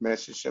got a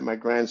message that my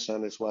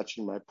grandson is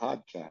watching my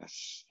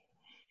podcast.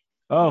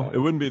 Oh, it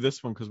wouldn't be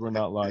this one because we're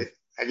not live.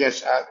 I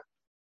guess.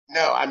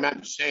 No, I'm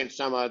not saying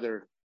some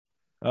other.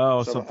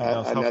 Oh, something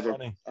else. How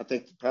funny. I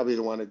think probably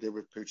the one I did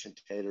with Pooch and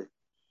Tater.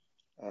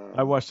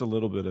 I watched a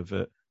little bit of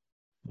it.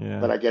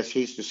 Yeah. But I guess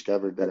he's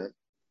discovered that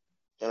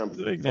I'm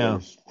big now.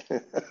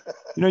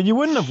 You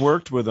wouldn't have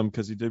worked with him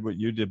because he did what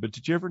you did. But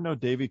did you ever know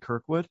Davy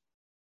Kirkwood?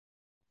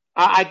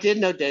 I did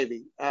know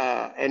Davy,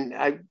 and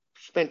I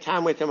spent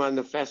time with him on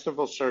the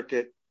festival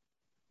circuit,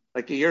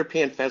 like the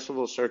European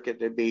festival circuit.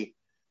 There'd be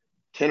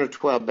 10 or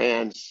 12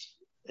 bands,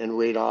 and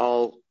we'd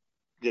all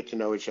get to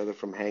know each other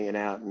from hanging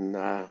out. And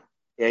I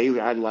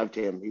loved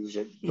him. He was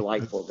a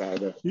delightful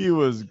guy. He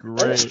was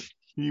great.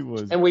 He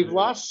was. And we've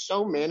lost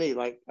so many,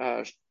 like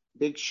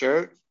Big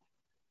Shirt.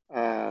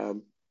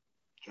 God,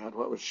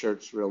 what was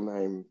Shirt's real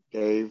name?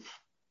 Dave.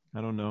 I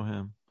don't know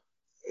him.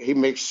 He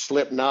makes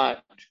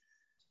Slipknot.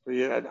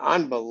 An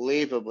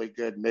unbelievably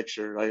good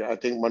mixer. I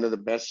think one of the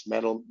best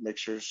metal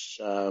mixers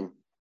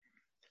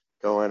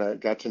going. I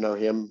got to know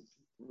him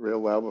real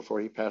well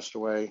before he passed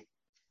away.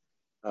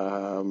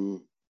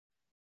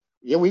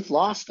 We've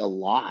lost a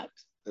lot.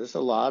 There's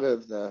a lot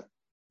of the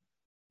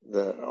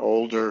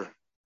older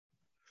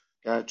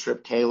guy.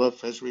 Trip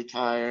Caliph has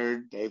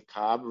retired. Dave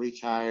Cobb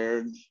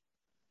retired.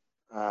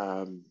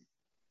 I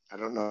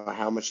don't know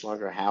how much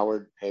longer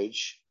Howard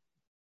Page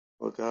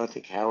will go. I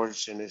think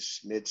Howard's in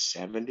his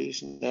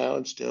mid-70s now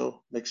and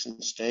still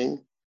mixing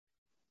Sting.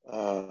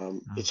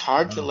 It's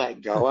hard to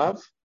let go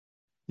of.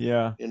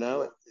 Yeah.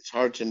 It's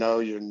hard to know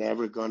you're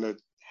never going to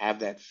have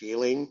that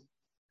feeling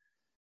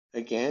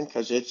again,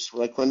 because it's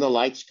like when the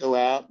lights go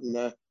out and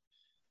the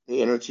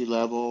energy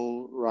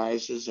level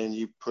rises and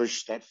you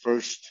push that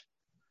first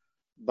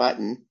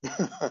button,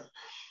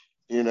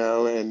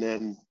 and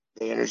then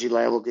the energy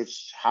level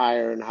gets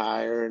higher and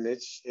higher, and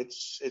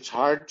it's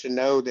hard to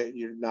know that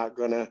you're not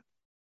going to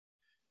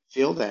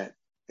feel that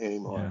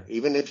anymore. Yeah.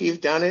 Even if you've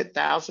done it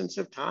thousands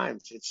of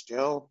times, it's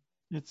you.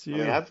 I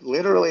mean, I've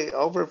literally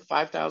over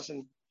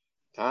 5,000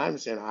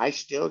 times, and I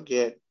still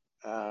get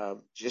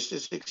just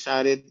as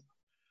excited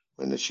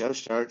when the show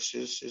starts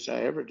as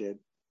I ever did.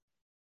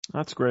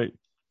 That's great.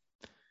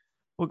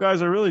 Well,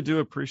 guys, I really do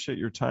appreciate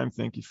your time.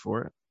 Thank you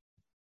for it.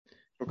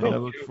 Okay. And I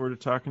look forward to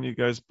talking to you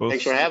guys both.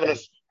 Thanks for having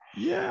us.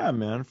 Yeah,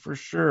 man, for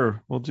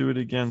sure. We'll do it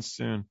again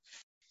soon.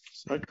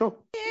 All right, cool.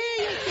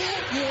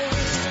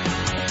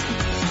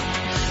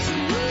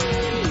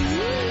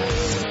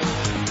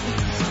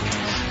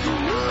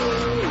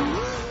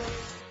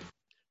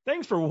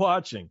 Thanks for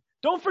watching.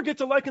 Don't forget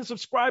to like and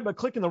subscribe by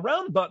clicking the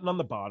round button on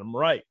the bottom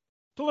right.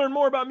 To learn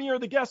more about me or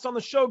the guests on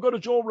the show, go to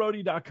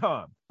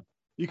joelrohde.com.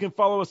 You can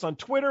follow us on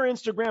Twitter,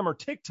 Instagram, or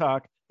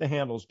TikTok. The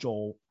handle's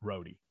Joel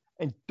Rohde.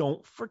 And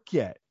don't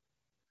forget,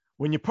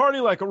 when you party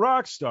like a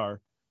rock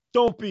star,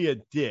 don't be a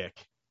dick.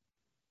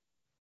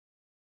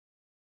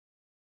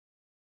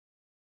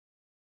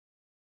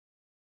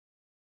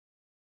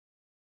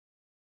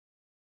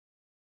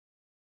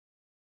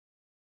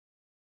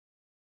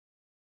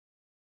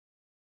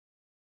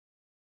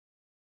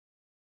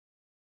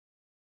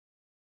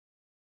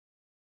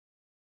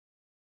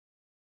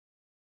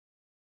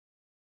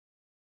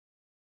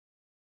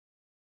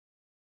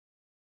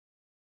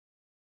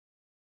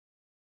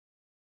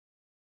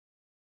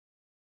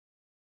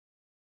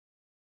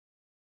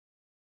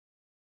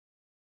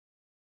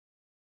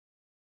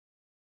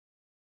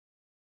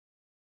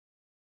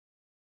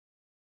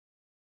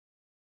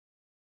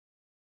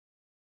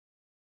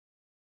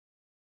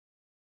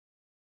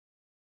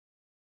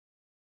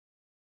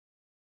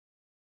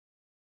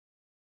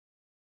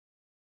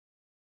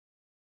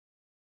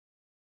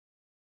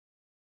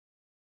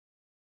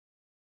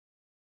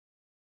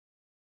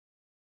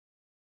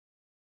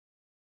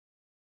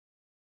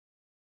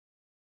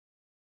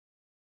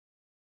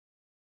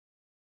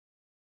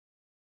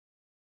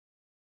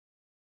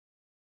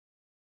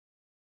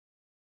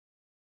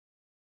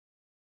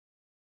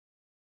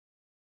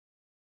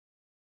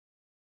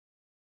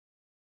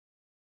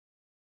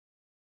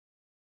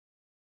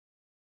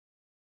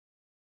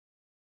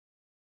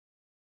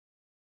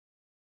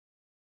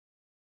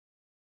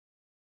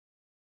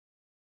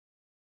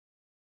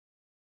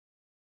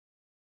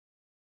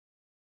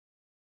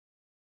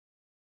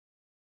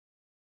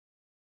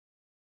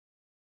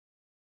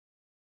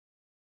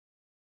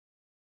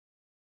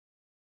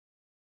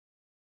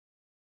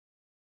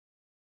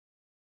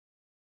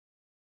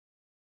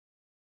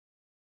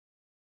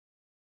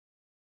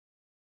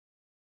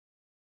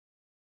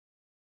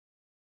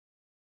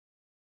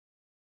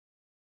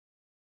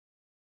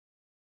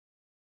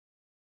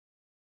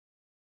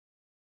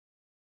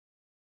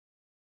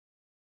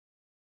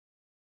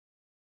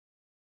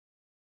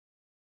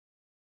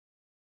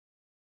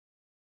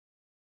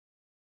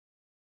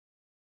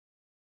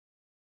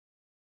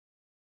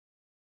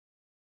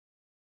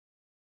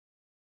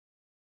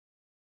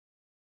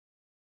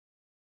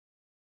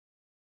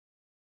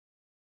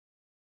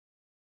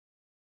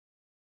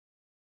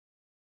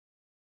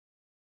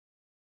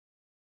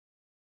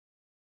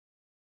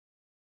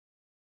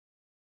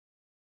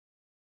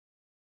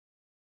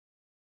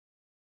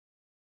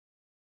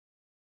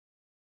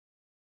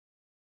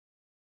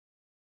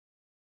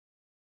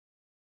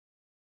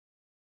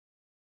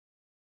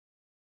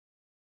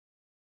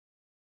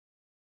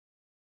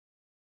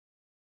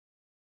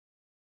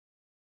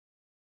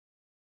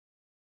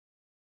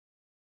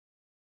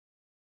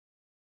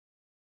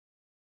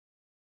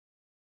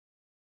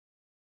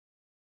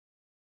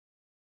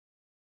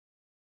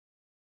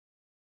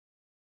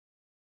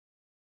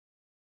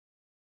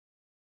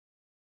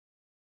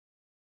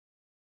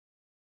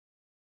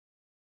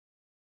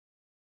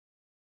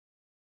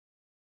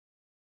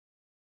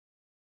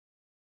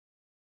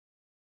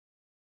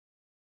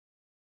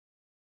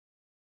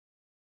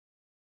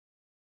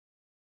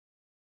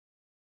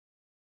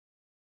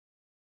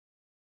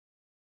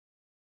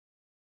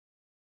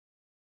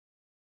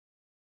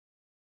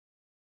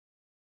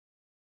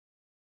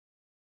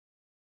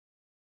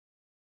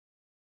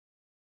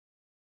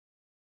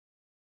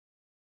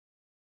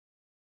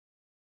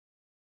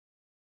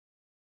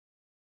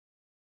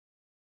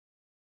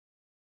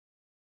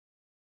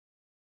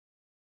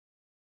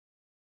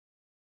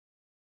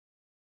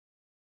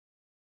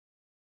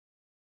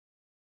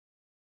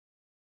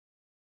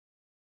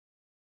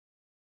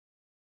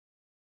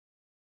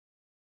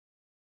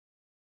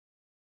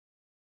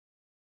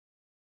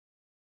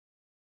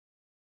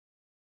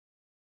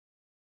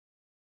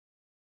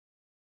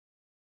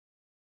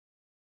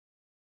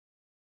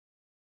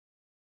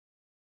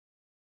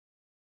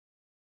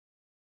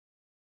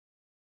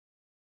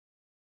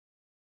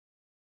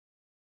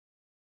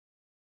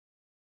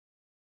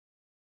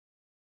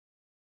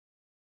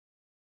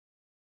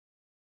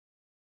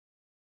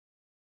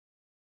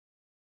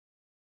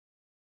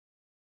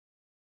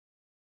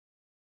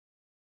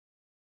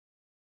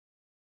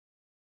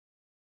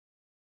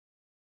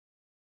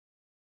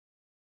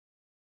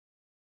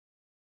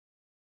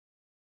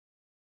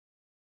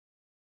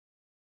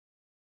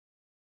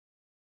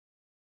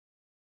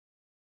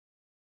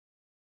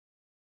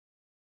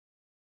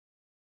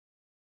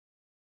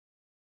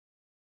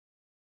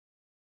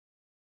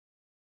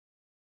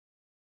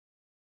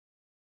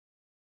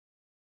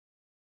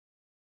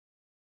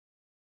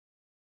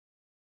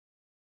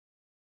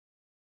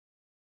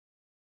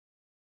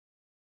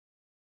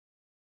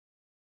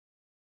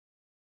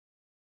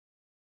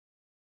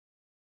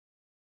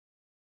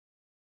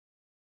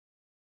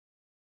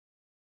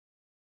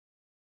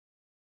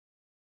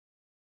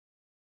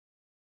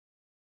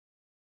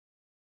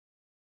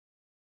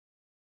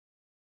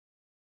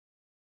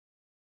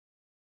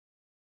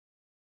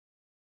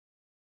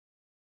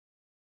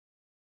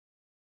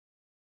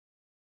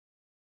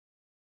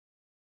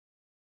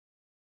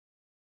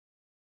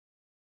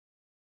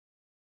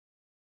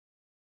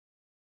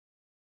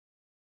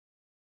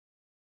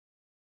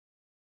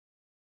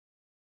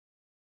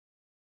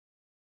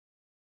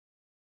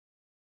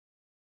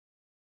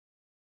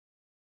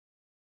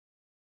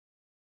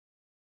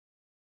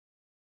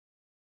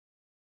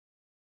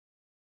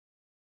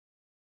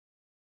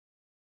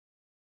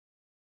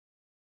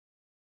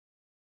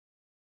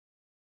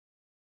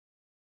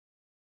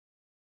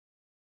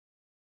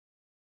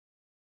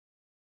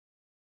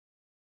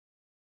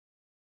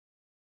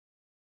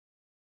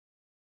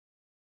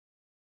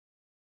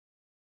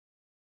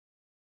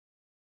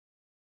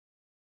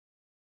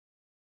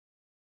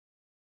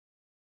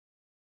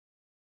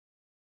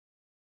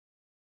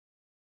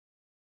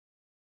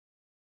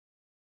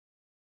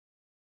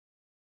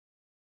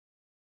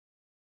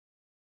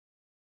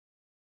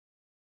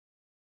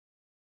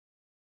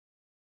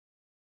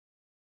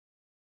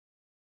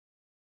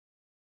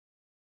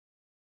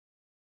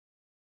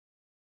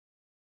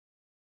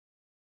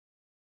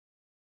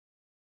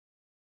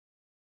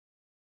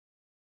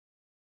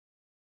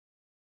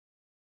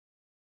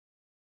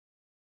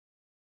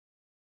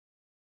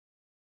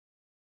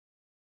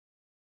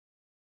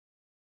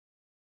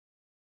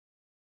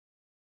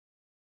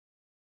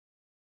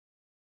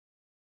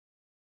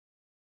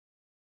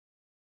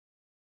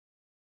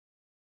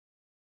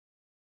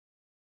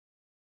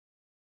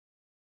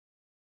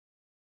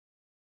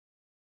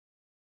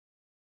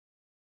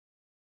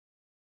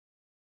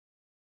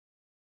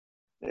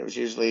 It was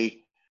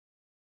usually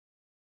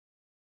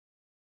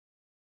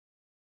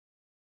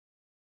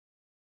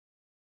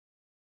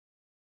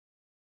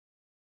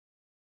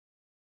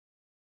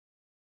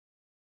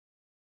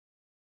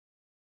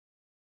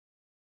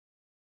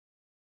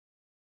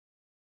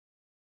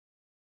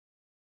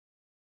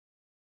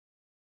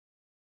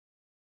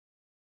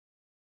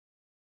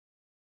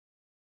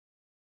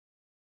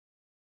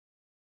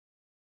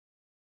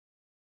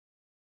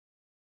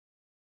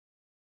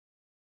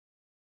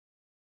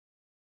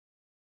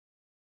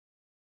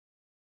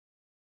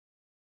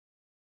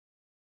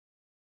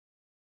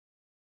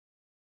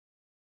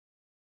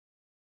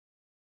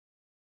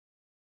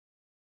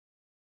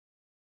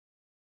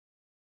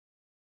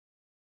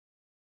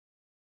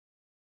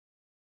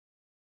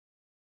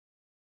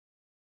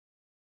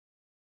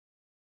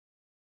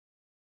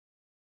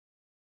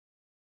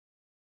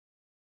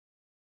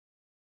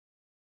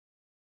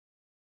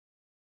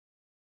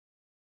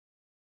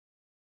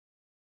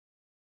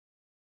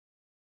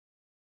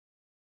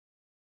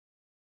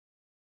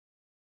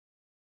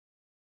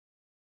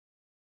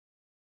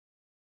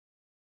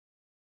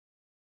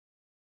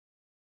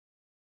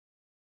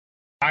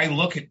I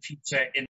look at pizza in